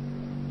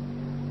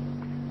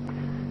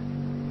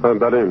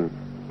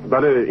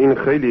 بله این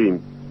خیلی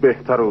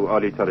بهتر و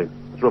عالی تره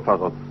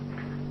رفقا.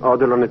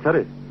 عادلانه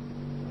تره.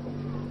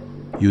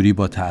 یوری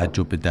با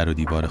تعجب به در و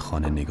دیوار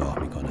خانه نگاه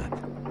می‌کند.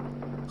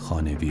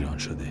 خانه ویران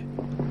شده.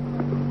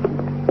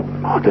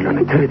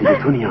 عادلانه تره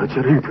دیگه تونیا،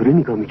 چرا اینطوری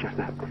نگاه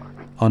می‌کردن؟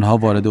 آنها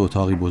وارد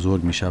اتاقی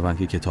بزرگ می‌شوند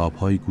که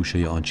کتاب‌های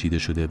گوشه آن چیده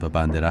شده و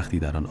بندرختی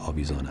در آن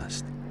آویزان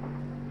است.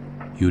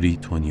 یوری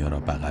تونیا را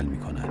بغل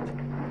می‌کند.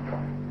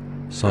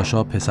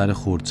 ساشا پسر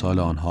خردسال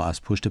آنها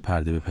از پشت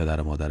پرده به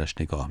پدر و مادرش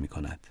نگاه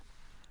می‌کند.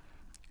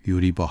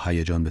 یوری با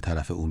هیجان به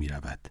طرف او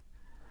می‌رود.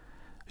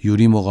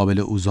 یوری مقابل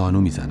او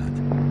زانو می‌زند.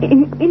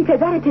 این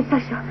پدرت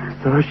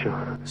ساشا.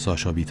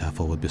 ساشا بی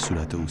تفاوت به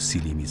صورت او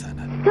سیلی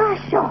می‌زند.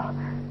 ساشا.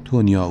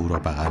 تونیا او را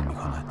بغل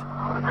می‌کند.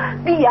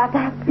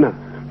 بیادب. نه،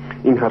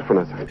 این حرفو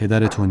نزن.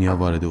 پدر تونیا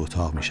وارد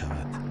اتاق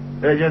می‌شود.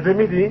 اجازه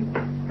میدی؟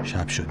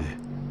 شب شده.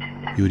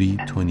 یوری،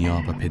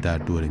 تونیا و پدر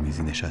دور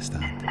میزی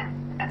نشستند.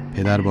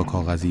 پدر با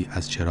کاغذی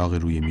از چراغ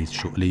روی میز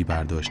شعله‌ای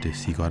برداشته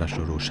سیگارش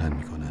را روشن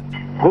می‌کند.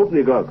 خوب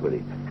نگاه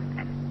کنید.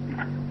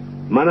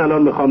 من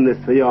الان میخوام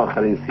نسخه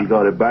آخرین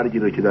سیگار برگی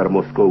رو که در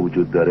مسکو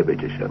وجود داره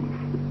بکشم.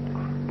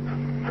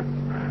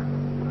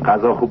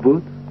 غذا خوب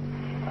بود؟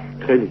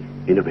 خیلی.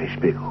 اینو بهش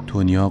بگو.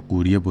 تونیا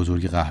قوری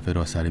بزرگ قهوه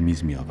را سر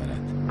میز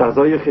می‌آورد.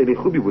 غذای خیلی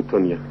خوبی بود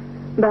تونیا.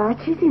 با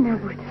چیزی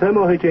نبود. 3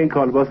 ماهه که این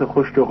کالباس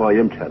خشک و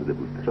قایم کرده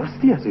بود.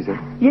 راستی عزیزم؟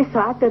 1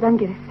 ساعت دادم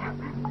گرفتم.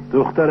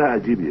 دختر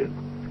عجیبیه.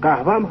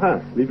 قهوه هم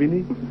هست،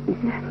 میبینی؟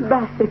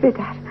 بسه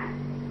پدر.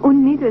 اون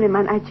میدونه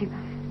من عجیبم.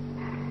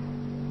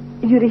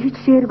 یوری هیچ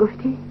شعر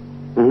گفتی؟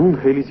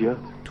 خیلی زیاد.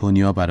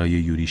 تونیا برای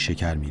یوری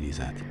شکر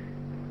می‌ریزد.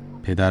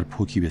 پدر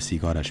پوکی به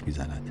سیگارش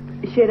می‌زند.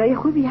 شعرهای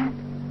خوبی هست؟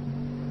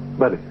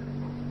 بله.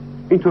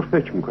 اینطور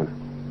فکر میکنم.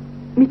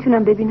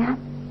 میتونم ببینم؟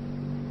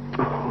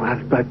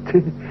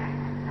 البته.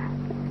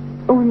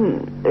 اون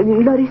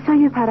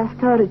لاریسای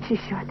پرستار چی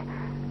شد؟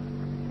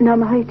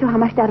 نامه های تو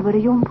همش درباره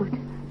اون بود.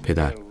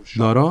 پدر: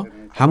 لارا؟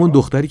 همون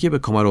دختری که به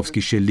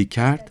کاماروفسکی شلیک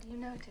کرد؟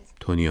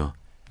 تونیا: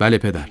 بله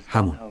پدر،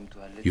 همون.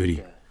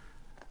 یوری: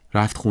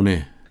 رفت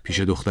خونه پیش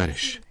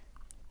دخترش.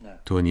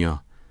 تونیا: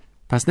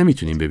 پس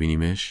نمیتونیم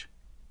ببینیمش؟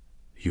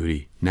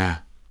 یوری: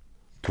 نه.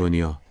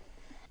 تونیا: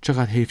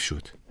 چقدر حیف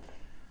شد.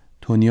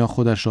 تونیا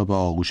خودش را به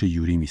آغوش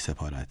یوری می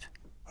سپارد.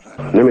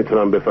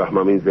 نمیتونم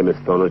بفهمم این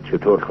زمستانا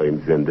چطور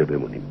خواهیم زنده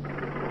بمونیم.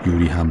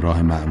 یوری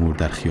همراه مأمور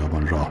در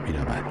خیابان راه می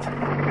رود.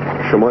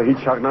 شما هیچ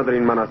حق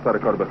ندارین من از سر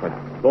کار بخواید.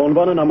 به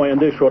عنوان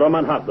نماینده شورا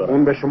من حق دارم.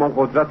 اون به شما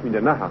قدرت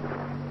میده، نه حق.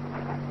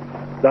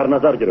 در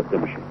نظر گرفته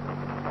میشه.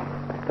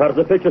 طرز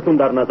فکرتون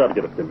در نظر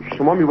گرفته میشه.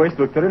 شما میبایست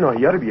دکتر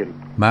ناحیه رو بیارید.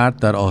 مرد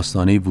در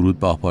آستانه ورود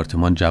به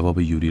آپارتمان جواب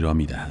یوری را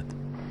میدهد.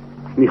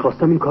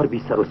 میخواستم این کار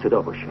بی سر و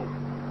صدا باشه.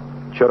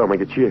 چرا؟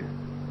 مگه چیه؟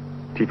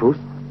 تیفوس؟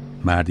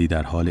 مردی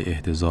در حال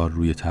احتضار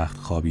روی تخت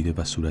خوابیده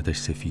و صورتش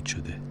سفید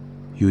شده.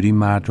 یوری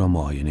مرد را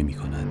معاینه می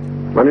کند.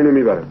 من اینو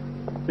میبرم.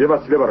 یه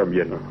وسیله برام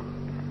بیاریم.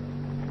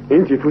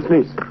 این تیفوس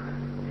نیست.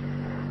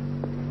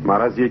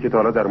 مرضیه که تا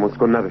حالا در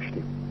مسکو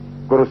نداشتیم.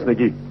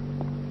 گرسنگی.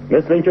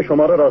 مثل اینکه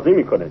شما را راضی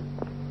میکنه.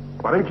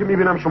 برای اینکه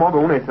میبینم شما به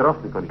اون اعتراف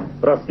میکنید.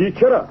 راستی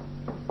چرا؟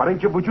 برای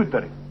اینکه وجود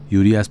داره.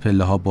 یوری از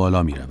پله ها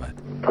بالا می رود.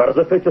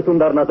 طرز فکرتون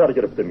در نظر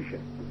گرفته میشه.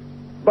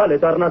 بله،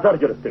 در نظر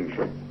گرفته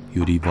میشه.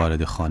 یوری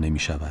وارد خانه می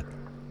شود.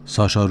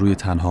 ساشا روی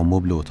تنها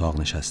مبل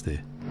اتاق نشسته.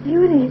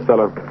 یوری.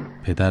 سلام.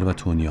 پدر و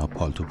تونیا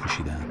پالتو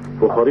پوشیدند.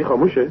 بخاری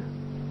خاموشه؟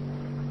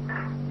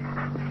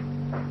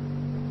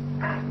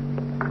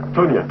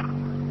 تونیا،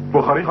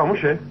 بخاری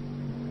خاموشه؟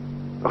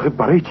 آخه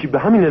برای چی به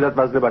همین علت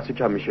وزن بچه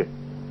کم میشه؟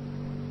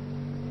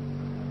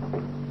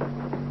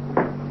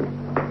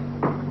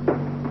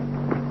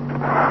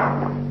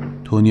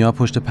 تونیا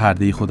پشت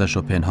پرده خودش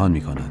را پنهان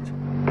می کند.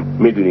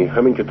 میدونی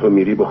همین که تو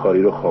میری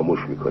بخاری رو خاموش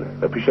میکنه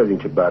و پیش از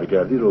اینکه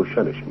برگردی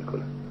روشنش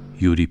میکنه.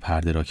 یوری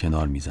پرده را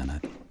کنار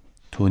میزند.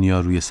 تونیا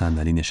روی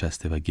صندلی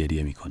نشسته و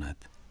گریه می کند.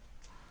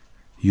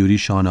 یوری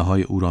شانه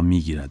های او را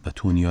میگیرد و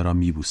تونیا را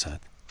میبوسد.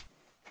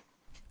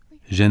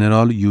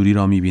 ژنرال یوری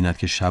را میبیند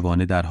که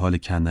شبانه در حال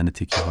کندن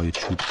تکه های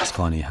چوب از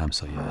خانه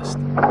همسایه است.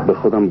 به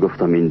خودم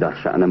گفتم این در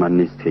شأن من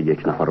نیست که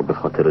یک نفر رو به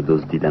خاطر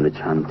دزدیدن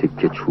چند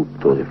تکه چوب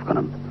توقیف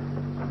کنم.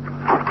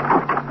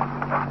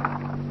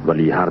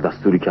 ولی هر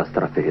دستوری که از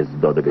طرف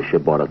حزب داده بشه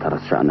بالاتر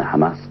از شأن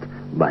همه است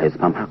و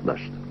حزب هم حق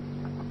داشت.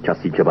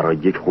 کسی که برای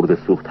یک خورده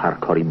سوخت هر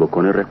کاری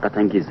بکنه رقت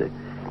انگیزه.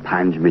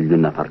 5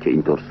 میلیون نفر که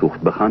اینطور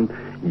سوخت بخوان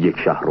یک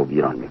شهر رو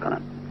ویران میکنن.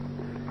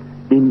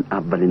 این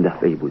اولین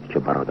دفعه‌ای بود که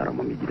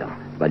برادرمو میدیدم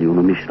ولی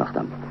اونو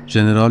میشناختم.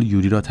 ژنرال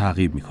یوری را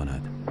تعقیب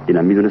میکند.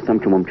 اینم میدونستم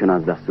که ممکنه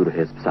از دستور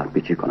حزب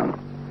سرپیچی کنم.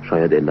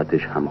 شاید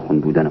علتش همخون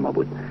بودن ما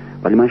بود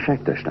ولی من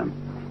شک داشتم.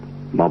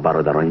 ما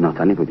برادرای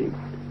ناتنی بودیم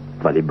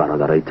ولی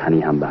برادرای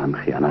تنی هم به هم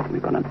خیانت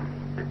میکنن.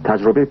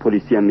 تجربه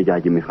پلیسی هم میگه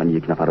اگه میخوان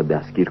یک نفر رو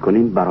دستگیر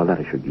کنین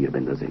برادرشو گیر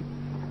بندازین.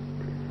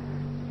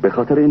 به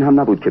خاطر این هم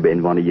نبود که به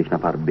عنوان یک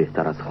نفر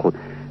بهتر از خود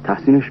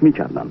تحسینش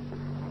میکردم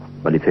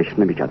ولی فکر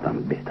نمیکردم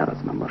بهتر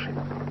از من باشه.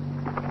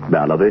 به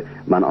علاوه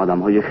من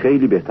آدمهای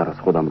خیلی بهتر از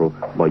خودم رو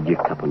با یک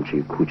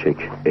تپانچه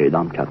کوچک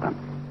اعدام کردم.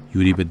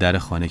 یوری به در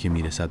خانه که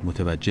میرسد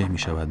متوجه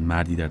میشود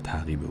مردی در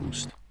تعقیب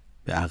اوست.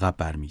 به عقب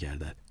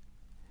برمیگردد.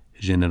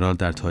 ژنرال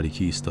در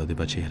تاریکی ایستاده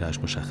و چهرهش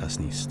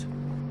مشخص نیست.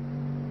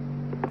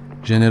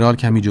 ژنرال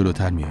کمی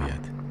جلوتر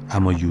میآید.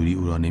 اما یوری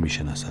او را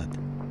نمی‌شناسد.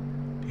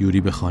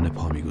 یوری به خانه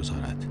پا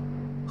می‌گذارد.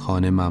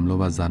 خانه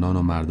مملو از زنان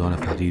و مردان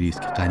فقیری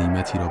است که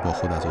غنیمتی را با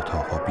خود از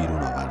اتاقها بیرون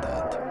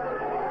آورده‌اند.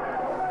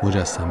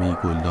 مجسمه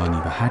گلدانی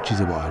و هر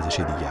چیز با ارزش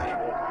دیگر.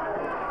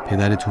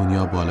 پدر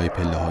تونیا بالای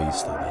پله‌ها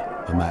ایستاده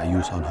و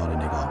مأیوس آنها را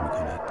نگاه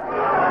می‌کند.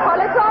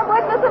 حالا تو هم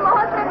باید مثل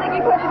ماها زندگی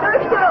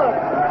کنی دکتر.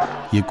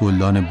 یک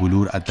گلدان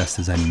بلور از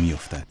دست زنی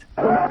می‌افتد.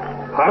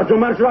 هرج و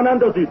مرج را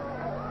نندازید.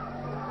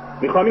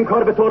 میخوام این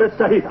کار به طور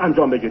صحیح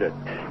انجام بگیره.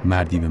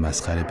 مردی به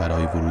مسخره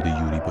برای ورود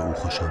یوری به او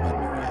خوش آمد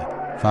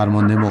میگوید.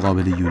 فرمانده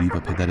مقابل یوری و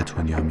پدر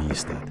تونیا می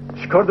ایستد.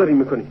 چیکار داری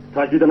میکنی؟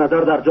 تجدید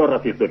نظر در جا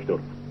رفیق دکتر.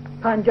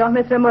 50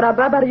 متر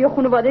مربع برای یه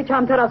خانواده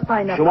کمتر از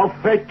 5 نفر. شما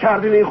فکر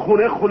کردین این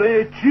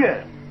خونه چیه؟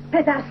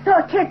 پدر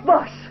ساکت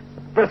باش.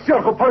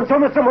 بسیار خوب. 50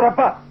 متر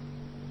مربع.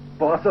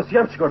 با اساسی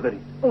هم چیکار داری؟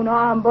 اونا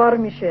انبار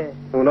میشه.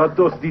 اونا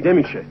دزدیده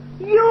میشه.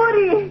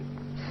 یوری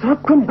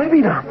صبر کن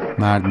ببینم.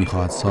 مرد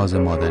میخواهد ساز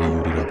مادر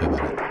یوری را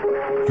ببرد.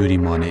 یوری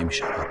مانع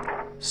میشود.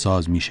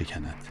 ساز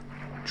میشکند.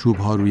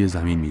 چوبها روی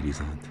زمین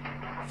میریزند.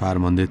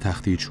 فرمانده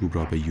تخته چوب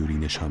را به یوری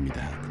نشان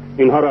میدهد.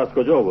 اینها را از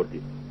کجا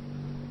آوردی؟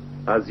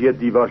 از یه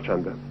دیوار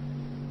کندم.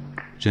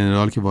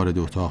 ژنرال که وارد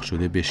اتاق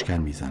شده بشکن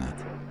میزند.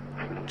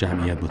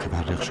 جمعیت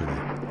متفرق شده.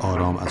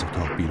 آرام از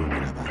اتاق بیرون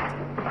میروند.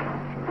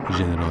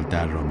 ژنرال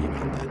در را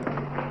میبندد.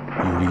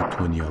 یوری،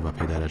 تونیا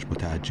و پدرش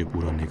متعجب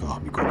او را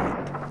نگاه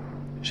میکنند.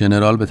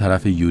 ژنرال به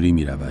طرف یوری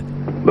میرود.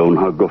 به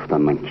اونها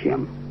گفتم من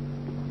کیم.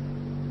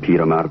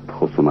 پیرمرد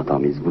خصومت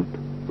آمیز بود،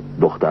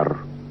 دختر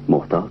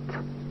محتاط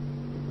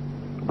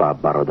و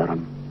برادرم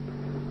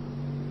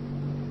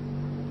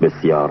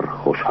بسیار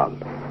خوشحال.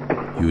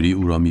 یوری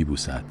او را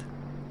میبوسد.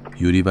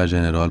 یوری و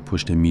ژنرال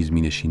پشت میز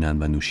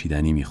مینشینند و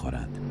نوشیدنی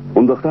میخورند.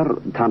 اون دختر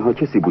تنها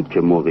کسی بود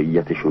که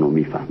موقعیتشون رو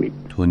میفهمید.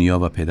 تونیا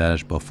و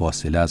پدرش با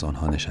فاصله از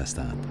آنها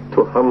نشستند.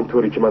 تو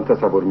همونطوری که من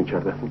تصور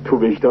میکردم تو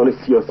وجدان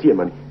سیاسی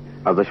منی.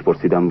 ازش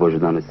پرسیدم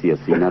وجدان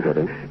سیاسی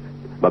نداره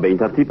و به این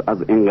ترتیب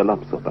از انقلاب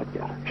صحبت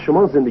کرد.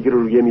 شما زندگی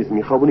رو روی میز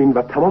میخوابونین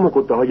و تمام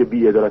قده‌های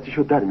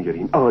بی‌عدالتیشو در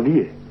میارین.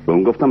 عالیه. به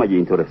اون گفتم اگه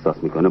اینطور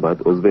احساس میکنه باید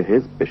عضو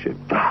حزب بشه.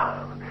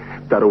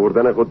 در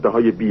آوردن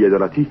قده‌های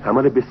بی‌عدالتی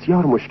عمل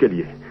بسیار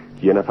مشکلیه.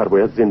 یه نفر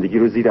باید زندگی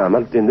رو زیر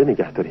عمل زنده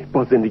نگه داره.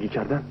 با زندگی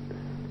کردن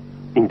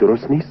این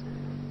درست نیست؟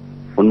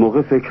 اون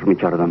موقع فکر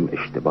میکردم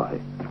اشتباهه.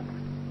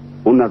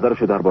 اون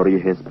نظرشو درباره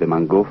حزب به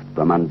من گفت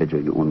و من به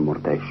جای اون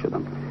مرتعش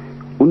شدم.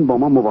 اون با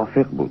ما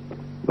موافق بود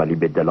ولی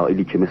به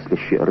دلایلی که مثل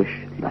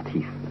شعرش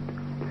لطیف بود.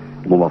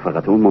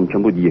 موافقت اون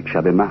ممکن بود یک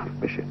شب محو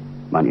بشه.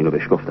 من اینو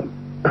بهش گفتم.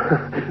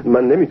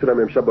 من نمیتونم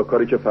امشب با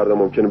کاری که فردا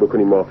ممکنه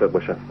بکنی موافق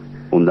باشم.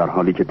 اون در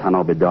حالی که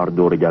تناب دار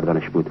دور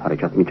گردنش بود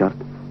حرکت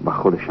میکرد و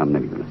خودش هم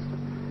نمیدونست.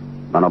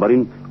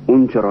 بنابراین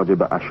اون چه راجع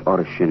به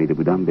اشعارش شنیده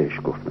بودم بهش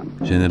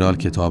گفتم. ژنرال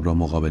کتاب را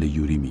مقابل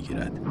یوری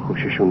میگیرد.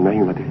 خوششون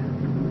نیومده.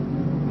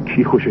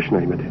 کی خوشش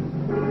نیومده؟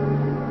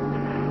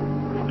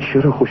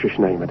 چرا خوشش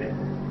نیومده؟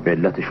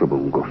 علتشو به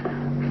اون گفتم.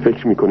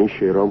 فکر میکنی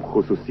شعرام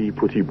خصوصی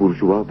پوتی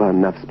بورژوا و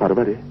نفس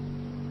پروره؟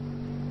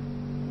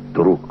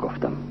 دروغ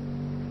گفتم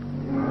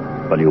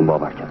ولی اون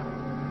باور کرد.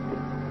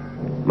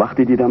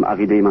 وقتی دیدم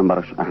عقیده من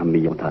براش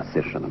اهمیت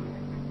متأثر شدم.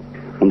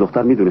 اون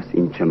دختر میدونست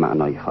این چه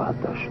معنایی خواهد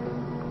داشت.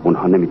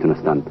 اونها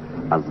نمیتونستن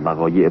از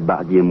وقایع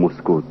بعدی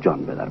مسکو جان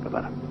به در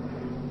ببرن.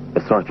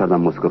 اصرار کردن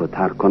مسکو رو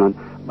ترک کنن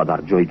و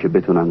در جایی که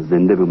بتونن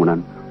زنده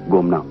بمونن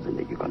گمنام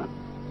زندگی کنن.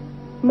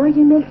 ما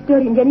یه ملک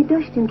داریم، یعنی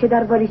داشتیم که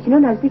در والیسینا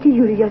نزدیک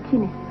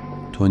یوریاتینه.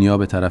 تونیا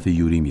به طرف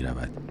یوری می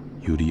رود.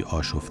 یوری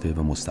آشفته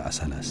و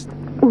مستعسل است.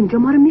 اونجا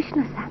ما رو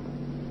میشناسن.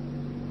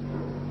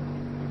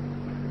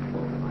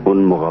 اون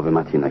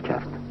مقاومتی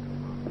نکرد.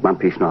 من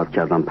پیشنهاد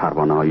کردم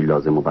پروانه هایی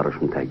لازم رو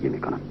براشون تهیه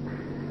میکنم.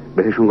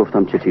 بهشون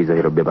گفتم چه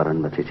چیزایی رو ببرن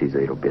و چه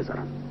چیزایی رو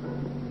بذارن.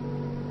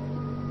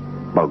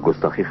 با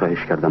گستاخی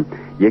خواهش کردم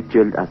یک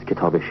جلد از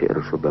کتاب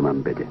شعرش رو به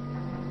من بده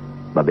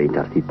و به این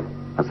ترتیب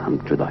از هم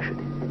جدا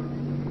شدیم.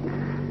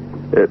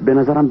 به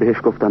نظرم بهش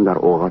گفتم در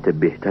اوقات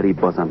بهتری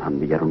بازم هم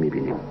دیگر رو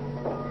میبینیم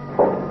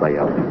و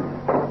یا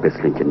مثل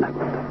اینکه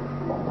نگفتم.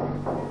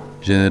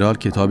 ژنرال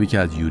کتابی که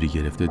از یوری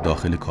گرفته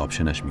داخل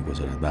کاپشنش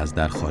میگذارد و از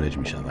در خارج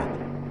میشود.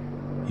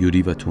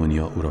 یوری و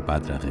تونیا او را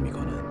بدرقه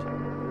میکنند.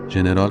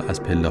 ژنرال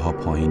از پله ها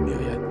پایین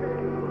میآید.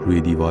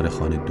 روی دیوار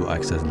خانه 2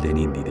 عکس از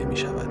لنین دیده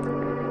میشود.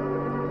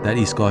 در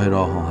ایستگاه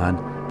راه آهن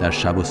در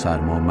شب و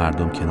سرما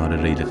مردم کنار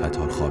ریل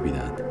قطار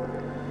خوابیدند.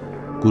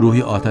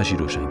 گروهی آتشی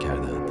روشن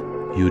کردند.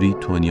 یوری،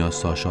 تونیا،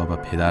 ساشا و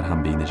پدر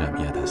هم بین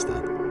جمعیت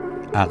هستند.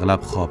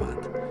 اغلب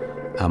خوابند،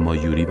 اما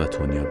یوری و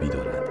تونیا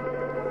بیدارند.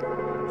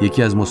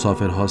 یکی از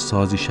مسافرها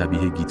سازی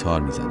شبیه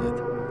گیتار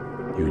میزند.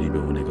 یوری به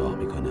او نگاه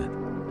میکند.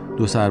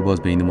 2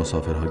 سرباز بین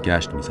مسافرها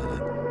گشت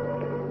میزنند.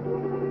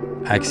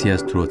 عکسی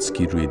از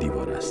تروتسکی روی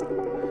دیوار است.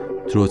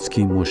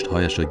 تروتسکی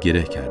مشتهایش را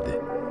گره کرده.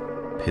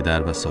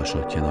 پدر و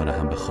ساشا کنار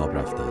هم به خواب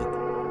رفتند.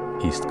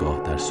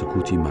 ایستگاه در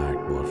سکوتی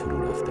مرگبار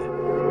فرو رفته.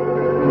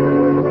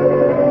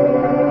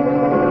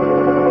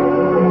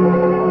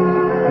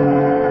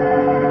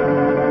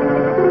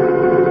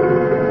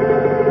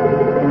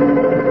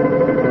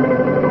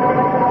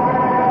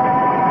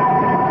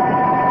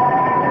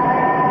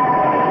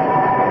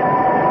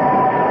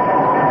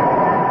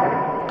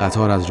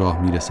 قطار از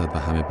راه میرسد و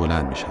همه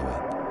بلند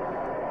میشوند.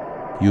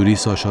 یوری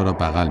ساشا را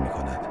بغل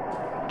میکند.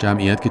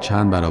 جمعیت که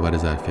چند برابر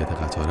ظرفیت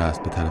قطار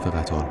است به طرف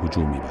قطار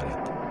هجوم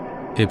میبرد.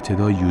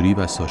 ابتدا یوری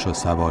و ساشا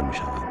سوار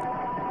میشوند.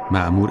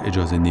 مأمور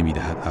اجازه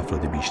نمیدهد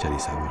افراد بیشتری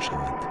سوار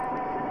شوند.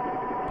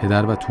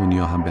 پدر و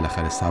تونیا هم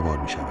بالاخره سوار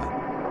میشوند.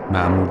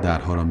 مأمور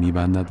درها را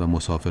میبندد و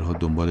مسافرها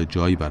دنبال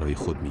جایی برای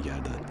خود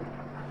میگردند.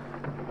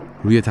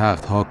 روی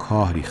تختها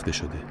کاه ریخته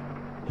شده.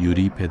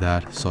 یوری،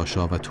 پدر،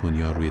 ساشا و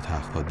تونیا روی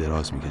تختها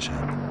دراز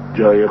میکشند.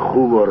 جای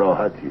خوب و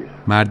راحتیه.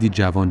 مردی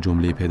جوان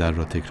جمله پدر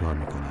را تکرار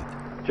میکند.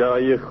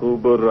 جای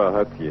خوب و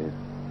راحتیه.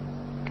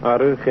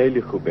 آره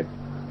خیلی خوبه.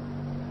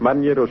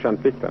 من یه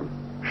روشنفکرم.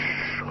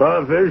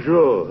 خفه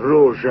شو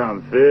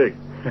روشنفکر.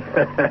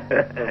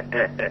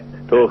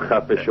 تو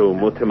خفه شو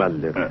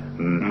متملق.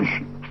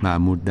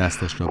 مأمور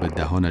دستش را به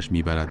دهانش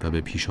میبرد و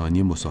به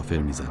پیشانی مسافر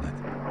میزند.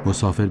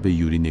 مسافر به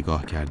یوری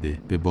نگاه کرده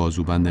به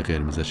بازوبند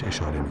قرمزش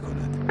اشاره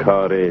میکند.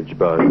 کار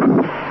اجباری.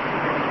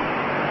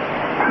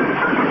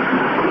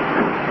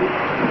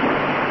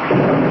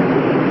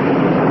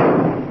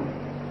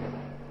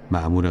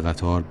 مأمور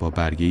قطار با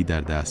برگه‌ای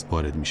در دست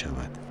وارد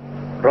میشود.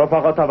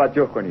 رفقا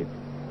توجه کنید.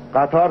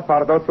 قطار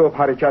فردا صبح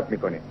حرکت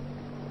میکنه.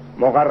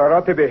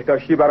 مقررات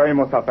بهداشتی برای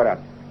مسافر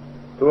است.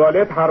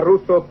 توالت هر روز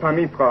صبح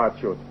تمیز خواهد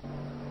شد.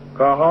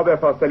 کاه‌ها به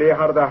فاصله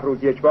هر 10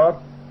 روز یک بار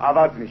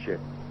عوض میشه.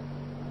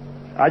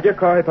 اگه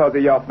کاه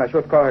تازه یافت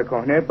نشد کاه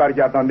کهنه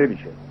برگردانده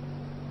میشه.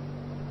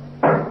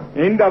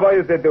 این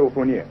دوای ضد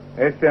عفونیه.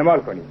 استعمال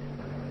کنید.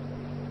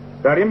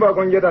 در این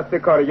واگن یه دسته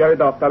کارگر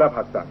داوطلب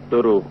هستن.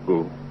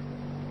 دروغگو.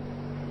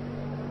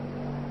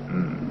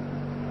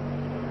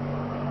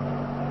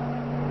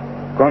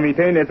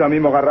 کمیته نظامی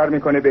مقرر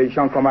میکنه به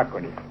ایشان کمک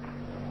کنید.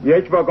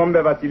 یک واگن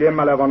به وسیله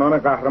ملوانان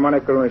قهرمان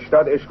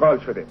کرونشتاد اشغال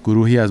شده.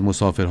 گروهی از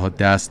مسافرها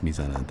دست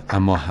میزنند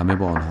اما همه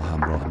با آنها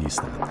همراه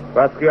نیستند.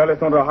 بس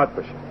خیالتون راحت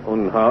باشه.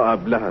 اونها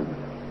ابلهند.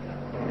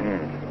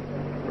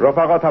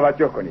 رفقا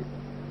توجه کنید.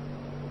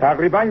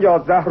 تقریبا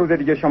 11 روز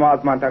دیگه شما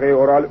از منطقه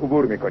اورال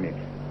عبور میکنید.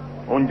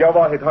 اونجا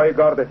واحدهای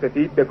گارد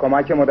سفید به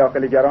کمک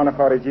مداخله‌گران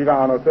خارجی و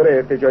عناصر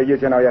ارتجاعی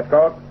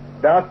جنایتکار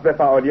دست به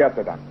فعالیت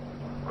دادن.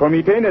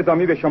 کمیته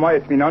نظامی به شما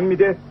اطمینان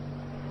میده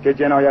که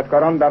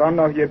جنایتکاران در آن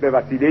ناحیه به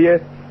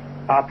وسیله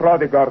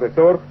افراد گارد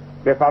سرخ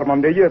به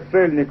فرماندهی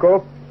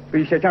سلنیکوف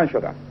ریشه‌کن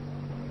شدند.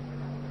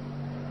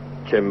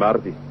 چه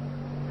مردی.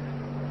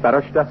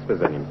 براش دست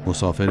بزنیم.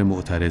 مسافر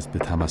معترض به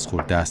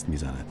تمسخر دست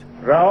میزند.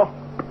 راه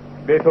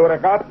به طور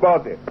قطع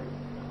بازه.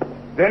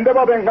 زنده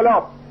باد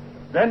انقلاب.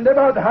 زنده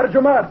باد هرج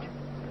و مرج.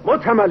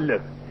 متملق.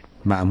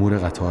 مأمور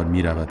قطار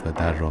میرود و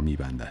در را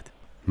میبندد.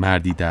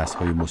 مردی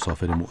دستهای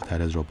مسافر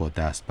معترض را با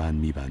دستبند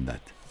میبندد.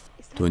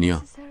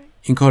 دنیا،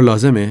 این کار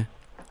لازمه؟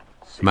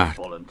 مرد: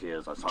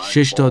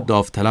 6 تا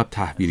داوطلب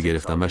تحویل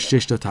گرفتم و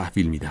 6 تا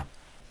تحویل میدم.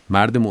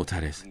 مرد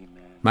معترض: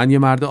 من یه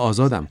مرد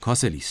آزادم،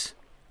 کاسلیس.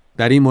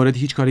 در این مورد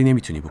هیچ کاری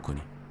نمیتونی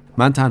بکنی.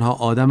 من تنها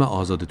آدم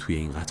آزاد توی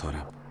این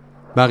قطارم.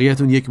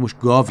 بقیه‌تون یک مش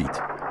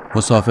گاوید.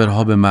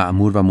 مسافرها به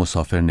مأمور و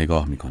مسافر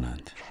نگاه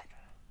میکنند.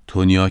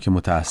 تونیا که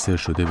متأثر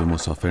شده به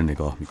مسافر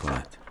نگاه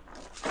میکند.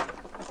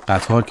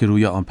 قطار که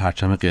روی آن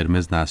پرچم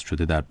قرمز نصب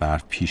شده در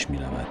برف پیش می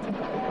رود.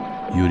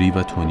 یوری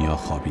و تونیا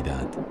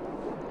خوابیدند.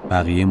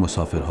 بقیه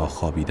مسافرها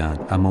خوابیدند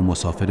اما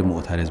مسافر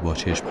معترض با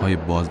چشمهای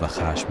باز و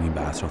خشمگین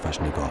به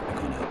اطرافش نگاه می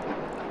کند.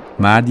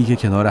 مردی که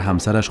کنار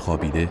همسرش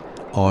خوابیده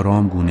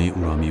آرام گونه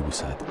او را می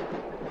بوسد.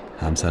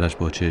 همسرش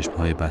با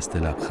چشمهای بسته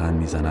لبخند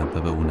می زند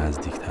و به او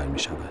نزدیکتر می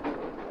شود.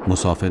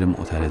 مسافر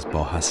معترض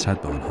با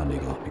حسرت به آنها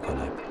نگاه می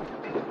کند.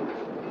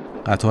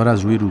 قطار از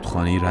روی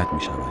رودخانه‌ای رد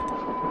می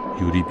شود.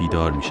 یوری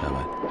بیدار می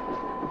شود.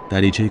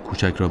 دریچه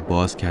کوچک را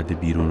باز کرده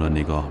بیرون را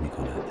نگاه می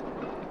کند.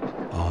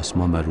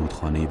 آسمان و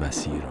رودخانه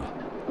وسیع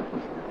را.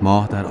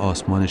 ماه در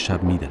آسمان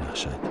شب می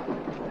درخشد.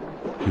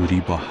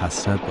 یوری با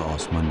حسرت به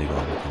آسمان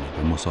نگاه می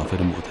کند و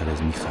مسافر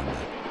معترض می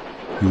خندد.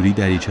 یوری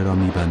دریچه را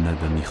می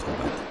بندد و می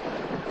خوابد.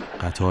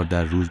 قطار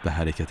در روز به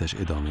حرکتش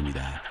ادامه می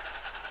دهد.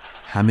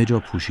 همه جا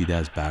پوشیده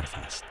از برف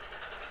است.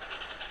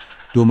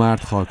 2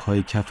 مرد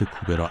خاکهای کف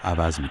کوبه را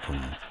عوض می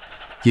کنند.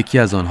 یکی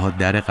از آنها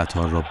در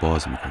قطار را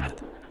باز می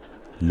کند.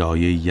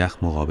 لایه یخ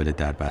مقابل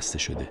در بسته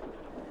شده.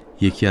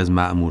 یکی از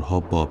مأمورها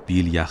با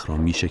بیل یخ را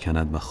می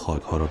شکند و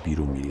خاکها را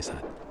بیرون می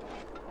ریزد.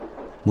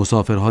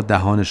 مسافرها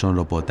دهانشان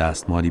را با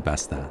دستمالی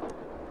بستند.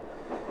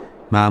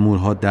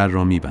 مأمورها در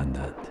را می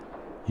بندند.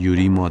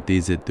 یوری ماده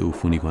ضد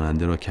عفونی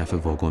کننده را کف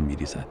واگن می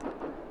ریزد.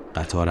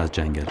 قطار از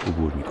جنگل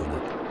عبور می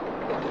کند.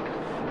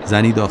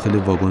 زنی داخل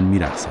واگن می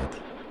رقصد.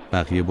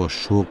 بقیه با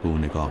شوق به او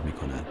نگاه می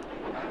کنند.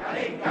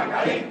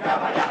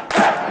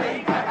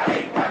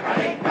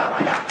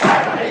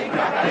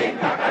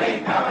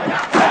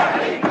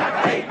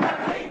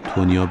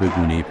 تونیا به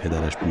گونه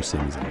پدرش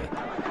بوسه می‌زند.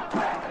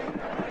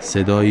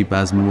 صدایی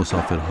بزم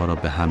مسافرها را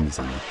به هم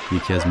می‌زند.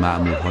 یکی از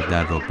مأمورها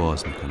در را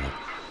باز می‌کند.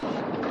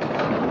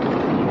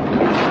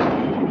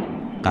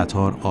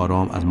 قطار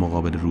آرام از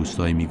مقابل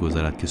روستایی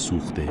می‌گذرد که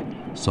سوخته.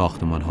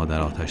 ساختمان‌ها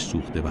در آتش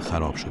سوخته و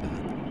خراب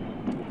شده‌اند.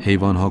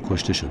 حیوان‌ها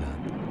کشته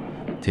شدند.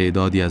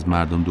 تعدادی از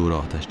مردم دور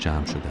آتش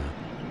جمع شدند.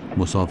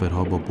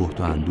 مسافرها با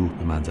بهت و اندوه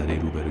به منظره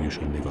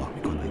روبرویشون نگاه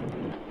میکنند.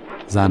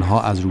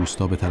 زنها از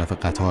روستا به طرف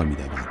قطار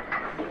میدوند.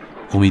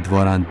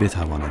 امیدوارند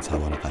بتوانند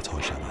سوار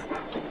قطار شوند.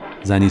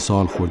 زنی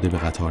سال خورده به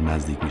قطار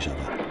نزدیک میشود.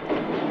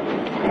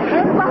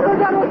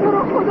 برادراتو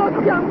رو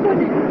خدا جمع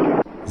کنید.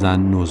 زن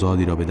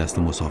نوزادی را به دست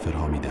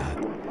مسافرها میدهد.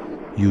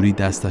 یوری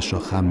دستش را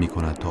خم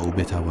میکند تا او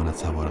بتواند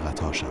سوار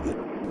قطار شود.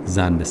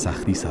 زن به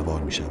سختی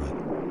سوار میشود.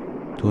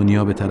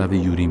 تونیا به طرف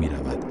یوری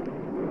میرود.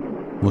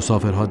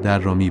 مسافرها در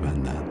را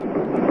میبندند.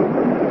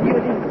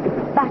 یوری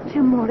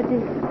بچه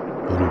مرده.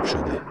 غروب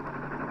شده.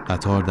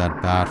 قطار در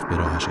برف به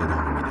راهش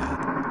ادامه میدهد.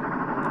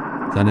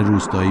 زن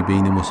روستایی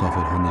بین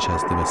مسافرها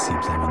نشسته و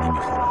سیب زمینی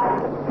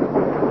میخورد.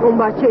 اون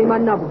بچه ای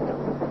من نبود.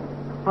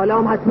 حالا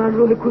هم حتما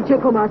روح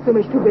کوچک و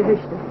معصومش تو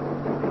بهشته.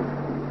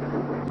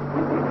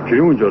 کی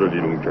اونجا رو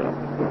بیرون کرد؟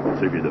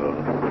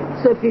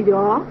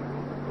 سفیدا؟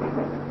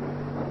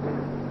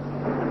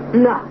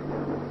 نه،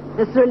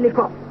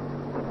 اسرلیکا.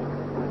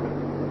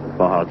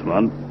 با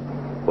حتما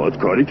باید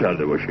کاری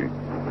کرده باشی.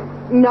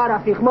 نه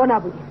رفیق، ما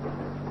نبودیم.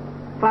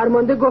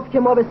 فرمانده گفت که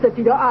ما به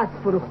سفیدا اسب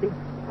فروختیم،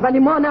 ولی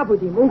ما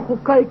نبودیم. اون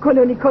خوبکای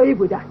کلونیکایی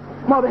بودن.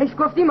 ما بهش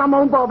گفتیم اما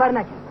اون باور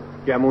نکرد.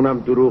 گمونم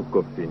دروغ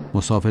گفتین.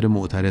 مسافر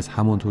معترض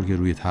همانطور که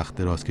روی تخت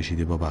دراز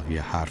کشیده با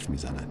بقیه حرف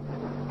میزند.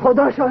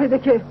 خدا شاهده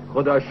که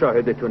خدا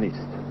شاهد تو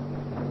نیست.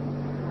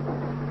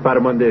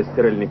 فرمانده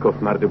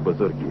استرلنیکوف مرد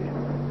بزرگیه.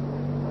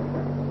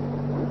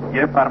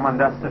 یه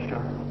فرمانده هستش.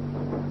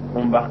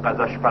 اون وقت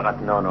غذاش فقط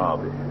نان و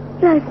آبه.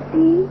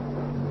 راستی؟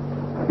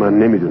 من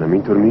نمیدونم،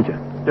 اینطور میگن.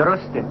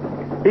 درسته.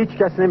 هیچ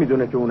کس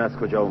نمیدونه که اون از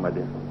کجا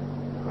اومده.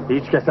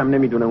 هیچ کس هم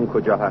نمیدونه اون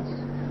کجا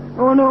هست.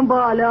 اون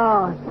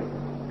بالاست.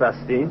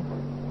 بستین؟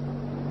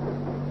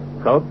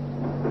 خب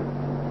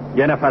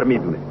یه نفر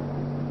میدونه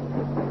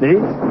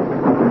نیست؟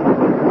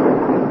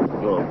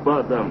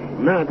 بادم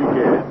نه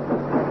دیگه.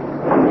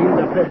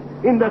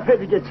 این دفعه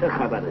دیگه چه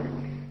خبره؟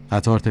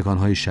 قطار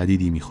تکانهای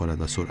شدیدی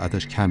میخورد و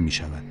سرعتش کم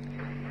میشود.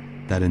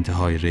 در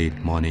انتهای ریل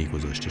مانعی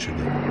گذاشته شده.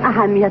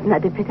 اهمیت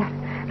نده پدر،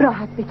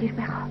 راحت بگیر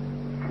بخواب.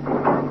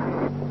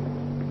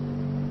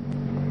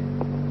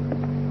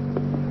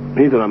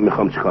 میدونم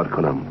میخوام چیکار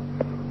کنم.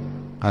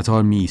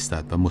 قطار می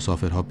ایستد و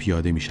مسافرها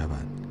پیاده می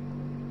شوند.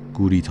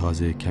 گوری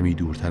تازه کمی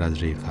دورتر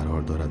از ریل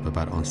قرار دارد و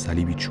بر آن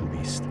صلیبی چوبی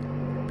است.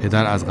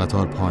 پدر از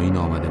قطار پایین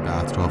آمده به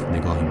اطراف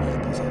نگاهی می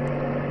اندازد.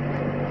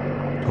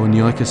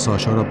 تونیا که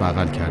ساشا را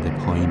بغل کرده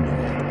پایین می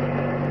آید.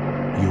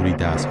 یوری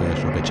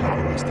دستهایش را به چپ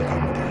و راست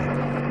تکان می دهد.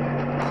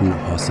 کوه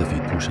ها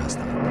سفید پوش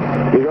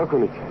هستند. نگاه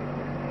کنید،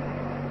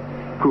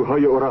 کوه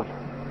های اورال.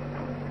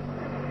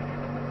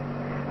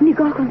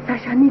 نگاه کن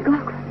ساشا، نگاه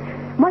کن.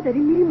 ما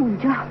داریم میریم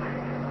اونجا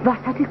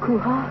وسط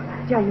کوه ها،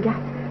 جنگل.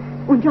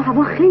 اونجا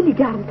هوا خیلی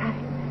گرمتره.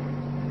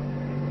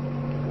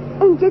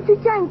 اینجا تو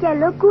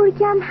جنگل ها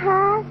گرگم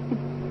هست؟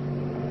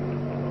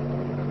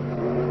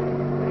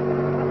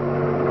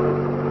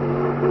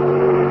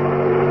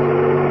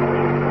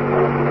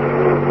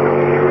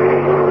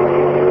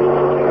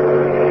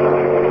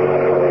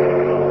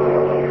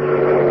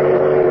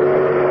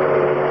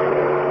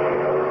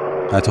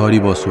 قطاری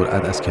با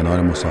سرعت از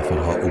کنار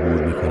مسافرها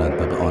عبور می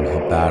کند و به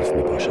آنها برف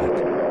می پاشد.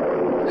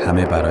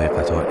 همه برای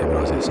قطار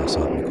ابراز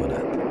احساسات می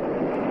کنند.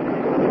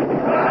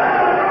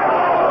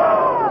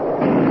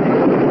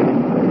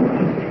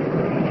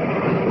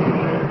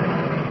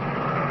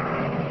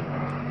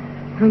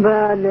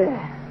 بله،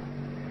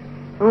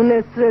 اون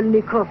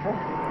اسرلنیکوفه.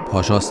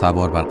 پاشا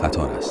سوار بر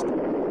قطار است.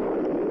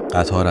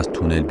 قطار از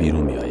تونل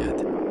بیرون می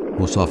آید.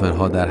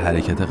 مسافرها در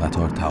حرکت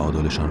قطار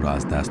تعادلشان را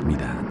از دست می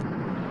دهند.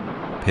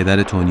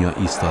 پدر تونیا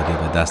ایستاده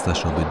و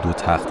دستش را به دو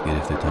تخت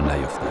گرفته تا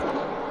نیفتد.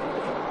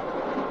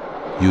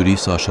 یوری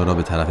ساشا را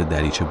به طرف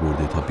دریچه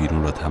برده تا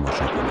بیرون را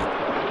تماشا کند.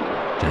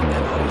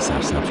 جنگل‌های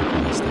سرسبز و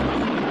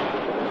کوهستانی.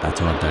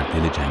 قطار در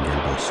دل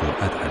جنگل با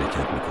سرعت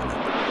حرکت می کند.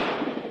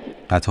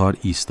 قطار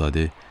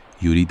ایستاده،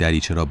 یوری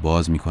دریچه را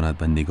باز می کند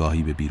و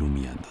نگاهی به بیرون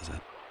می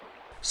اندازد.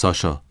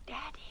 ساشا،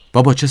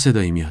 بابا چه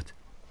صدایی میاد؟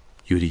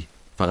 یوری،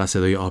 فقط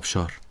صدای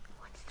آبشار.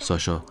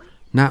 ساشا،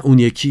 نه اون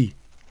یکی.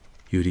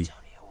 یوری،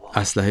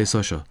 اسلحه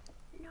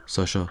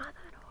ساشا،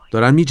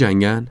 دارن می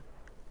جنگن؟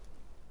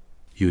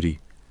 یوری،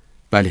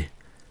 بله،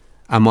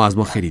 اما از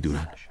ما خیلی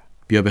دورن.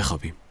 بیا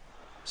بخوابیم.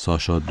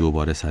 ساشا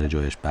دوباره سر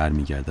جایش بر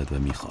می گردد و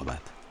می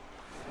خوابد.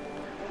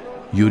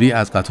 یوری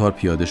از قطار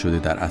پیاده شده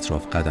در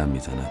اطراف قدم می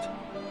زند.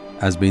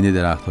 از بین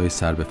درخت‌های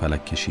سر به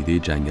فلک کشیده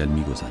جنگل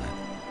می گذرد.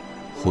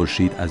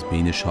 خورشید از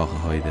بین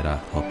شاخه‌های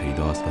درخت‌ها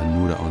پیداست و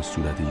نور آن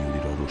صورت یوری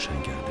را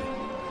روشن کرده.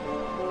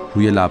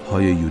 روی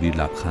لب‌های یوری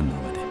لبخند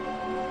آمده.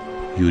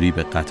 یوری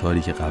به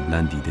قطاری که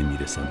قبلا دیده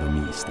میرسد و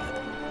میایستد.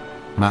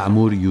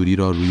 مأمور یوری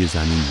را روی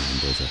زمین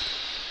میاندازد.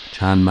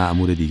 چند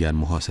مأمور دیگر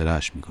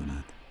محاصره‌اش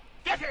میکنند.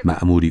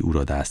 مأموری او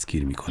را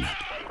دستگیر میکند.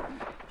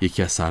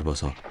 یکی از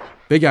سربازها،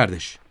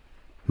 بگردش.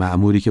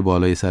 مأموری که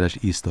بالای سرش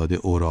ایستاده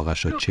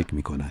اوراقش را چک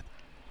میکند.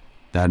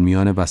 در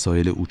میان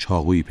وسایل او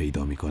چاقویی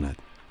پیدا میکند.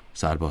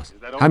 سرباز،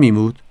 همین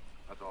بود؟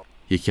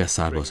 یکی از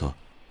سربازها،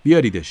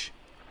 بیاریدش.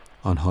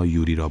 آنها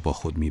یوری را با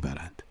خود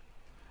میبرند.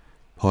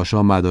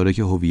 پاشا مدارک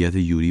هویت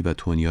یوری و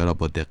تونیا را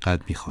با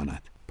دقت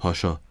میخواند.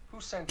 پاشا،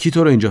 کی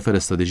تو رو اینجا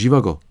فرستاده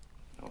ژیواگو؟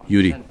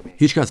 یوری: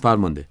 هیچ کس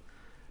فرمانده.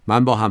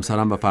 من با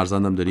همسرم و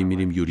فرزندم داریم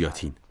میریم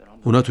یوریاتین.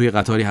 اونا توی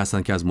قطاری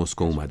هستن که از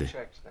مسکو اومده.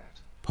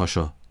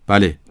 پاشا: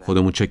 بله،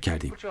 خودمون چک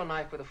کردیم.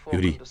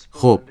 یوری: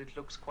 خب.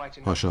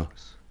 پاشا: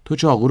 تو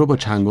چاقو رو با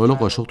چنگال و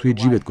قاشق توی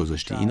جیبت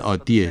گذاشتی. این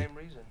عادیه؟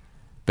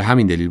 به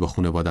همین دلیل با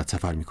خانواده‌ات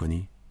سفر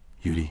میکنی؟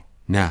 یوری: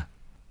 نه.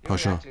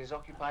 پاشا: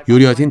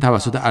 یوریاتین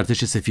توسط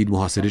ارتش سفید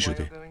محاصره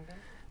شده.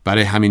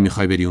 برای همین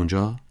میخوای بری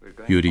اونجا؟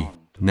 یوری: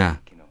 نه،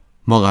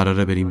 ما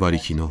قراره بریم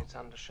باریکینو.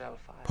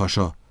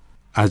 پاشا: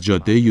 از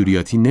جاده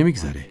یوریاتین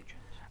نمیگذره،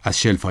 از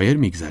شلفایر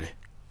میگذره.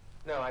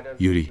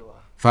 یوری: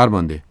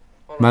 فرمانده،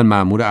 من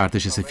مأمور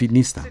ارتش سفید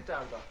نیستم.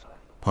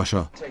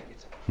 پاشا: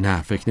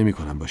 نه، فکر نمی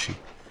کنم باشی.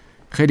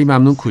 خیلی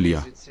ممنون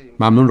کولیا.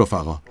 ممنون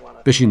رفقا.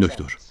 بشین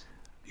دکتر.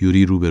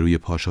 یوری روبروی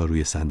پاشا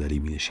روی صندلی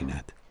می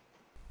نشیند.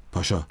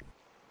 پاشا: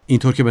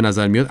 اینطور که به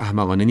نظر میاد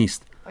احمقانه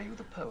نیست.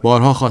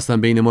 بارها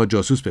خواستن بین ما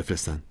جاسوس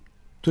بفرستن.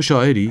 تو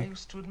شاعری؟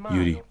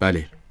 یوری: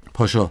 بله.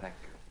 پاشا: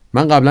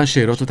 من قبلا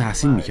شعراتو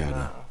تحسین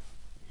میکردم.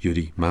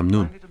 یوری: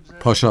 ممنون.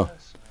 پاشا: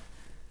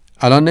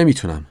 الان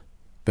نمیتونم.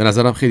 به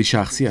نظرم خیلی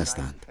شخصی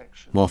هستند.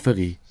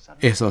 موافقی؟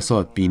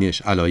 احساسات،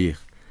 بینش، علایق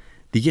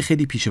دیگه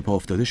خیلی پیش پا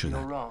افتاده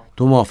شدن.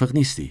 تو موافق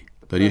نیستی؟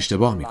 داری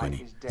اشتباه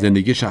میکنی.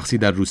 زندگی شخصی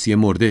در روسیه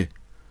مرده.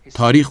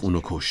 تاریخ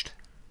اونو کشت.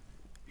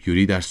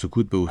 یوری در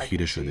سکوت به او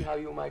خیره شده.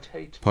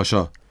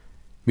 پاشا: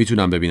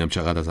 میتونم ببینم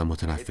چقدر ازم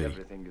متنفری.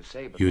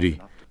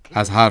 یوری: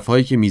 از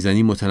حرفهایی که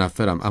میزنی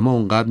متنفرم، اما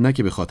اونقدر نه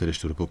که به خاطرش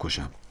تو رو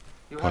بکشم.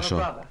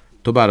 پاشا: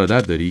 تو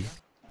برادر داری؟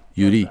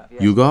 یوری: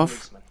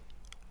 یوگاف؟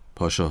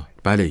 پاشا: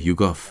 بله،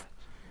 یوگاف.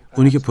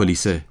 اونی که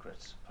پلیسه.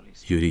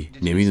 یوری: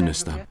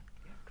 نمیدونستم.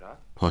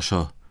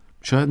 پاشا: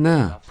 شاید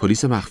نه،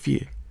 پلیس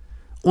مخفیه.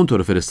 اون تو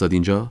رو فرستاد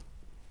اینجا؟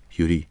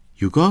 یوری: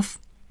 یوگاف؟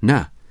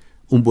 نه،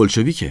 اون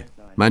بولشویکه.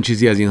 من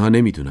چیزی از اینها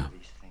نمیدونم.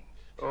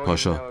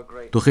 پاشا: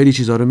 تو خیلی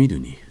چیزا رو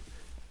میدونی.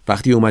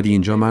 وقتی اومدی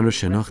اینجا من رو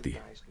شناختی.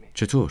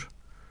 چطور؟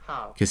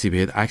 کسی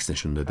بهت عکس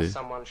نشون داده؟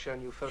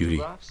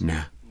 یوری: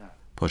 نه.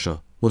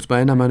 پاشا: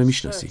 مطمئنم منو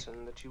میشناسی.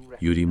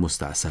 یوری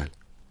مستعسل: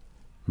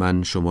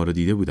 من شما رو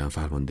دیده بودم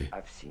فرمانده.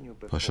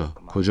 پاشا: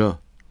 کجا؟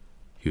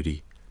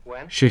 یوری: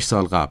 6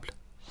 سال قبل.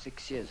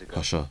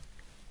 پاشا: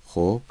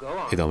 خب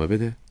ادامه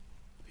بده.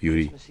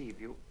 یوری: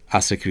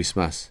 عصر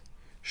کریسمس.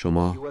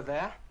 شما؟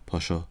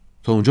 پاشا: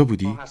 تو اونجا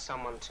بودی؟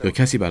 یا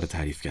کسی برای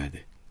تعریف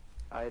کرده؟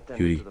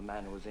 یوری: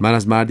 من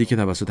از مردی که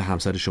توسط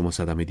همسر شما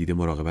صدمه دیده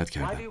مراقبت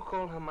کردم.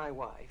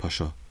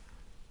 پاشا: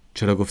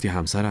 چرا گفتی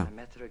همسرم؟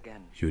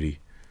 یوری: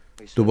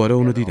 دوباره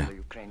اونو دیدم.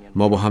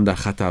 ما با هم در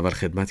خط اول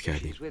خدمت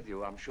کردیم.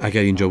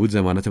 اگر اینجا بود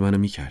ضمانت منو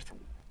میکرد.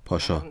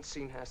 پاشا: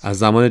 از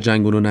زمان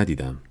جنگ اونو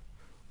ندیدم.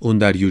 اون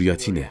در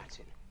یوریاتینه.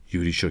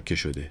 یوری شوکه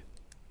شده.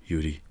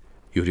 یوری: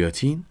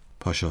 یوریاتین؟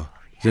 پاشا: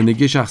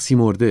 زندگی شخصی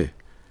مرده.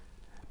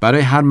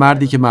 برای هر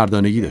مردی که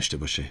مردانگی داشته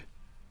باشه.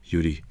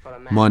 یوری: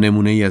 ما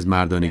نمونه ای از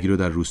مردانگی رو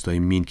در روستای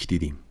مینک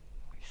دیدیم.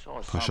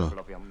 پاشا: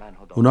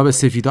 اونا به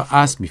سفیدا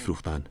اسب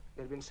میفروختن.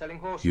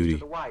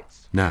 یوری: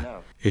 نه،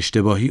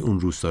 اشتباهی اون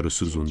روستا رو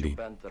سوزوندین.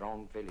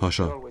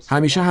 پاشا: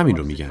 همیشه همین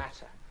رو میگن.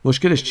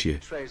 مشکلش چیه؟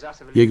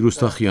 یک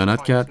روستا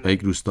خیانت کرد و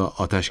یک روستا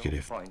آتش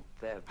گرفت.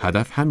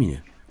 هدف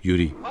همینه.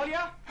 یوری: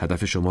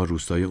 هدف شما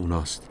روستای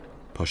اوناست.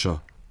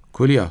 پاشا: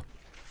 کولیا.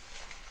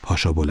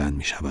 پاشا بلند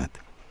می شود.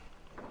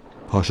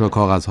 پاشا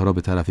کاغذها را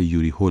به طرف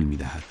یوری هل می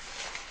دهد.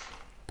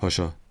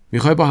 پاشا: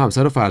 میخوای با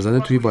همسر و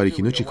فرزند توی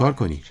باریکینو چی کار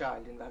کنی؟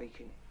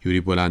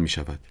 یوری بلند می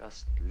شود.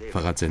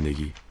 فقط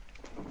زندگی.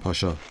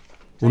 پاشا: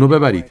 اونو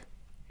ببرید.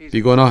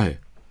 بیگناهه.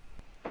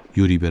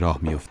 یوری به راه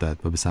می افتد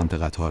و به سمت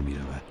قطار می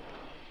رود.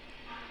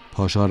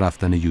 پاشا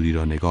رفتن یوری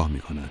را نگاه می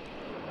کند.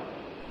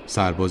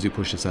 سربازی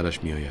پشت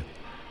سرش می آید.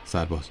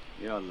 سرباز: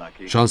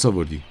 شانس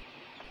آوردی.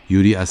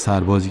 یوری از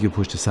سربازی که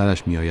پشت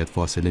سرش می آید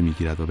فاصله می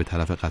گیرد و به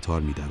طرف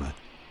قطار می دود.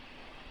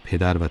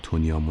 پدر و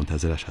تونیا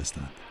منتظرش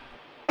هستند.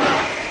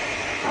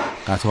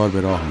 قطار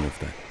به راه می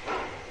افتد.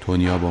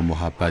 تونیا با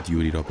محبت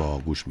یوری را با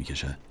آغوش می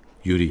کشد.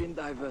 یوری: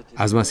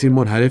 از مسیر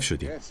منحرف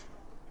شدیم.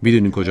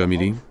 میدونین کجا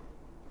میریم؟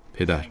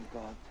 پدر: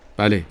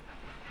 بله،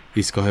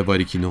 ایستگاه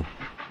باریکینو.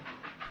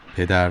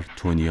 پدر،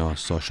 تونیا،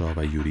 ساشا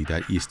و یوری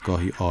در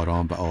ایستگاهی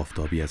آرام و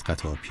آفتابی از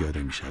قطار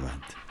پیاده می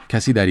شوند.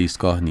 کسی در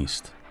ایستگاه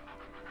نیست.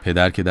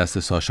 پدر که دست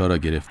ساشا را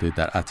گرفته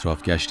در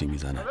اطراف گشتی می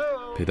زند.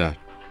 پدر: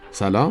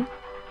 سلام؟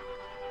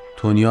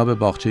 تونیا به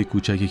باغچه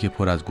کوچکی که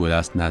پر از گل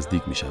است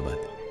نزدیک می شود.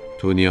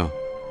 تونیا: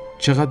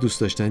 چقدر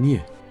دوست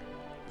داشتنیه.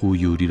 او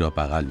یوری را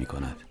بغل می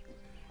کند.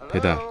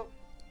 پدر: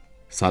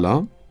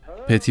 سلام؟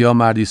 پتیا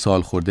مردی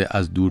سال خورده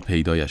از دور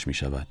پیدایش می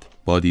شود.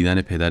 با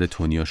دیدن پدر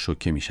تونیا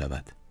شوکه می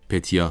شود.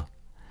 پتیا: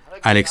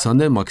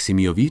 الکساندر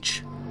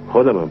ماکسیمیوویچ؟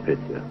 خودمم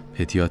پتیا.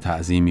 پتیا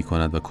تعظیم می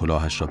کند و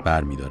کلاهش را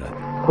بر می دارد.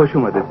 خوش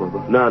اومده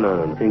قربان.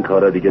 نه این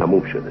کارا دیگه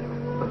تموم شده.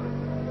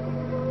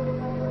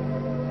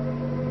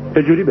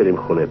 چجوری بریم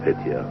خونه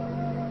پتیا؟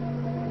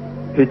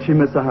 هیچی،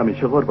 مثل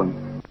همیشه قربان.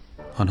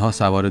 آنها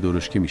سوار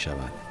درشکه می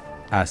شوند.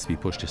 اسبی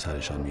پشت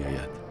سرشان می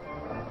آید.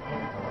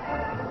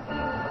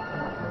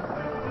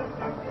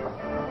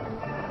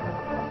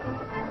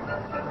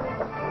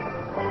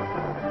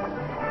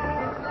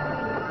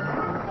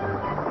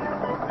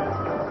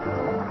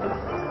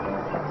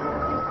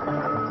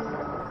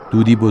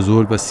 دودی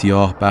بزرگ و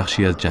سیاه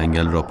بخشی از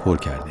جنگل را پر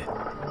کرده.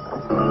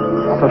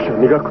 ساشا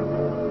نگاه کن.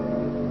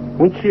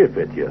 اون چیه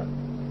فتیا؟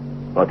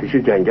 آتیش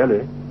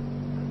جنگله؟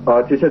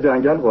 آتیش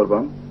جنگل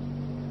قربان.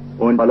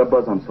 اون حالا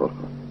بازم سرخ.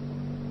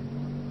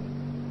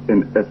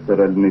 این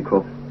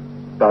استرلنیکوف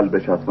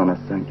قلبش حتما از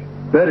سنگ.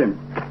 بریم.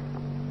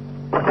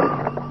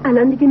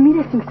 الان دیگه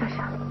میرسیم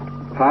ساشا.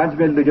 5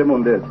 میل دیگه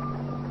مونده.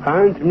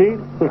 5 میل؟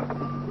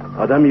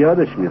 آدم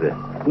یادش میره.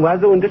 اون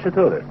وضع اونجا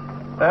چطوره؟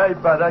 ای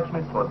بدک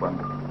نیست قربان.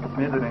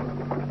 میدونیم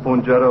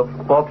اونجا رو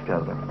باب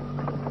کردن.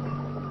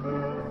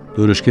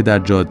 درشکه در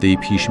جاده‌ای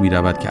پیش می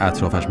رود که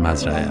اطرافش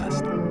مزرعه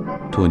است.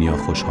 تونیا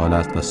خوشحال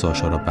است و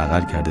ساشا را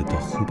بغل کرده تا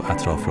خوب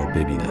اطراف را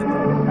ببیند.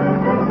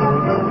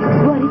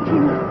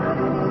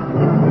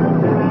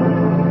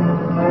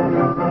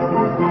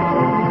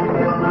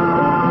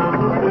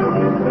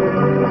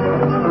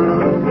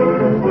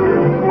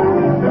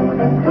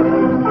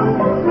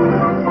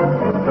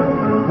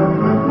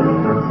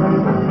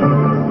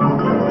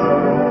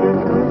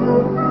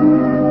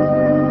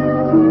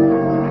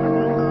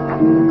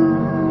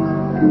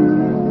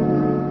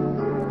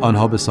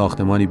 آنها به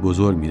ساختمانی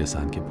بزرگ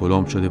میرسند که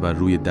پلم شده و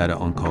روی در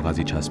آن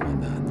کاغذی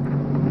چسبانده‌اند.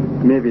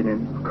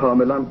 میبینیم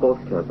کاملا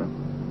قفل کردن.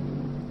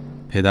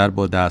 پدر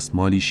با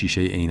دستمالی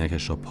شیشه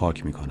عینکش را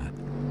پاک میکند.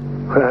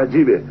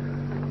 عجیبه.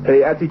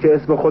 هیئتی که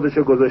اسم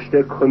خودشو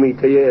گذاشته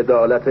کمیته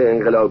عدالت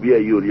انقلابی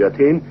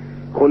یوریاتین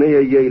خونه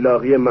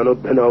ییلاقی منو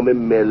به نام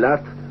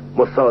ملت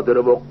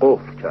مصادره و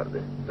قفل کرده.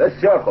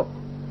 بسیار خوب.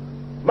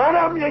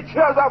 منم یکی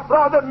از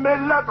افراد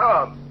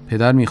ملتم.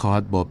 پدر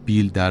میخواهد با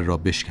بیل در را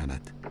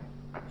بشکند.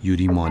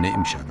 یوری مانع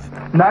می شود.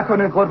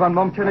 نکنید قربان،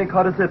 ممکنه این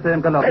کار ضد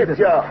انقلابی بشه.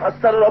 فتیا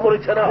هستن را برو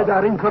کنار.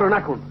 پدر این کارو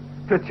نکن.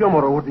 فتیا ما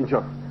رو آورد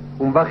اینجا.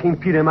 اون وقت این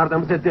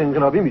پیرمردم ضد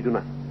انقلابی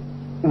میدونن.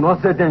 اونا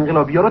ضد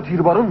انقلابی ها رو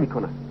تیربارون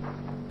میکنن.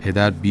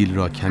 پدر بیل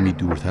را کمی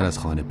دورتر از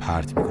خانه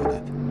پرت می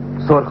کند.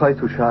 سرخای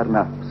تو شهر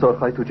نه،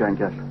 سرخای تو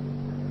جنگل.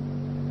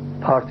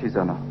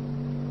 پارتیزانا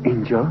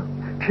اینجا؟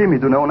 کی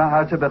میدونه؟ اونا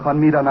هرچه بخوان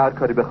میرن، هر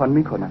کاری بخوان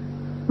میکنن.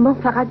 ما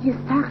فقط یه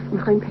سقف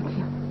میخوایم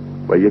پتیا.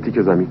 و یه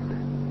تیکه زمین.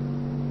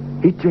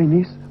 هیچ جایی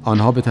نیست.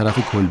 آنها به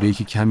طرف کلبه‌ای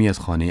که کمی از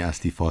خانه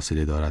اصلی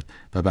فاصله دارد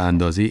و به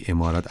اندازه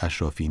عمارت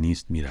اشرافی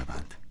نیست می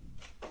روند.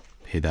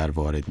 پدر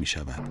وارد می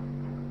شود.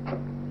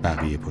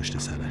 بقیه پشت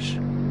سرش.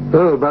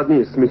 بد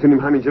نیست، میتونیم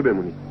همینجا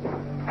بمونیم.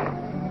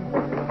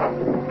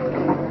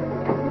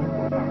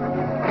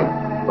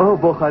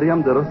 بخاری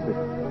هم درسته.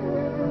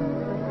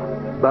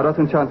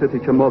 براتون چند تا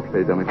تیکه مبل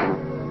پیدا میکنم.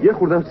 یه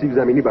خوردم سیب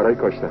زمینی برای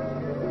کاشتن.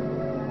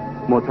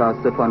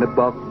 متاسفانه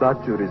باغ بد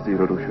جوری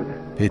زیر و رو شده.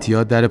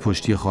 پتیا در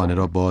پشتی خانه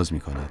را باز می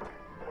کند.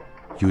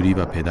 یوری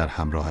و پدر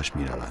همراهش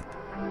می روند.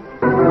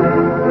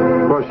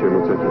 باشه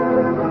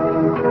متشکرم.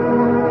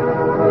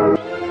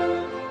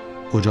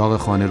 اجاق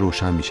خانه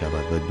روشن می شود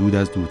و دود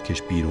از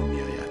دودکش بیرون می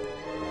آید.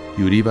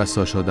 یوری و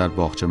ساشا در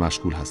باغچه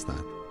مشغول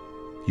هستند.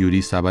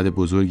 یوری سبد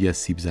بزرگی از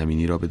سیب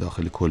زمینی را به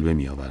داخل کلبه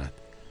می آورد.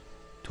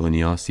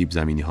 تونیا سیب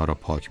زمینی ها را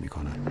پاک می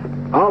کند.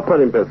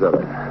 آفرین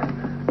پسره.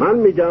 من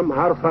میگم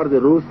هر فرد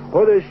روز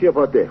خودش یه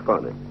پا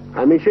دهقانه.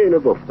 همیشه اینو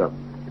گفتم.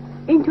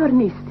 اینطور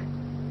نیست.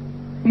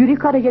 یوری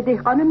کار یه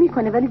دهقانو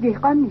میکنه ولی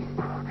دهقان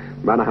نیست.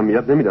 من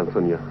اهمیت نمیدم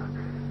تونیا.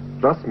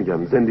 راست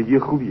میگم، زندگی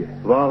خوبیه.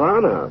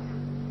 واقعا هست.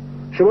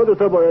 شما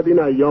دوتا باید این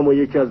ایام و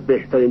یکی از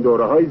بهترین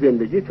دوره‌های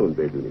زندگیتون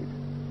بدونید.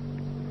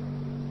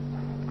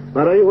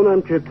 برای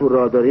اونم که تو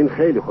رادارین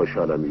خیلی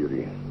خوشحالم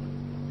یوری.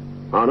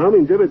 آنام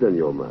اینجا به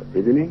دنیا اومد،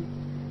 میدونی؟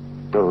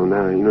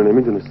 نه اینو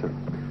نمیدونستم.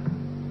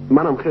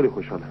 منم خیلی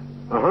خوشحالم.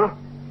 آها،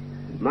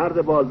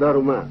 مرد بالدار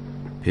اومد.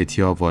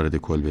 پتیا وارد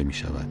کلبه می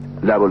شود.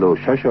 لب و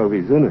لوشش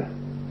آویزونه.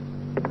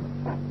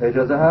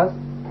 اجازه هست؟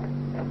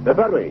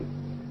 بفرمایید.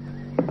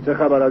 چه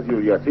خبر از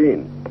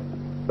یوریاتین؟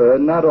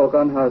 نه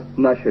روغن هست،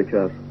 نه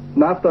شکر.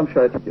 نفتم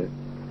شاید که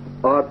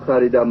آرد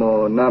خریدم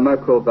و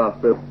نمک و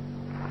قهوه.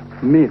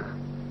 میخ.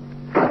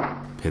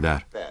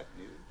 پدر،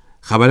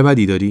 خبر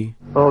بدی داری؟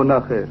 نه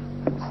خیر،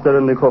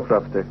 استرلنیکوف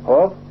رفته.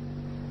 خب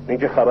این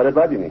که خبر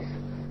بدی نیست.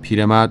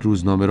 پیرمرد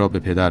روزنامه را به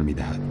پدر می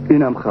دهد.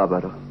 اینم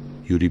خبره.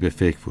 یوری به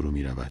فکر فرو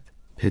می رود.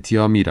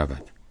 پتیا می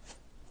رود.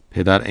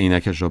 پدر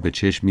عینکش را به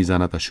چشم می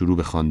زند و شروع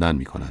به خواندن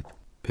می کند.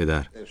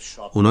 پدر،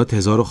 اونا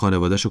تزار و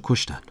خانواده‌شو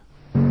کشتن.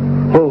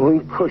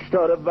 این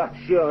کشتار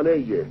وحشیانه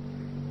ایه.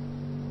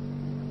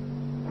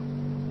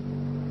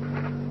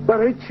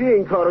 برای چی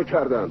این کارو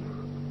کردن؟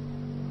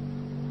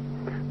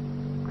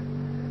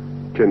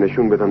 که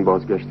نشون بدن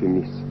بازگشتی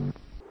نیست.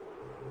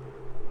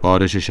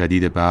 بارش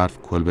شدید برف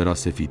کلبه را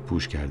سفید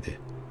پوش کرده.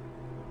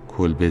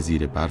 کلبه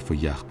زیر برف و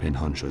یخ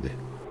پنهان شده.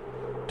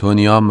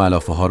 تونیا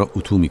ملافه ها را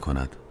اتو می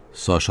کند.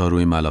 ساشا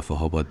روی ملافه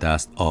ها با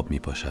دست آب می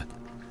پاشد.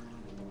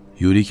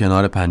 یوری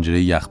کنار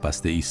پنجره یخ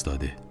بسته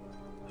ایستاده.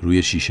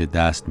 روی شیشه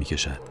دست می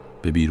کشد.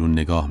 به بیرون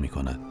نگاه می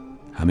کند.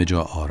 همه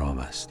جا آرام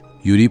است.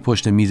 یوری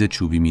پشت میز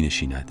چوبی می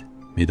نشیند.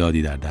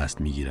 مدادی در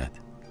دست می گیرد.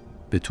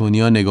 به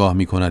تونیا نگاه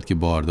می کند که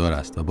باردار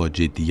است و با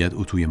جدیت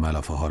اتوی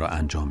ملافه ها را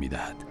انجام می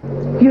دهد.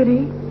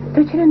 یوری،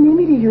 تو چرا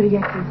نمیری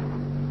یوریکی؟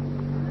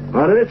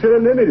 آره چرا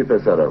نمیری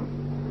پسرم؟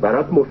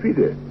 برات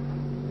مفیده.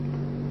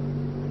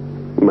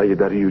 مگه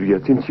در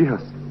یوریاتین چی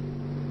هست؟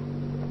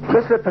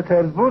 مثل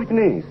پترزبورگ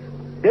نیست،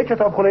 یه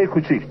کتابخونه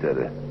کوچیک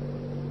داره.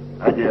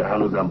 اگه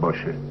هنوزم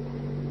باشه.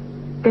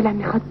 دلم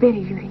میخواد بری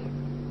یوری.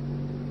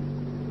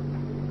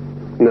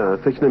 نه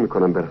فکر نمی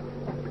کنم برم.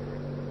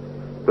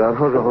 به هر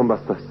حال راهم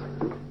بسته است.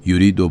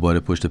 یوری دوباره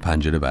پشت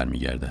پنجره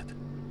برمیگردد.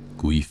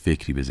 گویی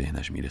فکری به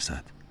ذهنش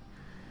میرسد.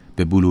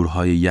 به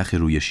بلورهای یخ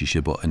روی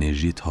شیشه با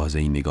انرژی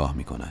تازه‌ای نگاه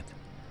میکند.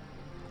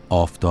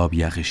 آفتاب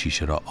یخ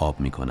شیشه را آب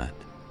میکند.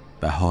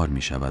 بهار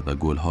میشود و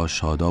گلها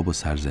شاداب و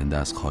سرزنده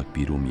از خاک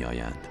بیرون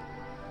میآیند.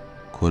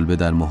 کلبه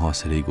در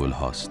محاصره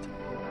گلهاست.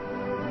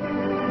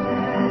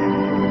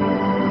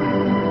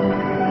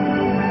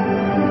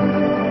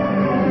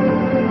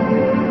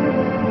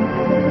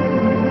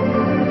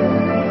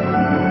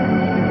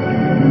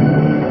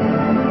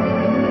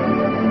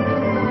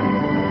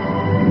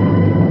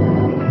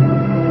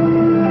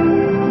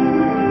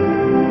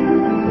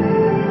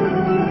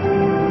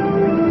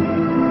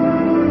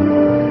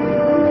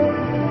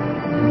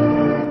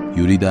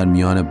 یوری در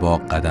میان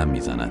باغ قدم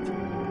میزند.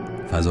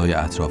 فضای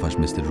اطرافش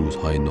مثل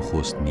روزهای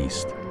نخست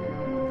نیست.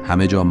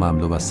 همه جا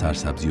مملو از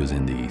سرسبزی و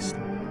زندگی است.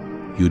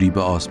 یوری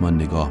به آسمان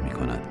نگاه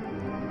میکند.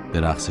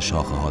 به رقص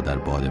شاخه ها در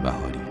باد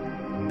بهاری.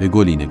 به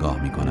گلی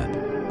نگاه میکند.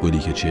 گلی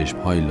که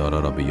چشمهای لارا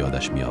را به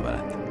یادش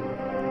میآورد.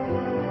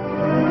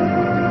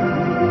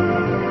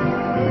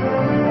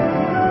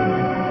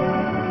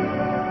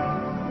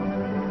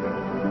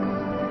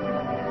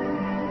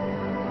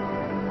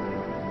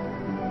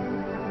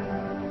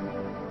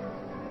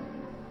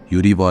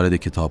 یوری وارد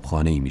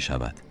کتابخانه‌ای می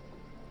شود.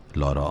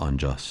 لارا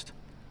آنجاست.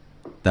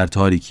 در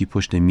تاریکی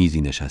پشت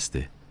میزی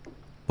نشسته.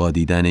 با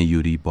دیدن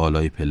یوری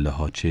بالای پله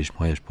ها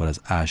چشمهایش پر از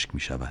اشک می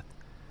شود.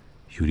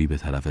 یوری به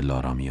طرف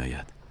لارا می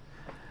آید.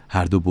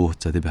 هر دو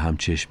بهت زده به هم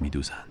چشم می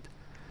دوزند.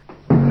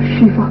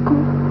 ژیواگو؟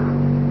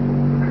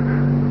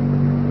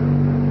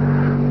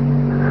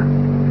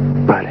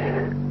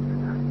 بله.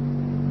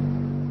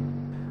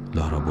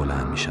 لارا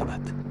بلند می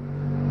شود.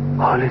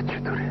 حالت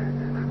چطوره؟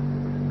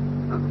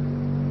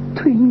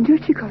 تو اینجا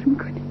چی کار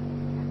میکنی؟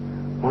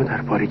 ما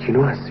در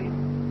باریکینو هستیم.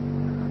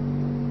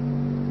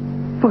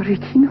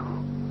 باریکینو؟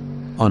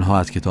 آنها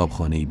از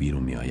کتابخانه‌ای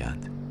بیرون می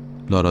آیند.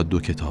 لارا 2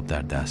 کتاب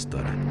در دست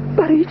دارد.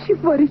 برای چی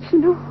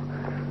باریکینو؟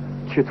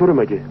 چطوره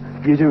مگه؟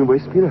 یه جا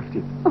میبایست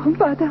میرفتیم.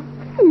 بعدم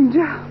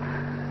اینجا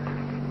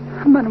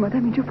من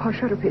اومدم اینجا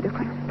پاشا رو پیدا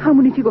کنم.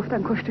 همونی که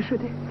گفتن کشته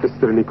شده.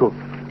 استرنیکوف.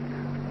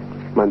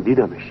 من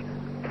دیدمش.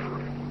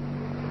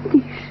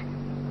 دیش؟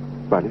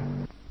 بله.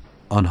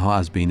 آنها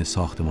از بین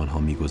ساختمان ها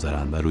می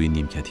گذرند و روی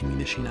نیمکتی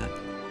می نشینند.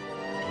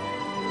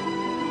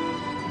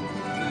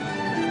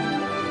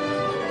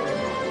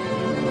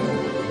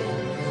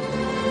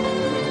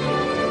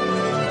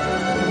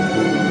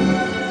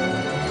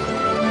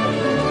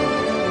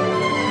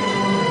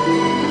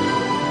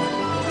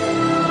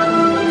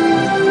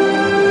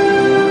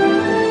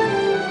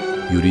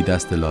 یوری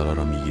دست لارا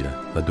را می گیرد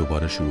و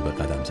دوباره شروع به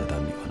قدم زدن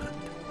می کند.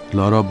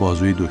 لارا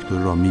بازوی دکتر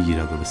را می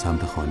گیرد و به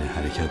سمت خانه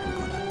حرکت می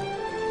کند.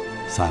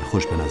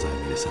 سرخوش به نظر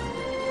می رسند.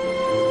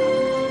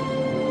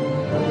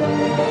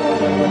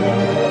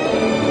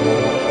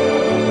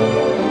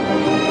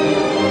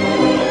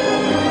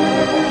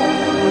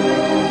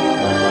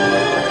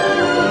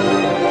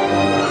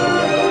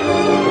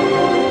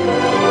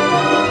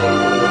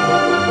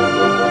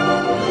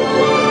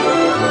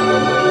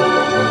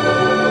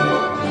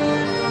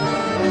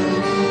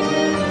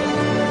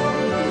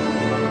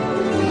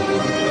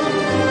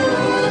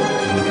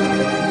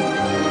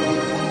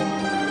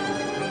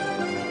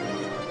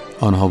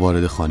 آنها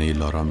وارد خانه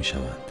لارا می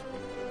شوند.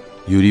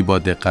 یوری با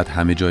دقت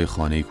همه جای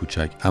خانه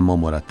کوچک اما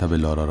مرتب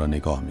لارا را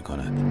نگاه می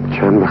کند.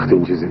 چند وقت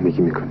اینجا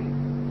زندگی می کنی؟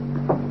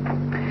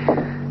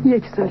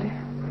 1 ساله.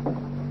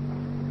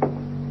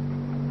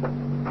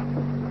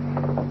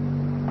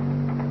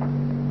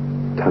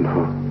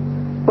 تنها؟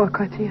 با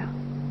کاتیا.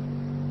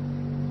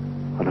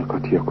 حالا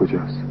کاتیا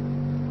کجاست؟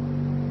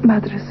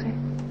 مدرسه.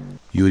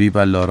 یوری و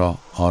لارا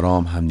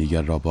آرام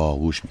همدیگر را با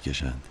آغوش می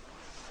کشند.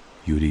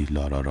 یوری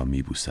لارا را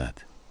می بوسد.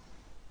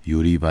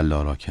 یوری و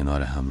لارا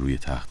کنار هم روی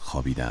تخت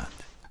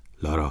خوابیدند.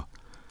 لارا،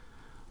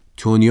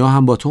 تونیا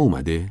هم با تو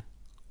اومده؟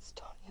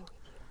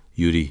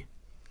 یوری،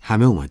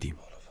 همه اومدیم.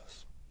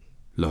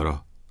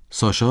 لارا،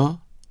 ساشا؟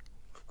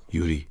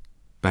 یوری،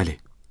 بله.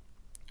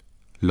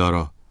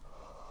 لارا،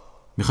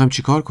 میخوایم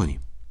چی کار کنیم؟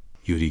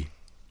 یوری،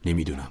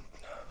 نمیدونم.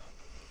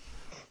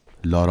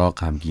 لارا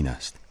غمگین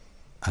است،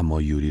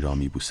 اما یوری را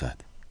میبوسد.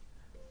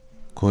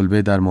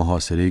 کلبه در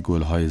محاصره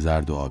گلهای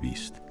زرد و آبی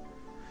است.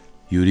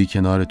 یوری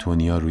کنار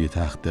تونیا روی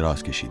تخت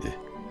دراز کشیده.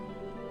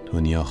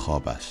 تونیا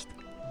خواب است.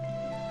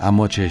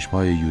 اما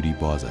چشمهای یوری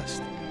باز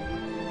است.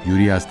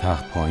 یوری از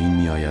تخت پایین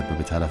می آید و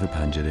به طرف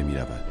پنجره می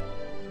رود.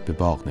 به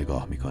باغ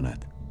نگاه می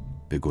کند.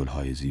 به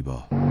گلهای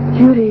زیبا.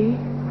 یوری،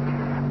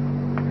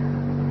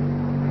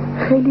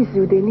 خیلی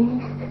زوده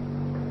نیست؟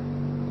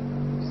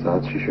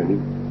 ساعت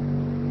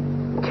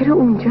 6:30. چرا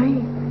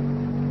اونجایی؟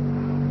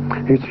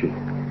 هیچی،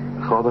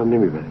 خوابم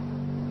نمیبره.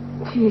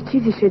 چیه،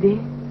 چیزی شده؟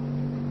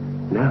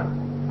 نه.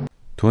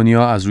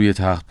 تونیا از روی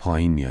تخت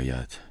پایین می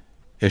آید.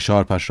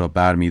 اشارپش را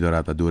بر می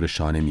دارد و دور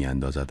شانه می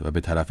اندازد و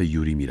به طرف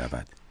یوری می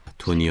رود.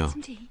 تونیا: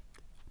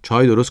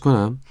 چای درست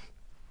کنم؟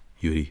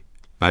 یوری: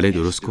 بله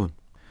درست کن.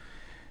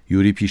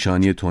 یوری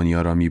پیشانی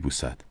تونیا را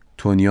میبوسد.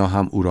 تونیا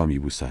هم او را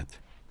میبوسد.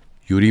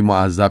 یوری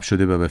معذب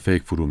شده و به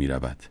فکر فرو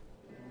میرود.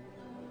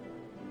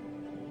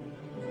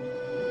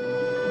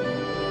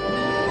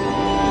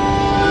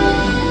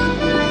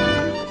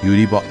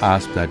 یوری با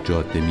اسب در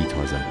جاده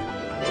میتازد.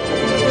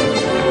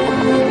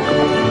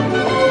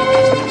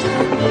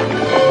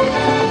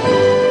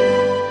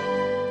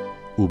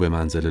 او به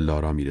منزل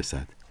لارا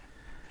میرسد.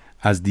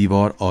 از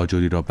دیوار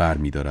آجری را بر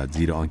می‌دارد،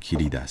 زیر آن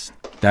کلید است.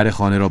 در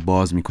خانه را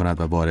باز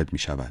می‌کند و وارد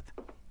می‌شود.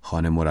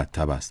 خانه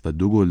مرتب است و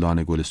 2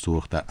 گلدان گل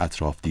سرخ در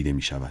اطراف دیده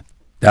می‌شود.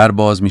 در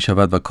باز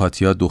می‌شود و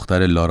کاتیا دختر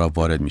لارا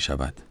وارد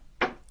می‌شود.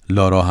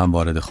 لارا هم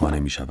وارد خانه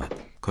می‌شود.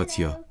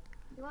 کاتیا: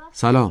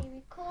 سلام،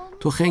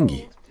 تو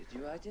خنگی؟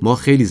 ما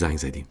خیلی زنگ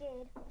زدیم.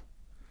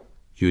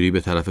 یوری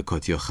به طرف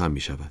کاتیا خم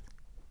می‌شود.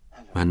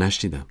 من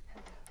نشنیدم.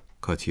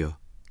 کاتیا: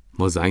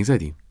 ما زنگ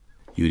زدیم.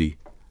 یوری: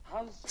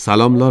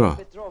 سلام لارا.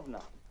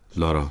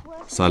 لارا: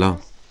 سلام.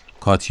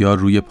 کاتیا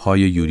روی پای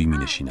یوری می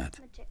نشیند.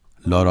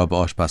 لارا به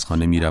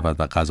آشپزخانه می رود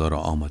و غذا را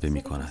آماده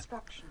می کند.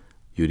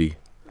 یوری: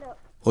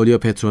 اولیا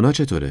پترونا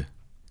چطوره؟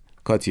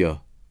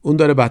 کاتیا: اون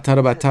داره بدتر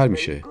و بدتر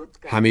میشه.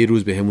 همه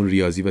روز به همون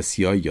ریاضی و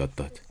سیایی یاد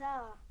داد.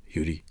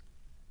 یوری: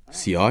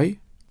 سیایی؟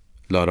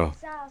 لارا: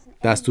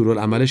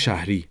 دستورالعمل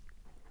شهری.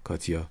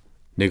 کاتیا: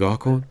 نگاه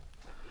کن.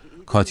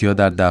 کاتیا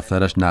در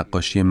دفترش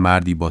نقاشی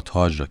مردی با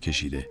تاج را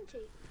کشیده.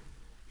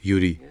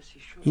 یوری: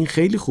 این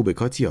خیلی خوبه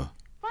کاتیا.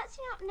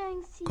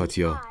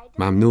 کاتیا: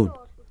 ممنون.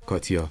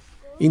 کاتیا: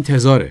 این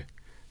تزاره.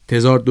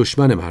 تزار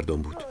دشمن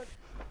مردم بود.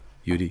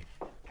 یوری: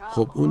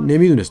 خب اون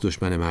نمیدونست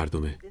دشمن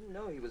مردمه.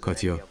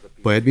 کاتیا: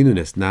 باید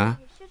میدونست نه؟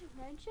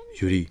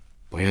 یوری: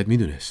 باید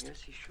میدونست.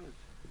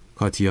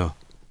 کاتیا: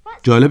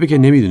 جالبه که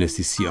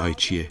نمیدونستی سی آی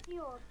چیه.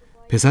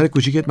 پسر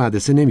کوچیکت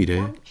مدرسه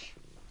نمیره؟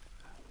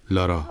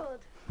 لارا: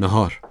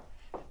 نهار.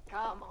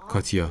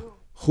 کاتیا: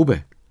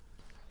 خوبه.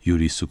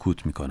 یوری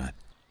سکوت میکند.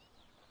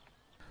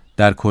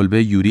 در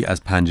کلبه یوری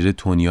از پنجره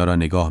تونیا را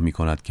نگاه می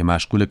کند که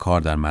مشغول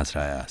کار در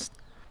مزرعه است.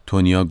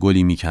 تونیا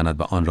گلی می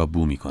کند و آن را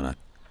بو می کند.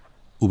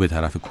 او به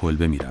طرف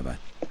کلبه می رود.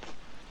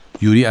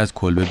 یوری از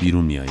کلبه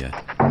بیرون می آید.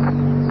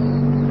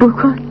 بو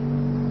کن.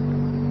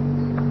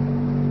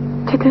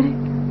 چطوری؟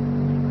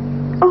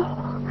 اوه،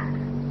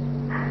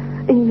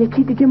 این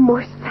یکی دیگه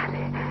مشت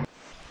زده.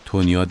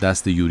 تونیا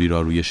دست یوری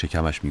را روی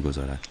شکمش می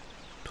گذارد.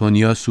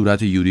 تونیا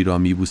صورت یوری را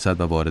می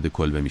بوسد و وارد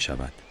کلبه می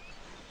شود.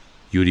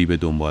 یوری به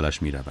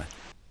دنبالش می رود.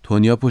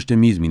 تونیا پشت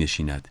میز می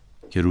نشیند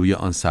که روی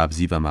آن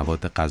سبزی و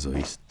مواد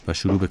غذایی است و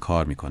شروع به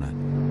کار می کند.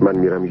 من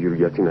میرم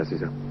یوریاتین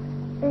عزیزم.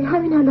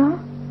 همین حالا؟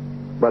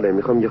 بله،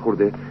 میخوام یه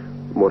خورده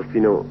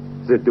مورفین و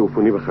ضد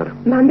عفونی بخرم.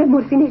 من به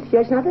مورفین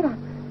احتیاج ندارم.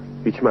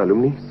 هیچ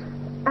معلوم نیست.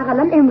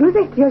 اقلا امروز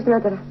احتیاج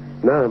ندارم.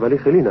 نه ولی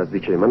خیلی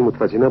نزدیکه، من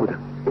متوجه نبودم.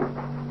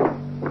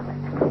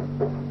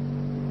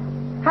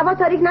 هوا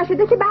تاریک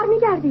نشده که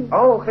برمیگردی؟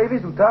 خیلی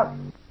زودتر.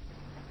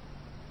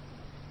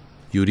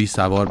 یوری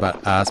سوار بر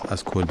اسب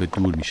از کلبه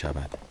دور می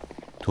شود.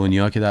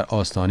 تونیا که در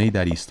آستانه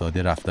در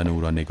ایستاده رفتن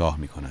او را نگاه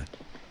می کند.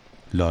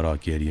 لارا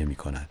گریه می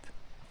کند.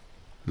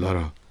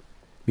 لارا: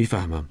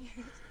 میفهمم.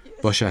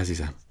 باشه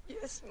عزیزم.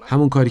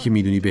 همون کاری که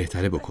میدونی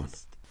بهتره بکن.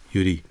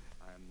 یوری: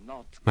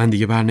 من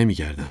دیگه بر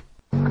نمیگردم.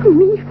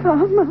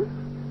 میفهمم.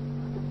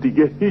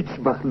 دیگه هیچ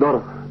وقت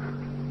لارا.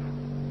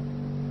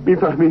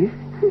 میفهمی؟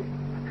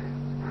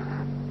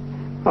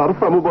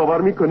 حرفمو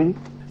باور میکنی؟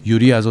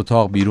 یوری از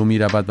اتاق بیرون می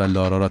رود و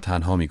لارا را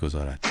تنها می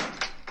گذارد.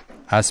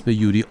 اسب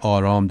یوری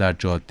آرام در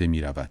جاده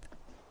می رود.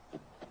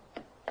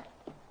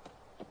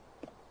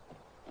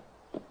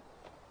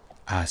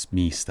 اسب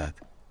می ایستد.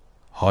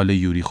 حال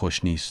یوری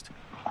خوش نیست.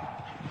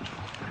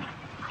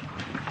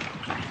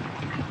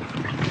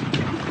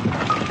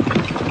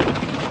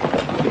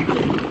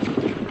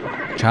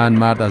 چند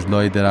مرد از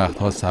لای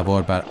درختها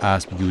سوار بر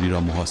اسب یوری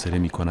را محاصره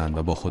می کنند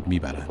و با خود می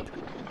برند.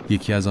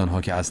 یکی از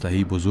آنها که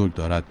اسلحه‌ای بزرگ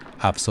دارد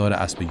افسار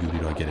اسب یوری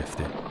را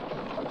گرفته.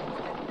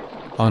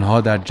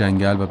 آنها در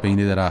جنگل و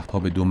بین درختها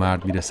به 2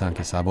 مرد میرسند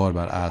که سوار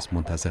بر اسب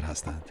منتظر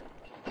هستند.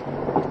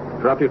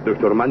 رفیق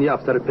دکتر، من یه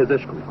افسر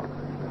پزشک میخوام.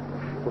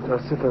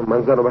 متاسفم،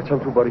 من زن و بچم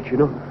تو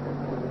باریکینو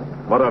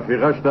و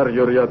رفیقش در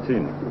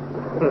یوریاتین.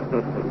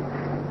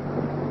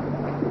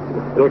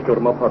 دکتر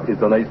ما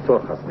پارتیزانای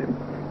سرخ هستیم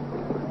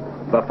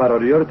و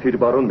فراری ها رو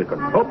تیربارون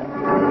میکنیم. خب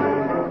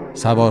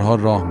سوارها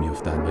راه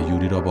میافتند و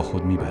یوری را با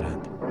خود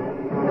میبرند.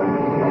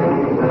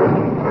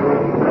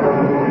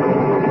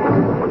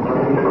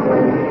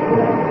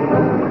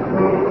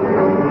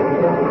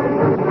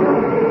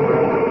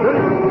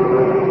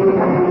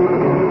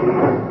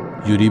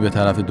 یوری به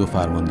طرف 2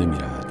 فرمانده می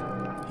رود.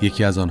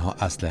 یکی از آنها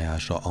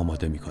اسلحه‌اش را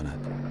آماده می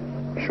کند.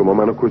 شما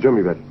منو کجا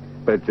میبرید؟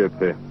 به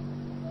جبهه.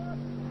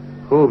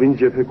 خب این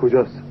جبهه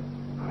کجاست؟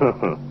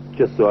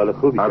 چه سوال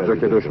خوبی. هر جا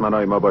که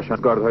دشمنای ما باشن،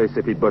 گاردهای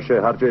سفید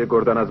باشه، هر جای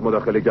گردن از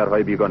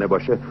مداخله‌گرهای بیگانه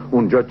باشه،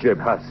 اونجا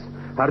جبهه است.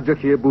 هر جا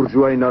که یه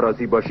بورژوای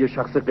ناراضی باشه، یه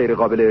شخص غیر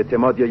قابل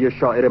اعتماد یا یه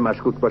شاعر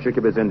مشکوک باشه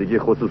که به زندگی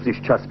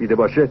خصوصیش چسبیده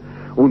باشه،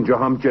 اونجا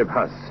هم جبهه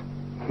است.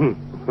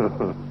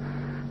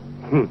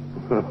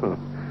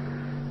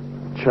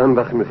 چند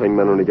وقت میخواین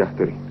منو نگه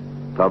دارین؟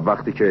 تا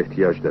وقتی که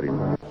احتیاج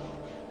داریم.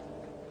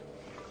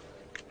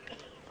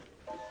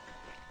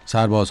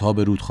 سربازها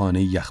به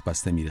رودخانه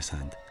یخبسته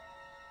میرسند.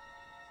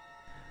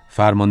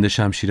 فرمانده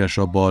شمشیرش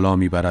را بالا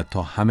میبرد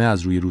تا همه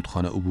از روی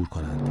رودخانه عبور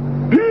کنند.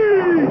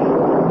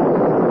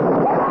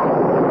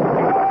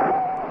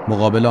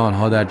 مقابل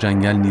آنها در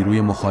جنگل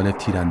نیروی مخالف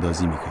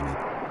تیراندازی میکند.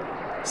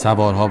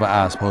 سوارها و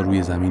اسبها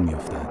روی زمین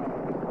میافتند.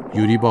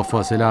 یوری با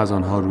فاصله از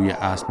آنها روی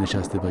اسب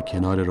نشسته و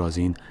کنار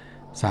رادان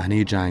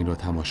صحنه جنگ را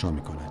تماشا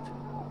میکند.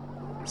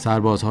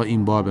 سربازها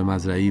این بار به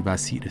مزرعه‌ای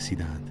وسیع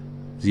رسیدند.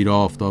 زیرا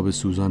آفتاب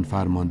سوزان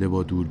فرمانده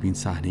با دوربین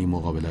صحنه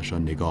مقابلش را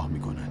نگاه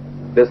میکند.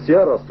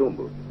 بسیار آسون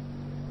بود.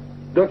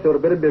 دکتر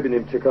بریم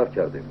ببینیم چه کار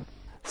کردیم.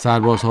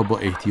 سربازها با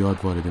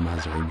احتیاط وارد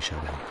مزرعه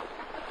میشوند.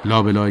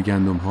 لابلای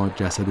گندم‌ها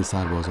جسد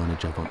سربازان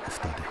جوان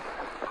افتاده.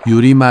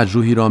 یوری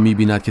مجروحی را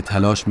می‌بیند که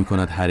تلاش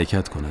می‌کند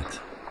حرکت کند.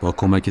 با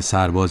کمک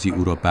سربازی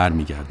او را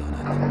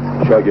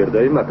برمیگرداند.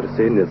 شاگردای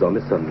مدرسه نظام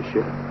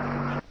میشه.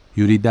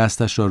 یوری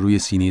دستش را روی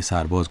سینه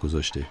سرباز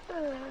گذاشته.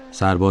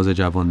 سرباز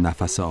جوان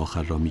نفس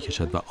آخر را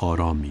می‌کشد و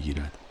آرام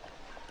می‌گیرد.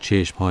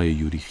 چشم‌های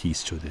یوری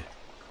خیس شده.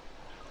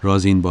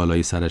 رادان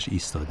بالای سرش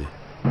ایستاده.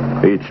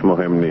 هیچ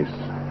مهم نیست.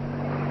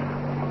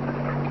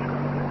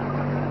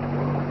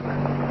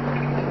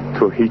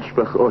 تو هیچ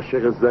وقت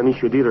عاشق زنی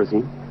شدی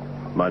رادان؟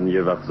 من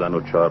یه وقت زن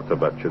و 4 تا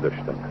بچه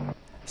داشتم.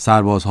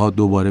 سربازها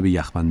دوباره به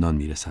یخبندان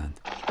میرسند.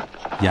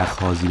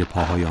 یخها زیر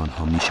پاهای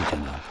آنها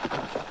میشکنند.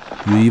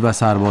 یوری و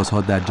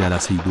سربازها در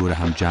جلسه دور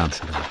هم جمع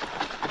شدند.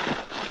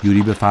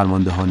 یوری به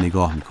فرمانده ها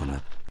نگاه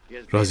میکند.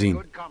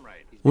 رادان،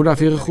 اون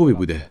رفیق خوبی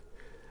بوده.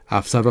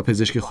 افسر و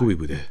پزشک خوبی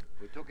بوده.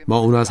 ما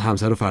اون از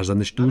همسر و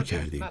فرزندش دور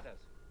کردیم.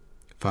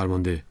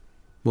 فرمانده: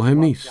 مهم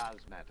نیست.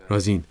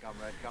 رادان: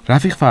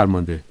 رفیق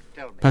فرمانده،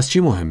 پس چی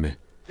مهمه؟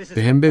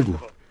 به هم بگو.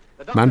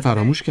 من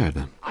فراموش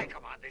کردم.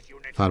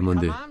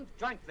 فرمانده: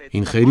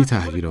 این خیلی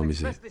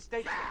تحقیرآمیزه.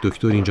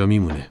 دکتر اینجا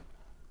میمونه.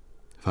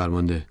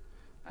 فرمانده: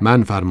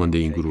 من فرمانده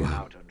این گروه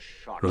هم.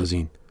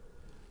 رادان: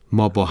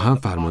 ما با هم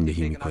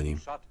فرماندهی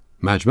میکنیم.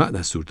 مجمع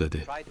دستور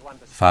داده.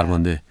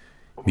 فرمانده: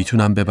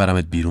 میتونم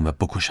ببرمت بیرون و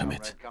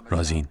بکشمت.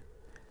 رادان: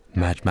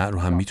 مجمع رو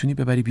هم میتونی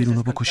ببری بیرون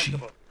و بکشی؟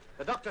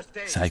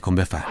 سعی کن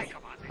بفهمی.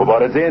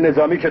 مبارزه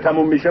نظامی که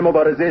تموم میشه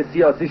مبارزه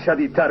سیاسی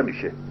شدیدتر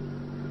میشه.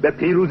 به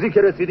پیروزی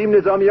که رسیدیم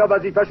نظامی‌ها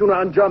وظیفه‌شون رو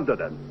انجام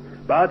دادن.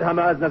 بعد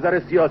همه از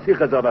نظر سیاسی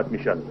قضاوت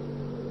میشن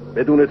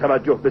بدون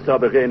توجه به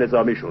سابقه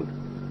نظامیشون.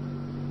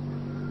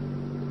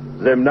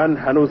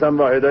 ضمناً هنوزم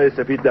واحدهای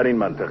سفید در این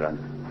منطقه‌ن.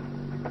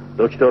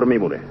 دکتر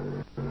میمونه.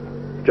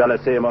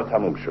 جلسه ما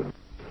تموم شد.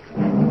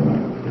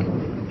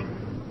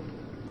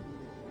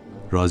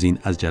 رادان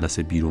از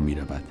جلسه بیرون می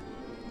رود.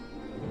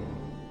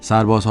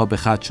 سربازها به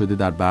خط شده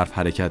در برف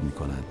حرکت می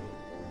کنند.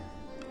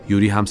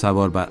 یوری هم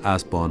سوار بر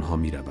اسب با آنها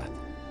می رود.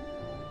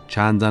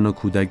 چند زن و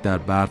کودک در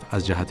برف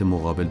از جهت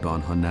مقابل به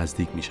آنها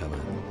نزدیک می شوند.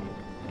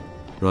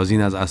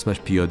 رادان از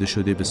اسبش پیاده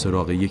شده به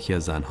سراغ یکی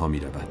از زنها می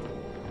رود.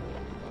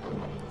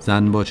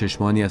 زن با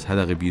چشمانی از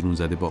حدقه بیرون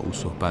زده با او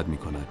صحبت می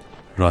کند.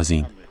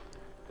 رادان: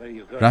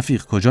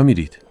 رفیق کجا می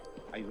رید؟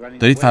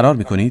 دارید فرار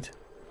می کنید؟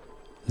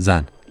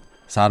 زن: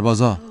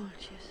 سربازا.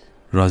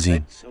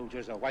 رادان: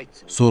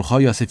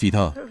 سرخ‌ها یا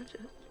سفیدها؟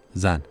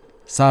 زن: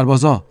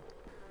 سربازا.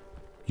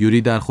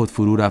 یوری در خود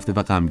فرو رفته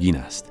و غمگین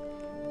است.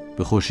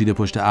 به خورشید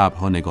پشت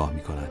ابرها نگاه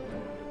می کند.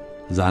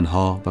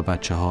 زنها و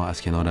بچه ها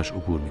از کنارش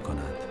عبور می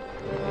کنند.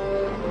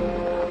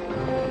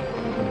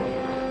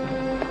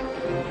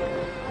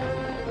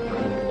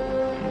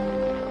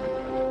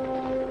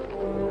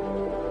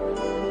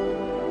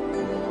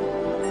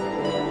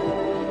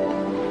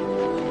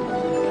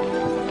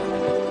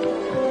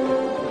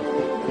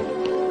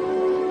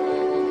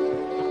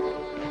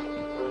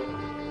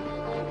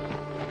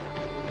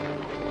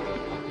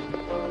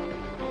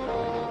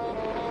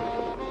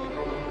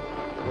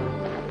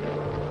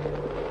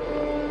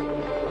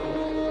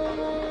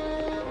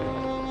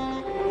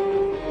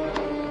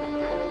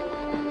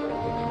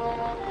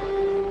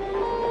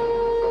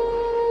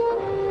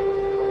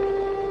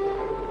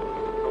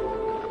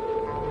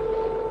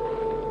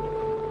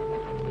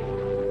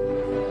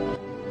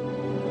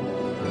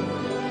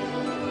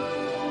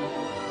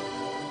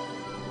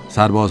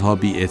 سربازها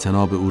بی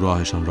اعتنا به او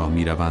راهشان را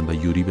می روند و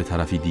یوری به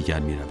طرفی دیگر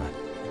می رود.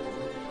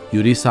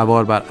 یوری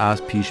سوار بر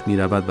اسب پیش می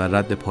رود و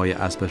رد پای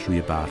اسبش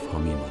روی برف ها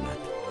می ماند.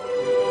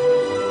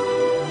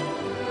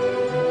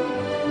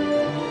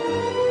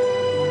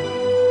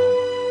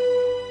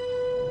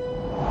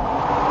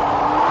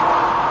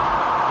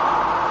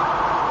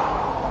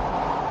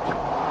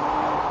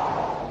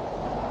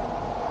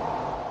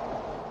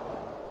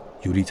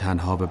 یوری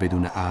تنها و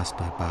بدون اسب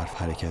بر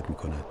برف حرکت می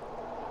کند.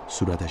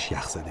 صورتش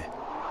یخ زده.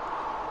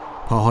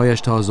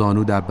 پاهایش تا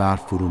زانو در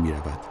برف فرو می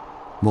رود.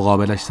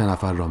 مقابلش 3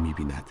 نفر را می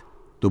بیند.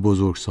 2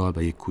 بزرگسال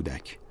و 1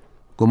 کودک.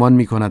 گمان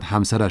می کند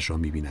همسرش را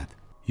می بیند.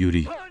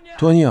 یوری: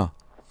 تونیا،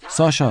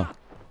 ساشا.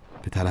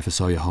 به طرف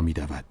سایه ها می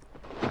دود.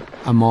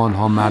 اما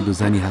آنها مرد و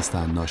زنی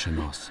هستند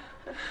ناشناس.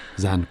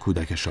 زن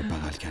کودکش را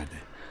بغل کرده.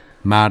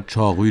 مرد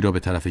چاقویی را به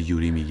طرف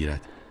یوری می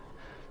گیرد.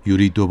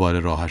 یوری دوباره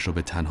راهش را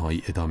به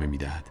تنهایی ادامه می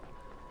دهد.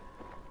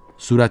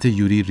 صورت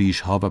یوری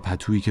ریش‌ها و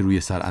پتویی که روی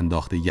سر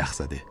انداخته یخ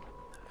زده.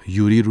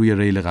 یوری روی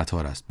ریل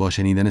قطار است. با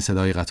شنیدن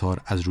صدای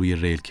قطار از روی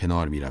ریل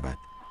کنار می رود.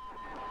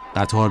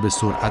 قطار به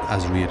سرعت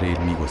از روی ریل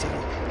می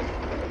گذرد.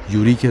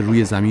 یوری که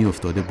روی زمین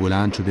افتاده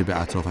بلند شده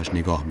به اطرافش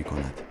نگاه می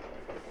کند.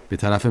 به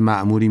طرف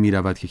مأموری می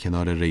رود که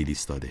کنار ریل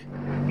ایستاده.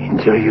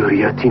 اینجا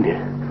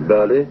یوریاتینه.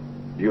 بله،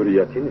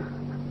 یوریاتینه.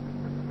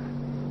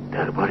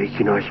 درباره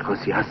کینا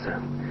اشخاصی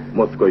هستن.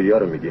 مسکویی ها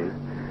رو میگین؟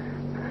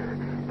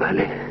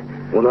 بله.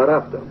 اونا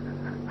رفتم.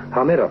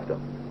 همه رفتم.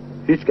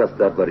 هیچ کس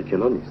درباره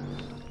کینا نیست.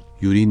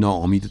 یوری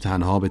ناامید و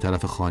تنها به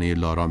طرف خانه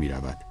لارا می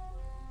رود.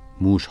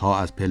 موشها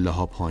از پله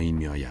ها پایین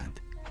می آیند.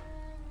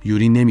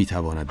 یوری نمی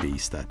تواند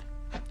بایستد.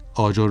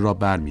 آجر را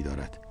بر می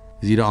دارد.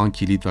 زیر آن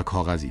کلید و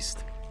کاغذی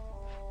است.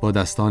 با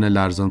دستان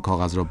لرزان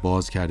کاغذ را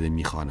باز کرده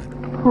می خواند.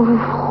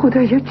 اوه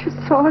خدایا چه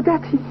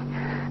سعادتی.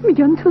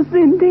 میگن تو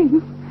زنده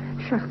ای.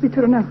 شخصی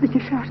تو رو نزدیک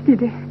شهر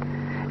دیده.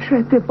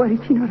 شاید به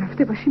باریکینا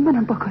رفته باشی.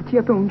 منم با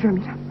کاتیا به اونجا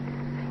میرم.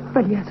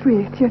 ولی از روی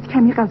احتیاط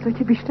کمی غذا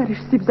که بیشترش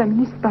سیب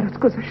زمینی است برات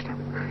گذاشتم.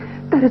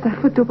 در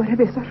ظرف دوباره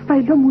بذار و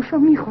الا موشا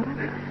میخورن.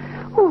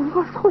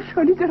 اوه از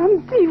خوشحالی دارم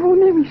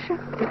دیوونه میشم.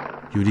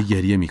 یوری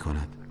گریه می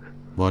کند.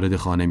 وارد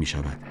خانه می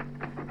شود.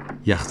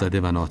 یخ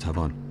زده و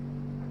ناتوان.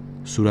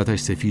 صورتش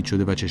سفید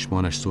شده و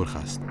چشمانش سرخ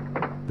است.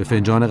 به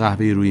فنجان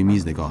قهوه روی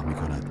میز نگاه می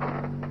کند.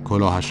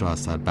 کلاهش را از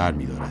سر بر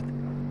می دارد.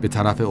 به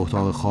طرف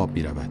اتاق خواب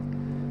می رود.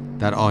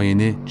 در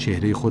آینه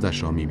چهره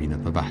خودش را می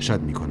بیند و وحشت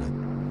می کند.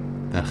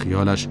 در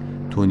خیالش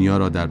تونیا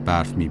را در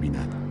برف می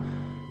بیند.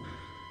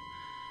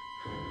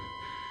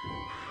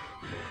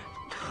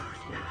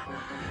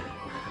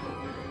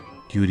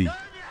 یوری،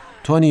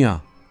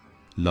 تونیا،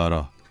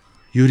 لارا،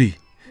 یوری،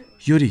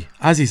 یوری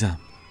عزیزم.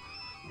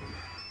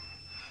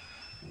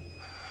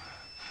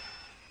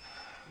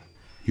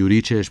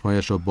 یوری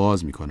چشمهایش را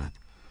باز می کند.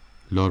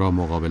 لارا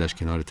مقابلش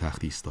کنار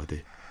تخت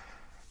ایستاده.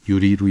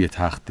 یوری روی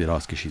تخت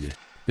دراز کشیده.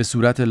 به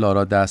صورت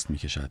لارا دست می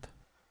کشد.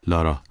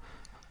 لارا،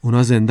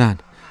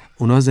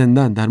 اونا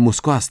زندن در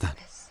مسکو هستن.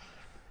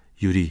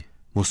 یوری،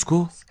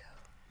 مسکو؟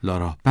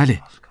 لارا، بله.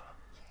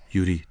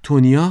 یوری،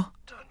 تونیا؟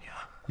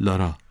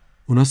 لارا،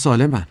 اونا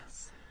سالمن.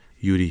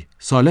 یوری،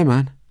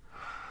 سالمن؟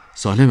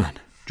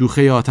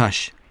 جوخه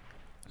آتش.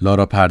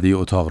 لارا پرده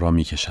اتاق را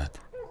می کشد.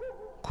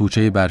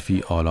 کوچه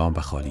برفی آلام و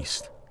خالی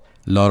است.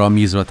 لارا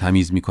میز را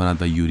تمیز می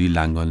کند و یوری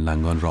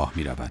لنگان راه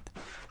می رود.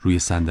 روی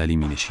صندلی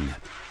می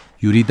نشیند.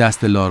 یوری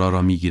دست لارا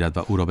را می گیرد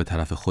و او را به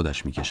طرف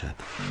خودش می کشد.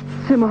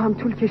 3 ماه هم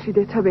طول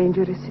کشیده تا به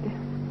اینجا رسیده.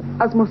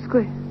 از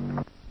مسکو.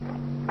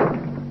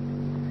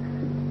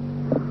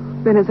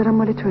 به نظرم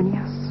مال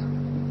تونیاست.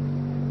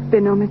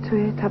 به نام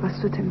توی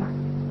توسط من.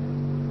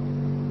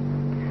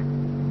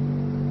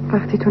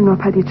 وقتی تو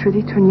ناپدید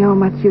شدی تونیا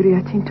آمد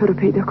یوریاتین تو رو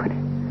پیدا کنه.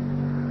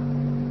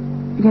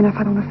 یه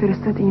نفر اونو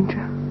فرستاد اینجا.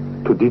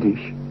 تو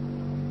دیدیش؟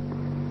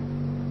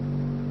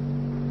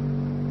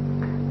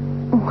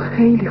 اون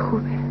خیلی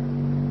خوبه.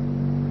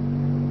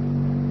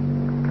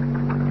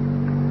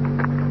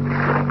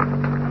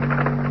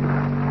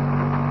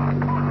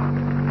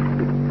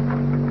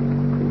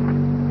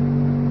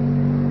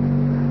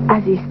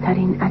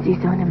 عزیزترین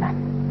عزیزان من،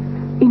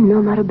 این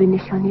نامه رو به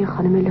نشانی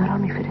خانم لارا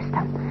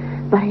میفرستم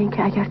برای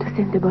اینکه اگر تو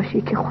زنده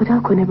باشی که خدا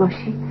کنه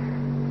باشی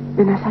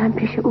به نظرم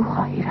پیش او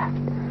خواهی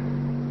رفت.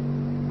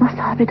 ما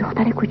صاحب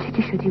دختر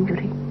کوچکی شدیم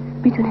یوری،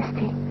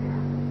 میدونستی؟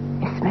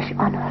 اسمش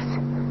آناست.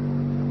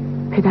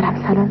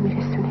 پدرم سلام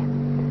میرسونه.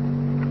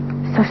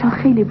 ساشا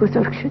خیلی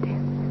بزرگ شده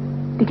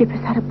دیگه،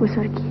 پسر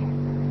بزرگیه.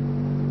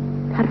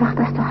 هر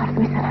وقت از تو حرف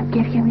میزنم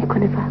گریه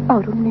میکنه و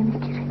آروم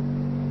نمیگیره.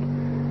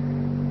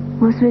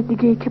 موضوع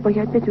دیگه ای که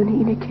باید بدونی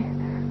اینه که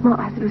ما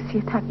از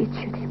روسیه تبعید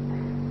شدیم.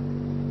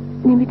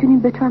 نمیدونیم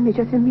به تو هم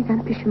اجازه میدن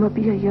پیش ما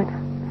بیای یا نه.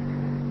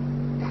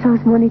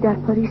 سازمانی در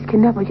پاریس که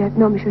نباید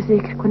نامشو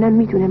ذکر کنم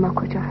میدونه ما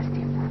کجا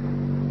هستیم،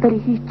 ولی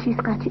هیچ چیز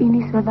قطعی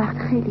نیست و وقت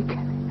خیلی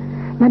کمه.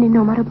 من این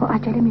نامه رو با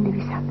عجله می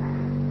نویسم.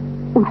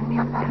 اون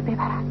میان ما رو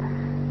ببرن.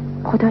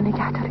 خدا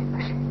نگهدارت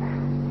باشه.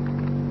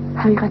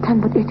 حقیقتا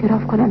باید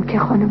اعتراف کنم که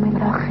خانم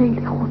لارا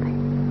خیلی خوبه.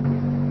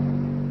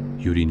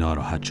 یوری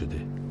ناراحت شده.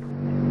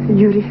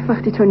 یوری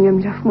وقتی تونیا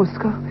میرفت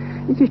مسکو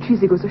یه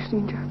چیزی گذاشته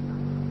اینجا.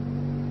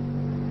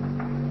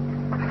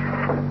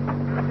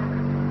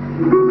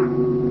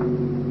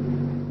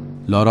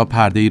 لارا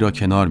پرده ای را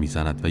کنار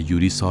میزند و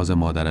یوری ساز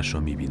مادرش را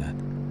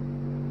میبیند.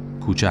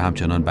 کوچه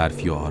همچنان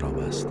برفی و آرام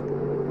است.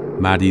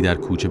 مردی در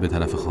کوچه به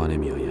طرف خانه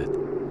می آید.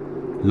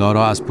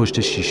 لارا از پشت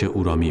شیشه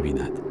او را می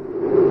بیند.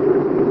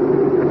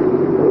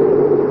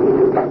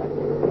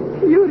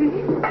 یوری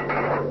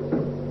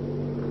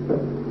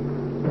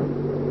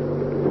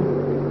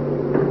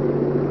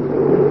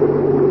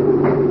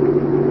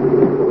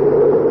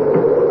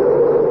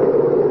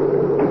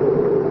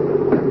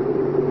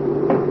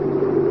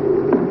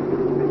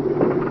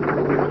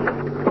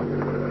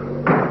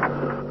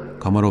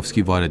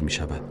کاماروفسکی وارد می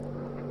شود.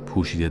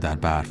 پوشیده در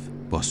برف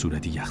با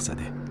صورتی یخ زده.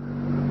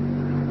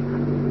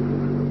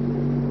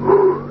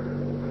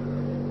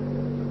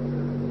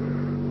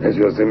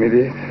 اجازه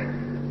میدید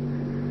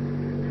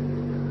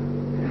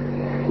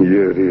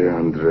یوری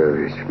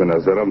اندرویچ، به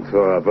نظرم تو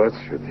عوض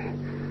شدی.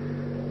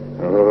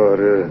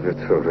 آره به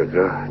طور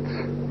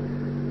قطع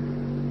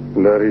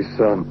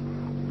لاریسان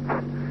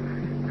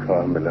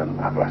کاملا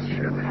عوض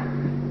شده.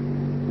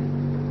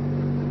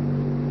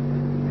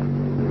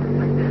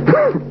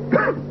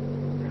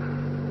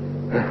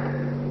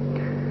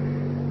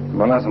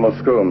 من از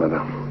مسکو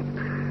اومدم،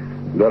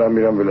 دارم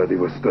میرم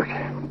ولادیوستوک.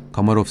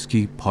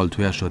 کاماروفسکی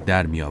پالتویش را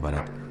در می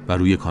آورد و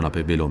روی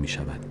کاناپه ولو می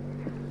شود.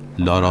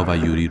 لارا و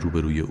یوری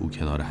روبروی او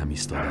کنار هم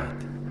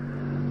ایستادند.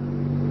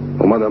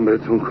 اومدم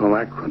بهتون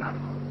کمک کنم.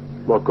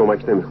 ما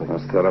کمک نمیخوایم.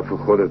 از طرف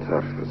خودت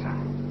حرف بزن.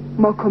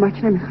 ما کمک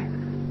نمیخوایم.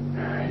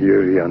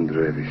 یوری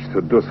اندرویچ،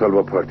 تو 2 سال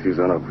با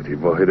پارتیزانا بودی،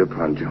 واحد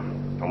پنجم.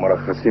 تو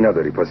مرخصی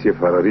نداری، پس یه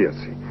فراری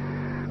هستی.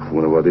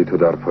 خانواده تو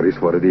در پاریس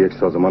وارد یک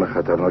سازمان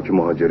خطرناک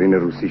مهاجرین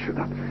روسی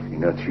شدن.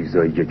 اینا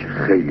چیزاییه که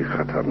خیلی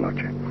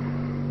خطرناکه.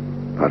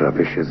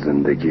 روش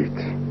زندگیت،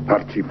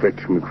 هرچی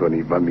فکر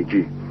میکنی و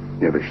میگی،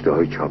 نوشته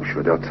های چاپ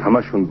شده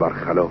همشون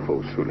برخلاف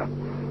اصولن.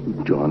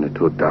 جان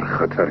تو در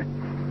خطره.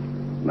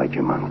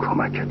 مگه من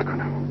کمکت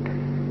کنم؟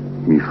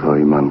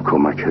 میخوای من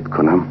کمکت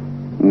کنم؟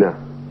 نه.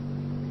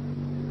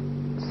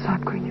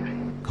 صبر کن یوری.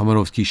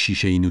 کاماروفسکی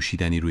شیشه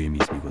نوشیدنی روی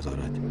میز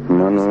میگذارد.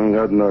 من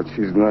اونقدر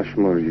ناچیز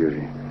نشمر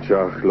یوری. چه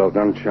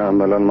اخلاقم چه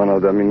عملا من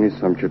آدمی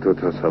نیستم که تو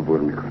تصور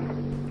میکنی.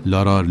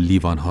 لارا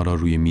لیوانها را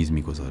روی میز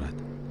میگذارد.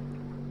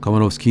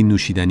 کاماروفسکی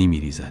نوشیدنی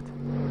میریزد.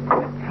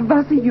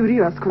 وضع یوری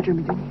رو از کجا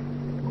میدونی؟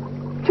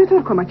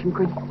 چطور کمک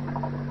میکنی؟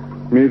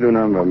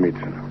 میدونم و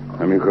میتونم.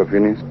 همین کافی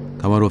نیست؟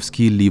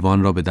 کاماروفسکی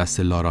لیوان را به دست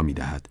لارا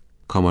میدهد.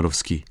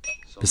 کاماروفسکی: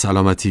 به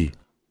سلامتی.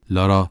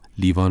 لارا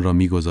لیوان را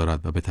میگذارد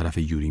و به طرف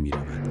یوری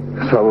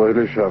میرود.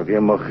 سواحل شرقی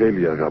ما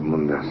خیلی عقب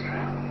مونده است.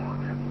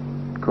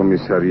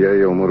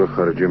 کمیسریه امور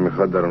خارجه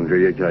میخواد در اونجا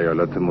یک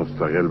ایالت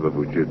مستقل به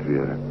وجود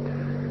بیاره.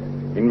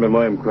 این به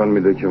ما امکان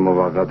میده که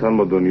موقتا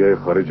با دنیای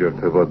خارج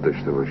ارتباط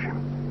داشته باشیم.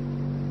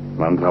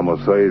 من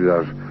تماسایی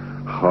در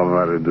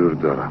خاور دور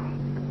دارم.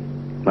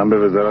 من به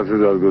وزارت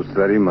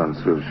دادگستری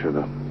منصوب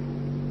شدم.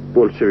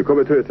 بولشویکا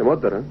به تو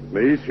اعتماد دارن؟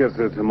 به هیچ کس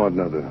اعتماد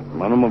ندارم.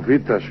 منو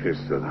مفید تشخیص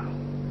دادم.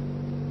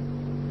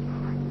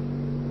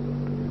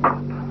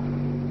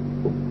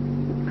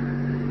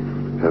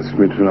 پس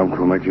میتونم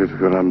کمکت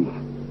کنم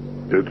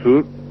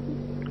تو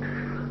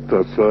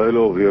تا ساحل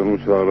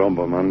اقیانوس آرام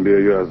با من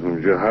بیایی و از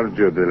اونجا هر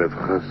جا دلت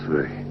خواست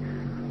بری.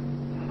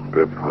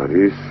 به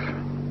پاریس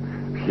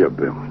یا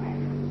بمونی.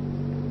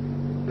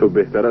 تو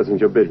بهتر از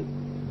اینجا بری.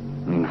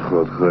 این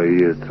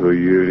خودخواهی تو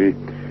یوری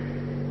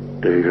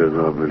غیر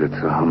قابل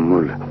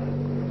تحمل.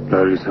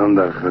 لاریسان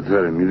در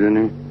خطره،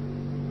 میدونی؟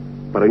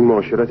 برای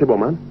معاشرت با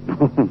من؟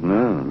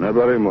 نه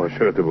برای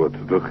معاشرت با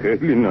تو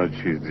خیلی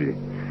ناچیزی.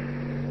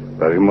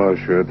 برای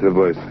معاشرت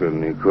با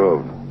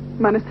استرلنیکوف.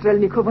 من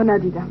استرلنیکوف رو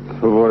ندیدم.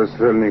 تو با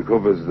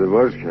استرلنیکوف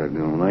ازدواج کردی،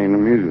 اونا اینو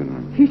میدونن.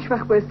 هیچ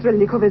وقت با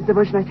استرلنیکوف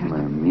ازدواج نکردم.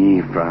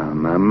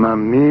 من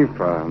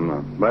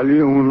میفهمم ولی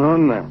اونا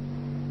نه.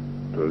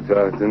 تو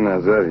تحت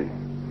نظری.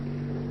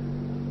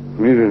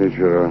 میدونی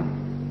چرا؟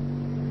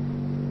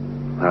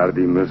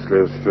 مردی مثل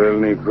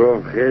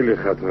استرلنیکوف خیلی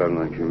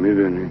خطرناکه،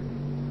 میدونی؟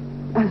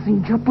 از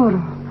اینجا برو.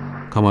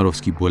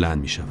 کاماروفسکی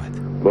بلند می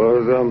شود.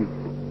 بازم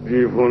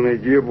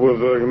دیوونگی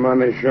بزرگ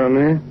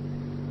منشانه.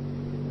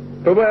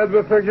 تو باید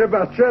به فکر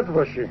بچت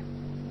باشی.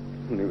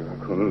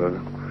 نگاه کن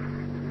دارم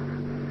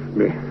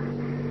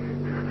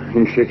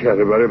این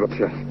شکره برای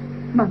بچت.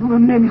 من اونو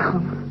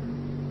نمیخوام.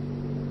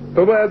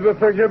 تو باید به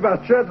فکر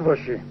بچت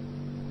باشی.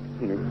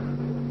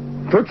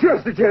 تو کی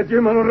هستی که هدیه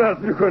منو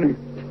رد میکنی؟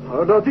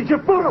 حالاتی که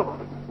برو.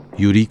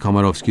 یوری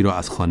کاماروفسکی را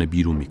از خانه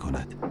بیرون می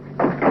کند.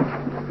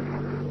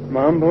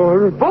 من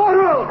برو.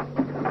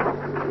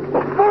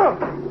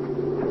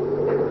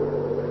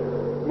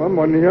 من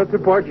با نیت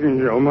پاک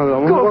اینجا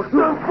اومدم.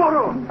 گفتم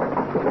برو.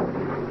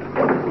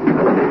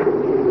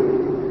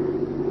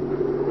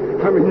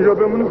 همینجا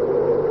بمونم.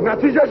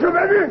 نتیجهشو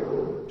ببین.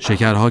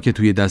 شکرها که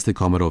توی دست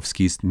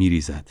کاماروفسکی است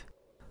میریزد.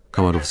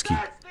 کاماروفسکی: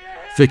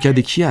 فکر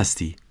کردی کی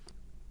هستی؟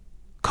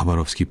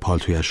 کاماروفسکی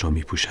پالتویش را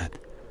میپوشد.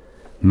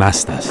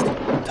 مست است.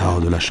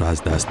 تعادلش را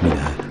از دست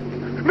میدهد.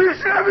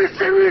 میشنوی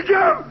چی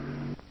میگم؟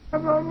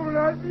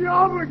 من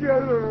سیامو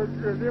گرم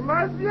شدی.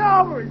 من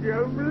سیامو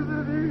گرم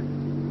میزنی.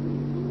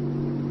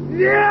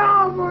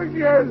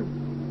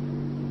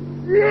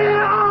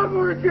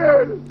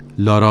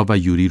 لارا و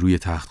یوری روی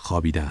تخت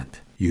خوابیدند.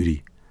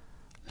 یوری: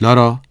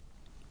 لارا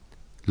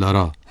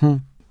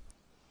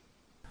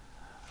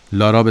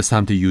لارا به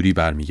سمت یوری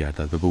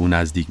برمیگردد و به او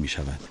نزدیک می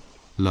شود.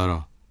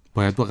 لارا: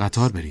 باید با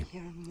قطار بریم.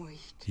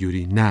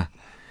 یوری: نه،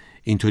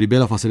 اینطوری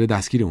بلافاصله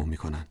دستگیرمون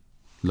میکنن.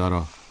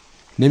 لارا: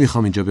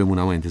 نمیخوام اینجا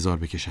بمونم و انتظار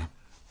بکشم.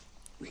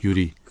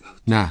 یوری: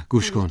 نه،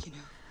 گوش کن،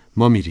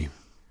 ما میریم.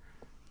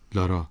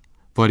 لارا: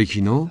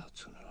 واریکینو؟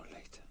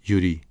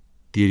 یوری: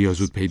 دیر یا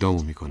زود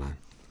پیدامون میکنن.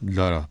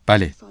 لارا: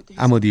 بله،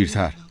 اما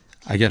دیرتر.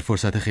 اگر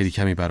فرصت خیلی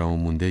کمی برامون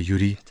مونده.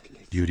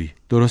 یوری: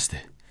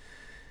 درسته،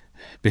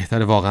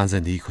 بهتره واقعا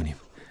زندگی کنیم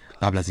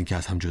قبل از اینکه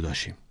از هم جدا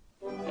شیم.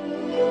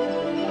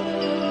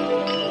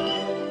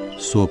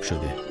 صبح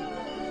شده.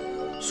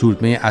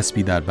 سورتمه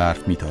اسبی در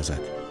برف میتازد.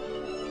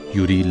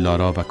 یوری،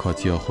 لارا و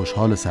کاتیا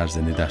خوشحال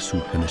سرزنده در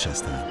سوپ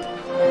نشستند.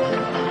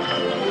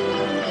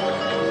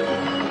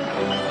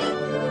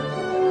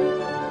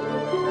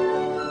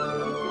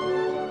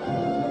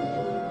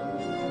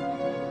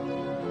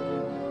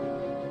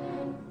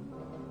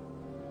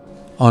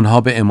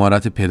 آنها به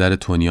عمارت پدر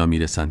تونیا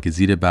میرسند که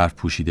زیر برف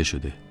پوشیده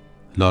شده.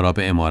 لارا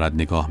به عمارت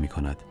نگاه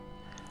میکند.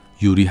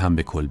 یوری هم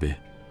به کلبه.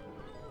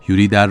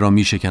 یوری در را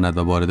میشکند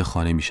و وارد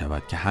خانه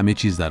میشود که همه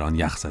چیز در آن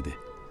یخ زده.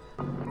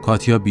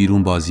 کاتیا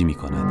بیرون بازی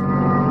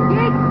میکند.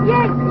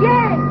 یک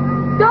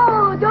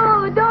دو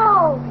دو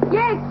دو،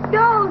 یک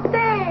دو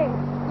سه،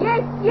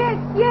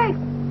 یک.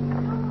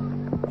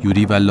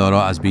 یوری و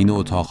لارا از بین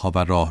اتاقها و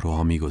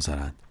راهروها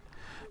میگذرند.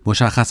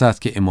 مشخص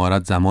است که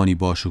عمارت زمانی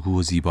با شکوه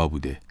و زیبا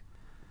بوده.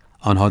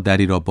 آنها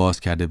دری را باز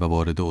کرده و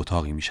وارد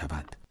اتاقی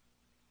میشوند.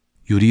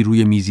 یوری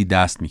روی میزی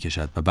دست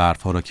میکشد و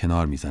برفها را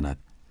کنار میزند.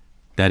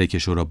 در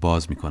کشو را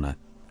باز میکند.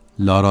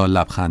 لارا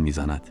لبخند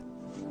میزند.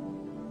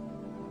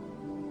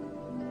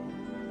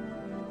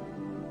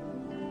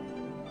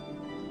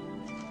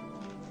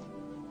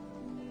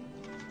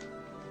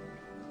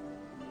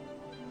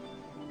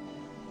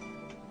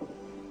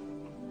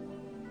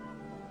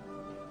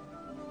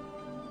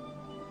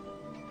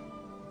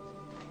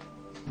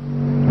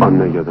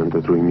 من نیادم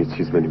داد روی میز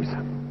چیز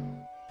بنویسم.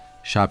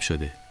 شب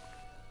شده.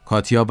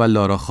 کاتیا و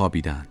لارا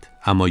خوابیدند،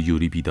 اما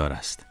یوری بیدار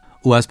است.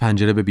 او از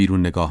پنجره به بیرون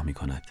نگاه می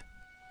کند.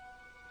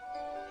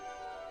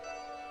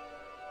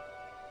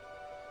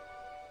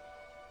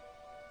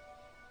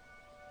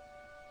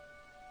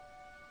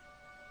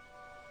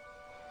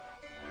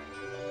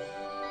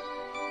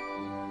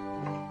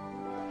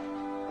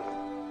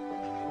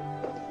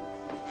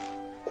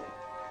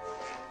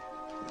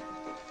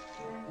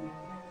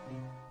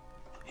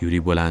 یوری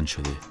بلند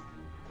شده.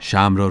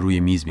 شمع را روی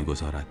میز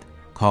می‌گذارد.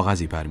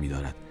 کاغذی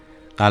برمی‌دارد.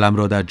 قلم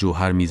را در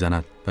جوهر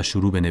می‌زند و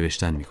شروع به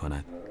نوشتن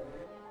می‌کند.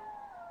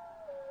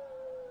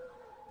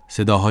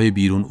 صداهای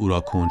بیرون او را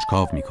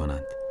کنجکاو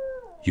می‌کنند.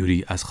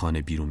 یوری از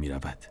خانه بیرون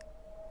می‌رود.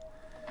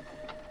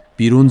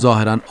 بیرون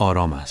ظاهراً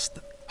آرام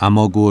است،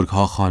 اما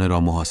گرگ‌ها خانه را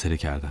محاصره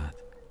کردند.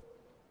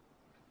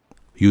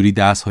 یوری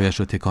دست‌هایش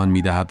را تکان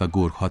می‌دهد و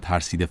گرگ‌ها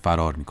ترسیده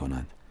فرار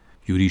می‌کنند.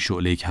 یوری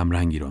شعله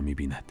کمرنگی را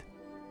می‌بیند.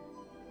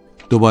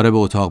 دوباره به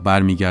اتاق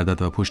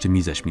برمیگردد و پشت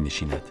میزش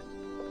می‌نشیند.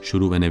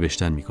 شروع به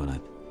نوشتن می‌کند.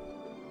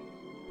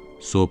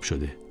 صبح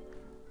شده.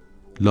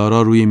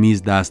 لارا روی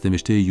میز دست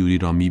نوشته یوری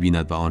را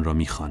می‌بیند و آن را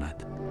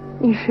می‌خواند.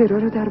 این شعرها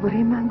رو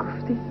درباره من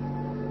گفتی؟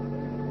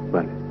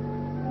 بله،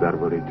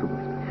 درباره تو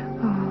گفتم.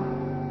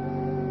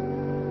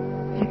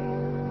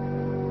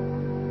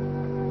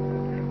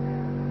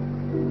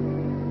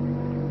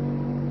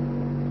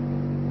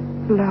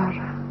 لارا.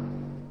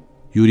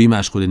 یوری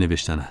مشغول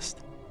نوشتن است.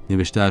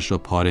 نوشته‌اش را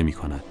پاره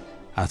می‌کند.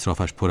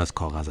 اطرافش پر از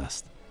کاغذ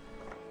است.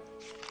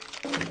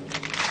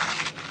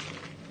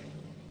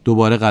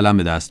 دوباره قلم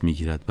به دست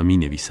می‌گیرد و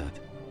می‌نویسد.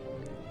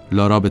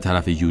 لارا به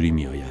طرف یوری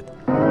می‌آید.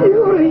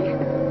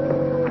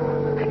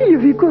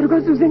 یوری گرگا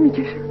زوزه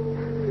می‌کشه.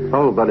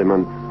 بله،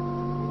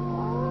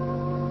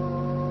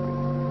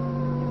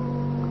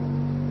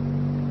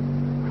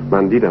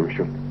 من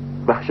دیدمشون.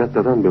 وحشت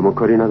زدن، به ما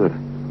کاری نداره.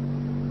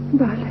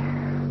 بله،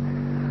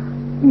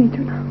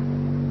 میدونم.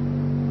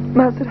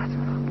 معذرت.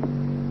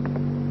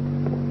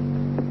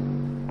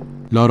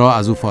 لارا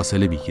از او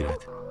فاصله می‌گیرد.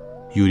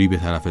 یوری به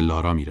طرف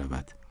لارا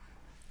می‌رود.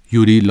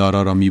 یوری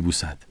لارا را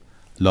می‌بوسد.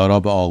 لارا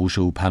به آغوش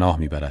او پناه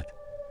می‌برد.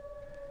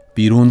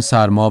 بیرون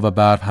سرما و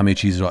برف همه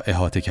چیز را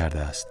احاطه کرده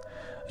است.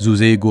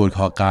 زوزه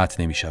گرگ‌ها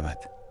قطع نمی‌شود.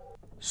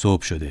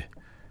 صبح شده.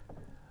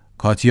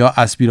 کاتیا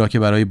اسبی را که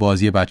برای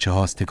بازی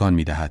بچه‌هاست تکان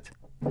می‌دهد.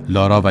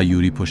 لارا و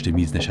یوری پشت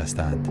میز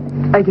نشستند.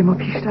 اگه ما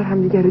پیشتر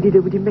هم دیگر رو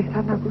دیده بودیم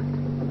بهتر نبود؟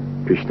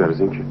 پیشتر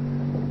از این که؟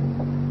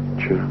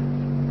 چرا؟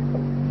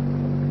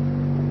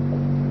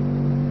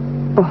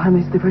 با هم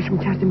ازدواج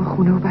میکردیم و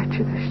خونه و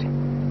بچه داشتیم.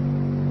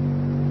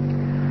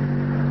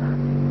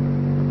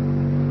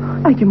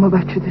 اگه ما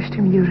بچه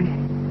داشتیم یوری،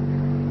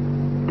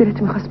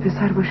 دلت میخواست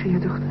پسر باشه یا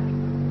دختر؟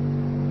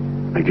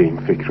 اگه این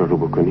فکر رو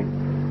بکنیم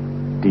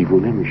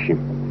دیوونه میشیم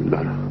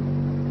لارا.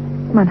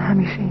 من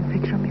همیشه این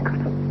فکر رو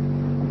میکنم.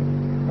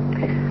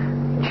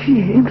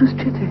 چیه؟ امروز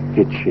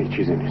چته؟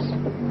 چیزی نیست.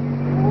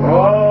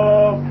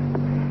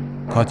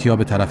 کاتیا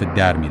به طرف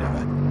در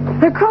میرود.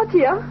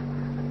 کاتیا؟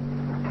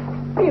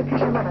 بیا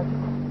پیش من.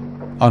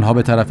 آنها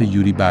به طرف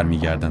یوری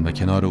برمیگردند و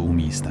کنار او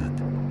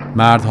میایستند.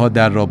 مردها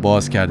در را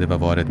باز کرده و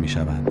وارد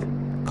میشوند.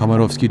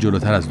 کاماروفسکی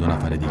جلوتر از 2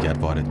 نفر دیگر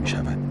وارد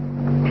میشود.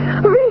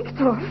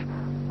 ویکتور!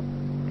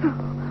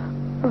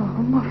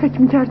 ما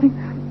فکر میکردیم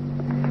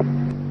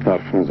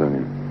حرف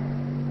نزنیم.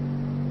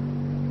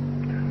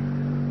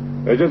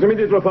 اجازه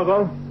میدید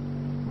رفقا؟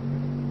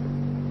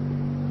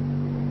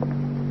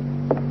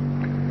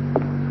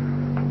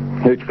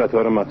 یک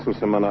قطار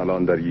مخصوص من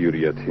الان در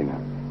یوریتینه.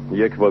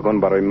 یک واگن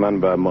برای من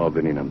و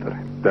معاونینم داره.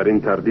 در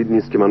این تردید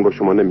نیست که من با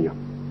شما نمیام.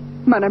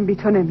 منم بی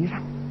تو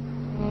نمیرم.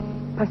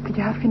 پس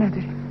دیگه حرفی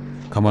نداریم.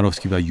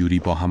 کاماروفسکی و یوری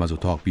با هم از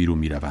اتاق بیرون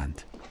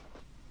میروند.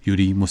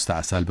 یوری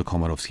مستعسل به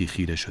کاماروفسکی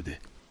خیره شده.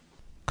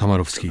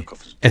 کاماروفسکی: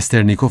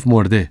 استرنیکوف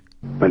مرده.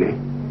 بله،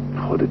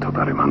 خودتو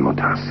برای من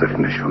متاسف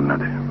نشون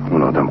نده.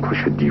 اون آدم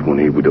کش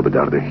دیوونه‌ای بود و به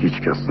درد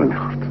هیچ کس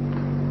نمیخورد.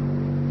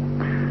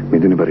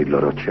 میدونی برای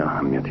لارا چه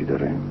اهمیتی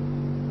داره؟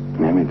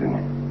 نمیدونی.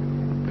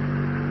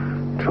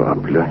 تو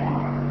ابلهی.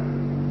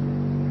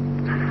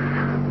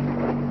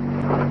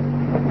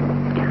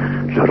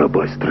 لارا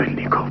با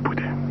استرلنیکوف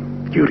بوده.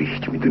 یوری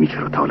هیچ میدونی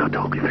چرا تا حالا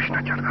توقیفش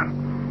نکردن؟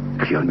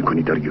 خیال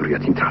میکنی در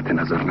یوریت این تحت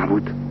نظر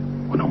نبود؟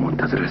 اونا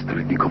منتظر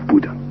استرلنیکوف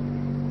بودن.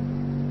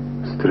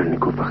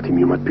 استرلنیکوف وقتی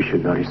میومد پیش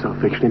لاریسا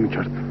فکر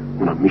نمیکرد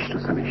اونا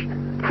میشناسنش.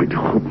 خیلی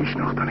خوب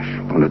میشناختنش.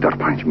 اونا در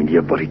 5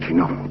 میلی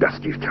باریکینا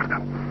دستگیر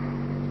کردن.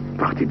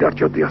 وقتی در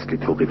جاده اصلی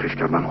توقیفش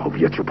کردن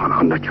هویتشو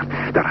پنهان نکرد.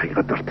 در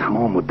حقیقت در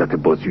تمام مدت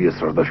بازجویی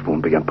اصرار داشت به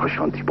اون بگن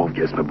پاشانتیپوف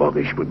که اسم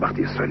واقعیش بود.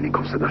 وقتی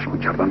استرلنیکوف صداش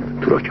میکردن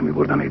تو را که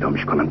میبردن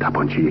اعدامش کنن،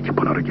 تپانچه یکی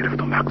پانا رو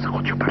گرفت و مغز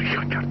خودشو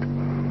پریشان کرد.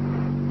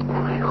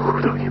 ای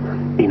خدای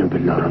من، اینو به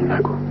لارا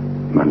نگو.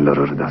 من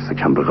لارا رو دست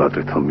کم به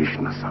قدر تو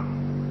میشناسم،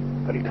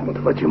 ولی تو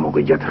متوجه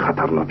موقعیت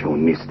خطرناک اون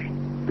نیستی.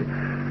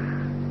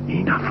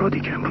 این افرادی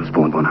که امروز به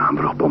عنوان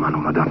همراه با من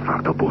اومدن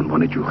فردا به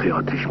عنوان جوخه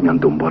آتش میان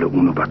دنبال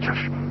اون و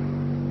بچهش.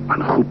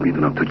 من خوب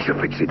میدونم تو چه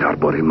فکری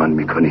درباره من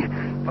میکنی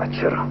و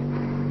چرا،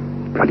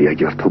 ولی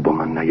اگر تو با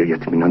من نیای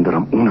اطمینان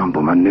دارم اونم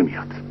با من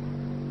نمیاد.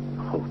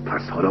 خب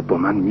پس حالا با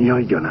من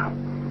میای یا نه؟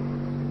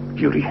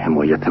 یوری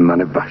حمایت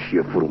من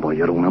وحشی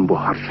فرومایه رو اونم با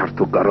هر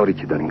شرط و قراری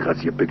که در این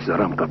قضیه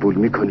بگذارم قبول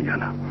میکنی یا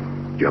نه؟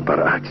 یا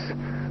برعکس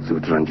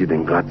زود رنجید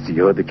اینقدر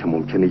زیاده که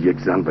ممکنه یک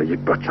زن و یک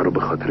بچه رو به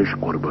خاطرش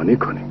قربانی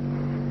کنی؟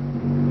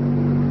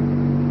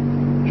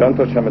 چند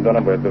تا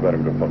چمدانم باید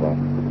ببریم رفقا.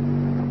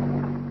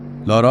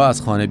 لارا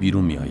از خانه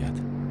بیرون می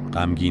آید.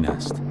 غمگین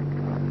است.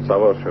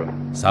 سوار شو.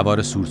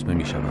 سوار سورسمه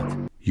می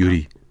شود.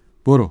 یوری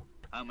برو.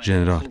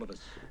 ژنرال،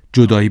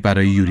 جدایی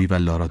برای یوری و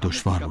لارا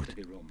دشوار بود،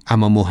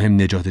 اما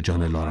مهم نجات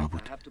جان لارا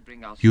بود.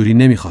 یوری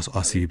نمیخواست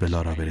آسیبی به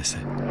لارا برسه.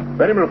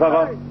 بریم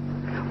رفقا.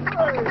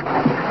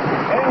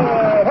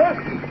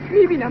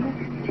 میبینم.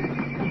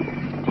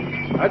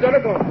 عجله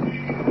کن.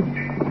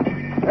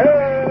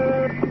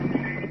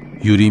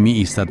 یوری می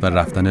ایستد و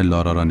رفتن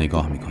لارا را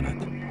نگاه می کند.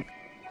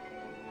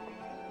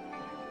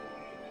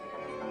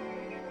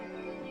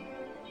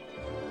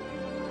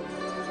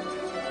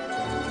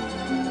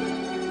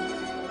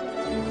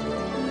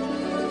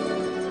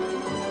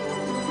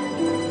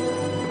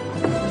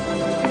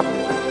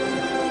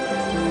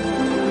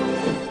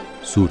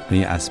 سورتمه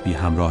اسبی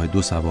همراه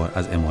 2 سوار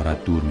از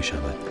عمارت دور می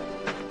شود.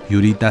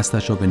 یوری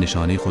دستش را به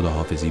نشانه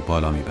خداحافظی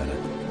بالا می برد.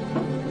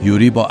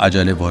 یوری با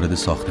عجله وارد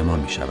ساختمان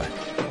می شود.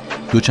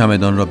 2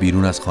 چمدان را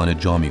بیرون از خانه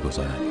جا می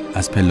گذارد.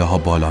 از پله ها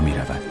بالا می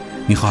رود.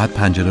 می خواهد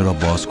پنجره را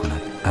باز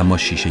کند، اما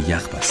شیشه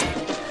یخ بسته.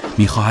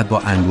 می خواهد با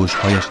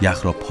انگشت‌هایش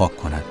یخ را پاک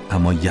کند،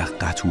 اما یخ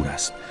قطور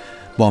است.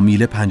 با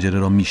میله پنجره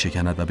را می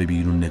شکند و به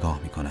بیرون نگاه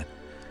می کند.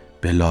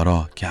 به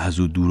لارا که از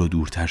او دور و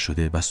دورتر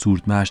شده و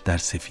سورتمه‌اش در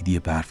سفیدی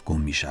برف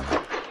گم می شود.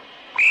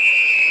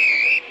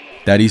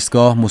 در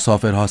ایستگاه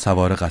مسافرها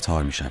سوار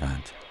قطار می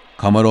شوند.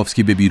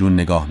 کاماروفسکی به بیرون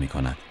نگاه می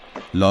کند.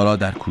 لارا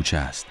در کوچه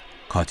است.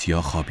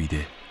 کاتیا خوابیده.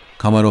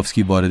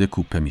 کاماروفسکی وارد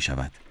کوپه می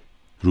شود.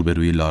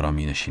 روبروی لارا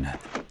می نشیند.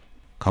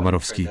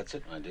 کاماروفسکی،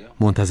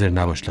 منتظر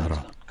نباش لارا.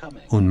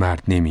 اون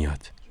مرد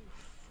نمیاد.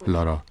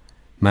 لارا،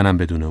 منم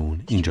بدون اون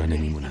اینجا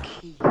نمیمونم.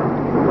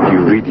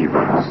 یوری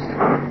دیوانست.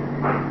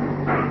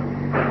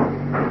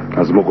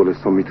 از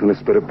مغولستان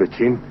میتونست بره به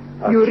چین.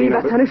 یوری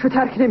وطنشو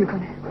ترک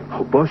نمیکنه.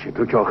 خب باشه،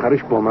 تو که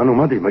آخرش با من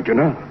اومدی مگه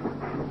نه؟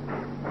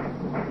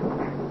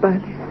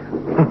 بله.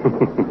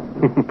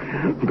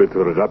 به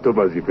طور قطع و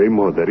وظیفه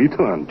مادری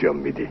تو انجام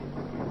میدی.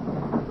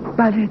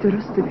 بله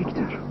درسته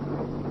ویکتور،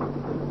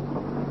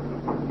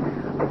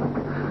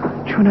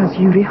 چون از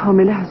یوری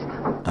حامله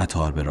هستم.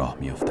 قطار به راه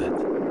میافتد.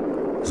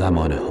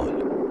 زمان حال.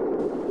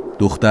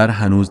 دختر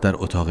هنوز در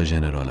اتاق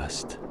ژنرال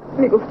است.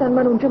 میگفتن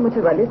من اونجا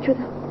متولد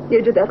شدم،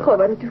 یه جا در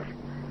خاور دور.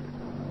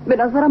 به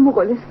نظرم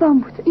مغولستان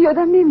بود،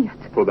 یادم نمیاد.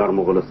 تو در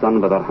مغولستان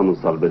و در همون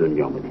سال به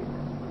دنیا آمدی.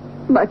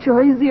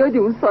 بچه‌های زیادی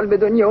اون سال به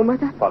دنیا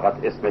اومدن. فقط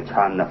اسم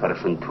چند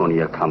نفرشون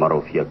تونی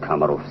کاماروف یا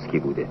کاماروفسکی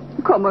بوده.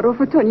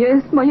 کاماروف و تونی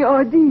اسمای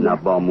عادی. نه،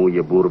 با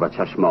موی بور و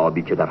چشم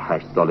آبی که در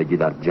 8 سالگی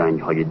در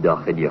جنگ‌های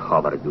داخلی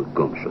خاور دور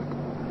گم شد.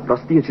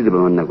 راستی یه چیزی به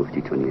من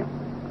نگفتی تونیا.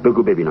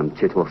 بگو ببینم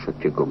چطور شد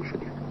که گم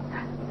شدی؟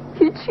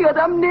 هیچ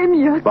یادم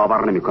نمیاد.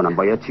 باور نمی‌کنم،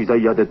 باید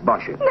چیزایی یادت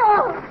باشه. نه.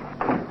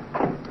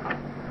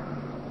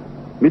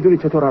 میدونی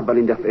چطور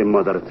اولین دفعه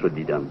مادرت رو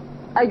دیدم؟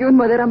 اگه اون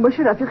مادرم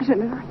باشه رفیق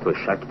ژنرال. تو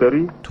شک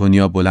داری؟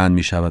 تونیا بلند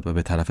می شود و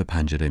به طرف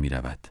پنجره می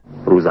رود.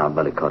 روز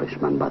اول کارش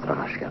من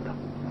بدرقش کردم.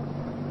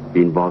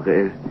 این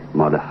واقعه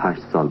مال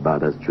 8 سال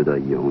بعد از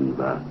جدایی اون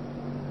و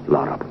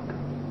لارا بود.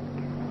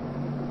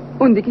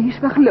 اون دیگه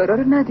هیچ وقت لارا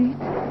رو ندید؟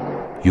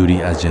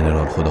 یوری از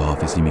ژنرال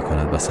خداحافظی می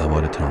کند و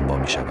سوار تراموا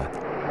می شود.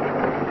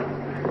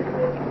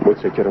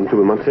 متشکرم، تو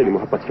به من خیلی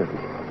محبت کردی.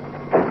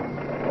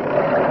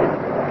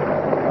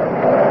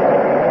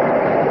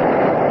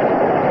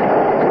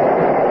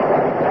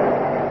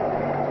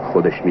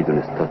 خودش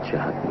میدونست تا چه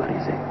حد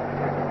مریضه.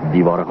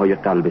 دیوارهای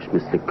قلبش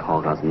مثل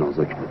کاغذ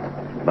نازک بود،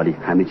 ولی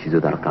همه چیزو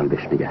در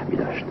قلبش نگه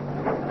می‌داشت.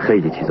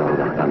 خیلی چیزا رو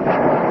در قلبش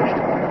نگه داشت.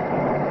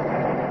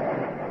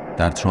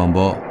 در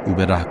تراموا او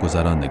به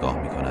رهگذران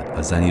نگاه می‌کند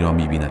و زنی را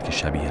می‌بیند که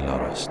شبیه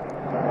لاراست.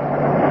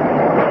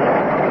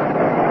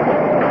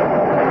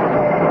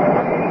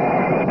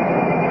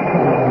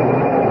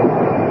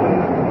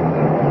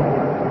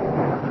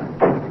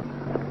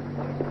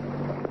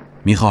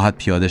 می‌خواهد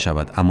پیاده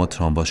شود اما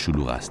تراموا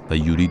شلوغ است و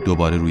یوری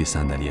دوباره روی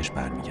صندلی‌اش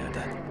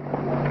برمیگردد.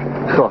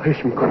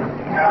 خواهش میکنم.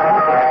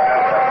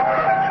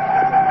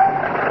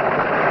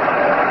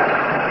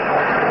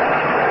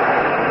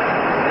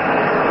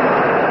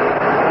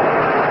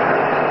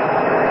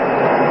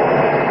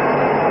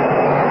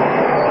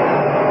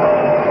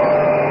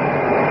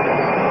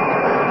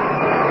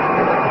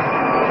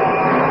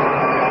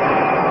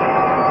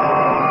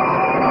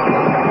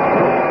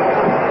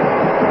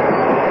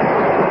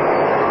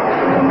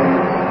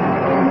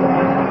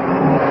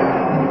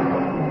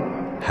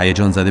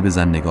 هیجان زده به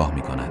زن نگاه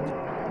می کند.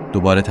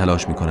 دوباره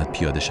تلاش می کند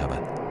پیاده شود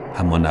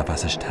اما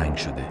نفسش تنگ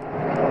شده.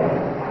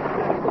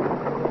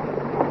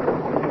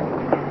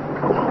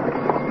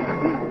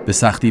 به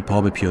سختی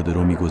پا به پیاده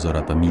رو می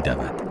گذارد و می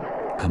دود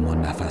اما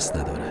نفس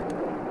ندارد.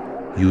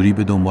 یوری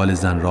به دنبال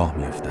زن راه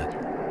می افتد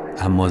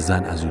اما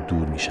زن از او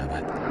دور می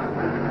شود.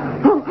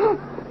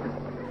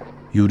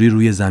 یوری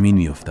روی زمین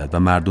می افتد و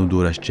مردم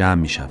دورش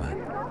جمع می شوند.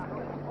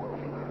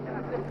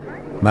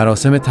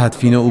 مراسم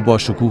تدفین او با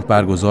شکوه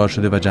برگزار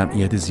شده و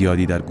جمعیت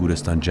زیادی در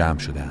گورستان جمع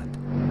شده‌اند.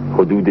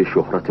 حدود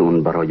شهرت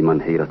اون برای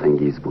من حیرت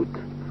انگیز بود.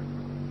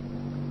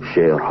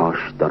 شعرهاش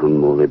در اون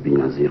موقع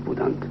بی‌نظیر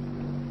بودند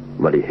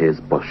ولی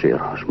حزب با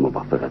شعرهاش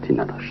موافقتی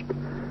نداشت.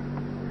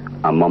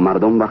 اما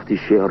مردم وقتی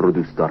شعر رو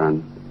دوست دارن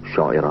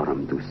شاعرها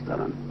هم دوست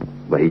دارن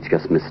و هیچ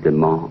کس مثل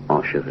ما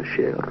عاشق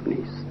شعر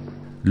نیست.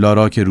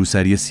 لارا که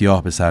روسری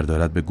سیاه به سر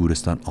دارد به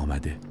گورستان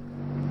آمده.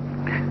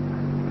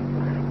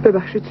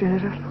 ببخشید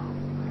جنرال،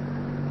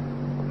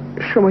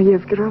 شما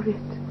یوگراوید.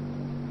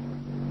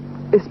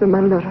 اسم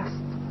من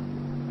لاراست.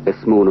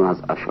 اسم اونو از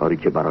اشعاری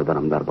که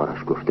برادرم دربارش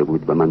گفته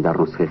بود و من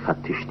در نسخه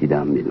خطیش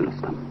دیدم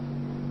میدونستم.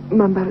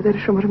 من برادر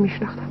شما رو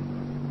میشناختم.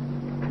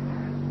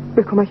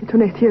 به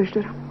کمکتون احتیاج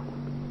دارم.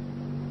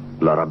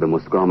 لارا به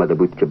مسکو آمده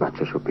بود که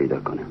بچه‌ش رو پیدا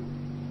کنه.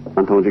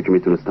 من تا اونجا که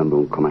میتونستم به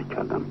اون کمک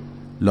کردم.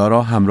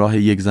 لارا همراه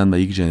یک زن و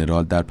یک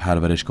ژنرال در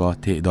پرورشگاه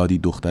تعدادی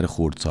دختر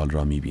خردسال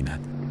را میبیند.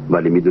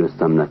 ولی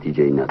میدونستم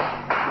نتیجه ای نداره.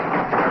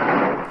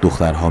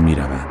 دخترها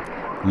میروند.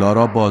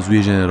 لارا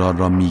بازوی ژنرال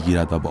را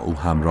میگیرد و با او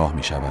همراه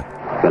میشود.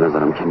 به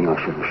نظرم که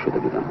عاشقش شده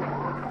بودم.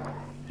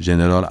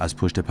 ژنرال از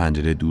پشت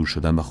پنجره دور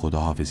شدن و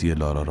خداحافظی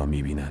لارا را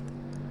میبیند.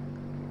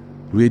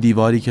 روی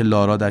دیواری که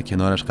لارا در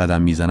کنارش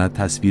قدم میزند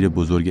تصویر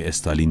بزرگ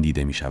استالین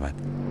دیده میشود.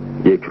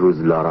 یک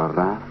روز لارا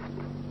رفت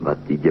و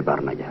دیگه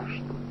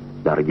برنگشت.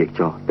 در یک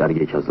جا در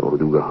یک از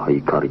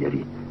اردوگاه‌های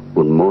کارگری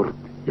اون مرد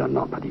یا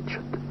ناپدید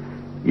شد.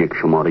 یک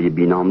شماره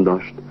بینام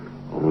داشت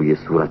روی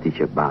صورتی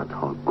که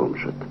بعدها گم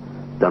شد.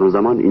 در اون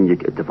زمان این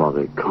یک اتفاق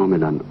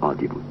کاملا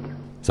عادی بود.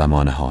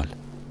 زمان حال.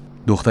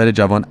 دختر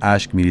جوان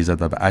اشک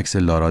میریزد و به عکس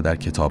لارا در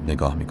کتاب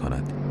نگاه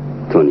میکند.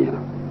 تونیا،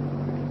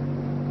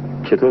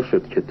 چطور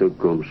شد که تو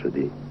گم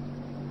شدی؟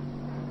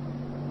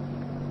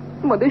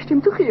 ما داشتیم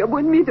تو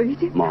خیابون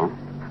میدویدیم. ما؟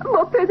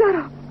 با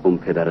پدرم. اون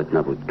پدرت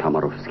نبود،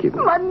 کاماروفسکی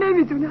بود. من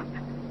نمیدونم.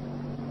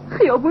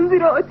 خیابون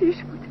زیر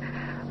آتیش بود.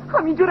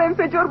 همینجور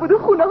انفجار بود و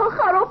خونه ها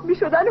خراب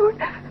میشدن.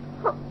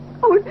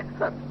 اون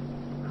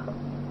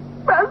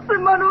دست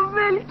منو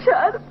ول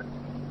کرد.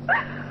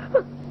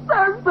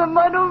 دست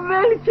منو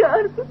ول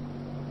کرد.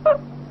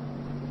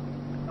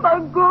 من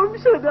گم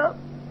شدم.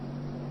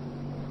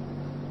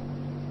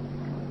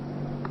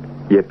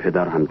 یه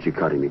پدر همچی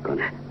کاری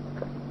میکنه؟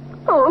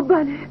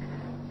 بله،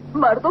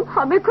 مردم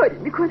همه کاری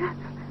میکنن.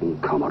 اون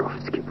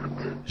کاماروفسکی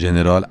بود.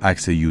 ژنرال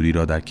عکس یوری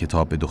را در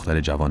کتاب به دختر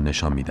جوان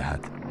نشان میدهد.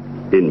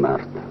 این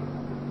مرد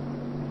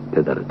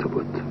پدر تو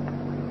بود.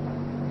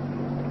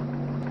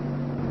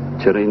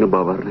 چرا اینو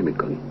باور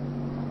نمیکنی؟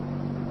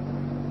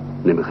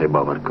 نمیخوای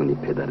باور کنی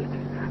پدرت؟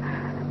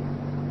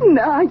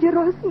 نه، اگه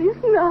راست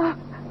نیست نه.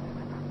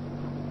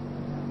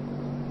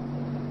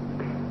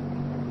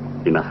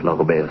 این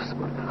اخلاقو به ارث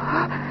بود.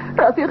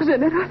 رفیق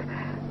ژنرال،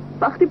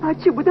 وقتی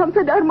بچه بودم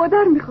پدر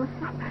مادر میخواستم.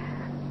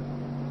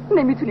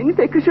 نمیتونین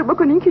فکرشو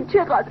بکنین که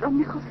چقدرم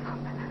میخواستم.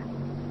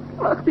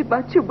 وقتی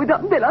بچه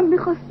بودم دلم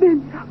میخواست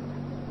بمیرم.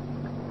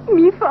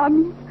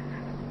 میفهمین؟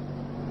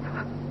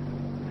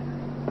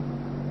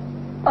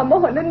 اما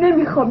حالا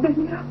نمیخوام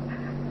بمیرم،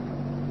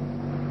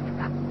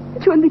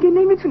 چون دیگه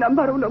نمیتونم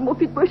برای اونا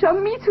مفید باشم.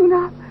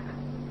 میتونم،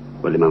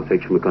 ولی من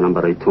فکر میکنم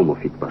برای تو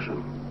مفید باشم.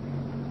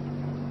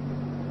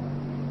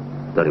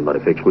 در این باره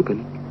فکر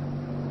میکنی؟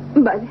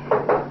 بله.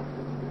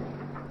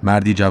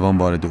 مردی جوان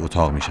وارد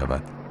اتاق می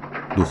شود.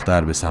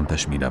 دختر به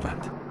سمتش می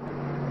رود.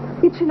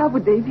 هیچی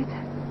نبود دیوید.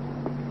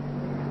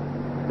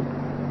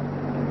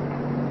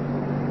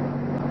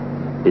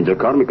 اینجا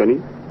کار میکنی؟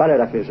 بله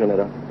رفیق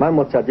ژنرال، من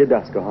متدی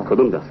دستگاه هم.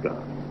 کدوم دستگاه؟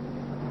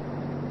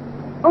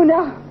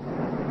 نه.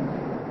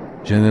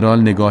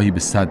 ژنرال نگاهی به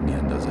صد می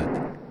اندازد.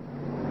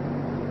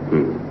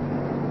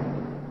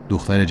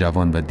 دختر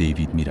جوان و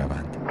دیوید می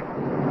روند.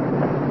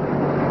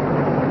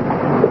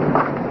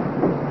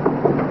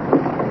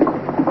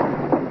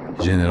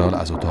 ژنرال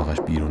از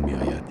اتاقش بیرون می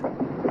آید.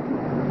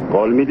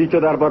 قول میدی که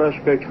دربارش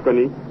فکر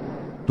کنی؟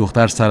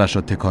 دختر سرش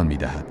را تکان می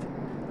دهد.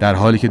 در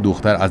حالی که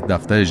دختر از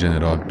دفتر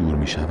ژنرال دور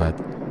می شود،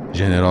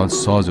 ژنرال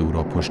ساز او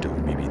را پشت او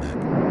می بیند.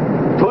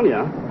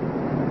 تونیا؟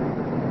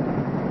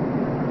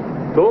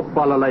 تو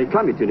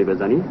بالالایکا میتونی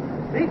بزنی؟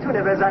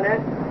 میتونه بزنه؟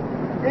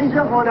 این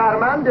یه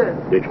هنرمنده.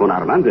 یک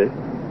هنرمنده؟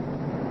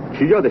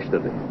 کی یادش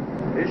داده؟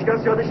 هیچ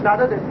کس یادش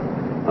نداده.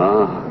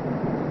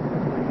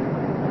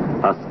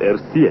 پس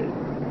ارسیه.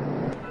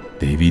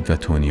 دیوید و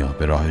تونیا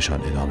به راهشان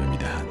ادامه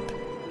میدهند.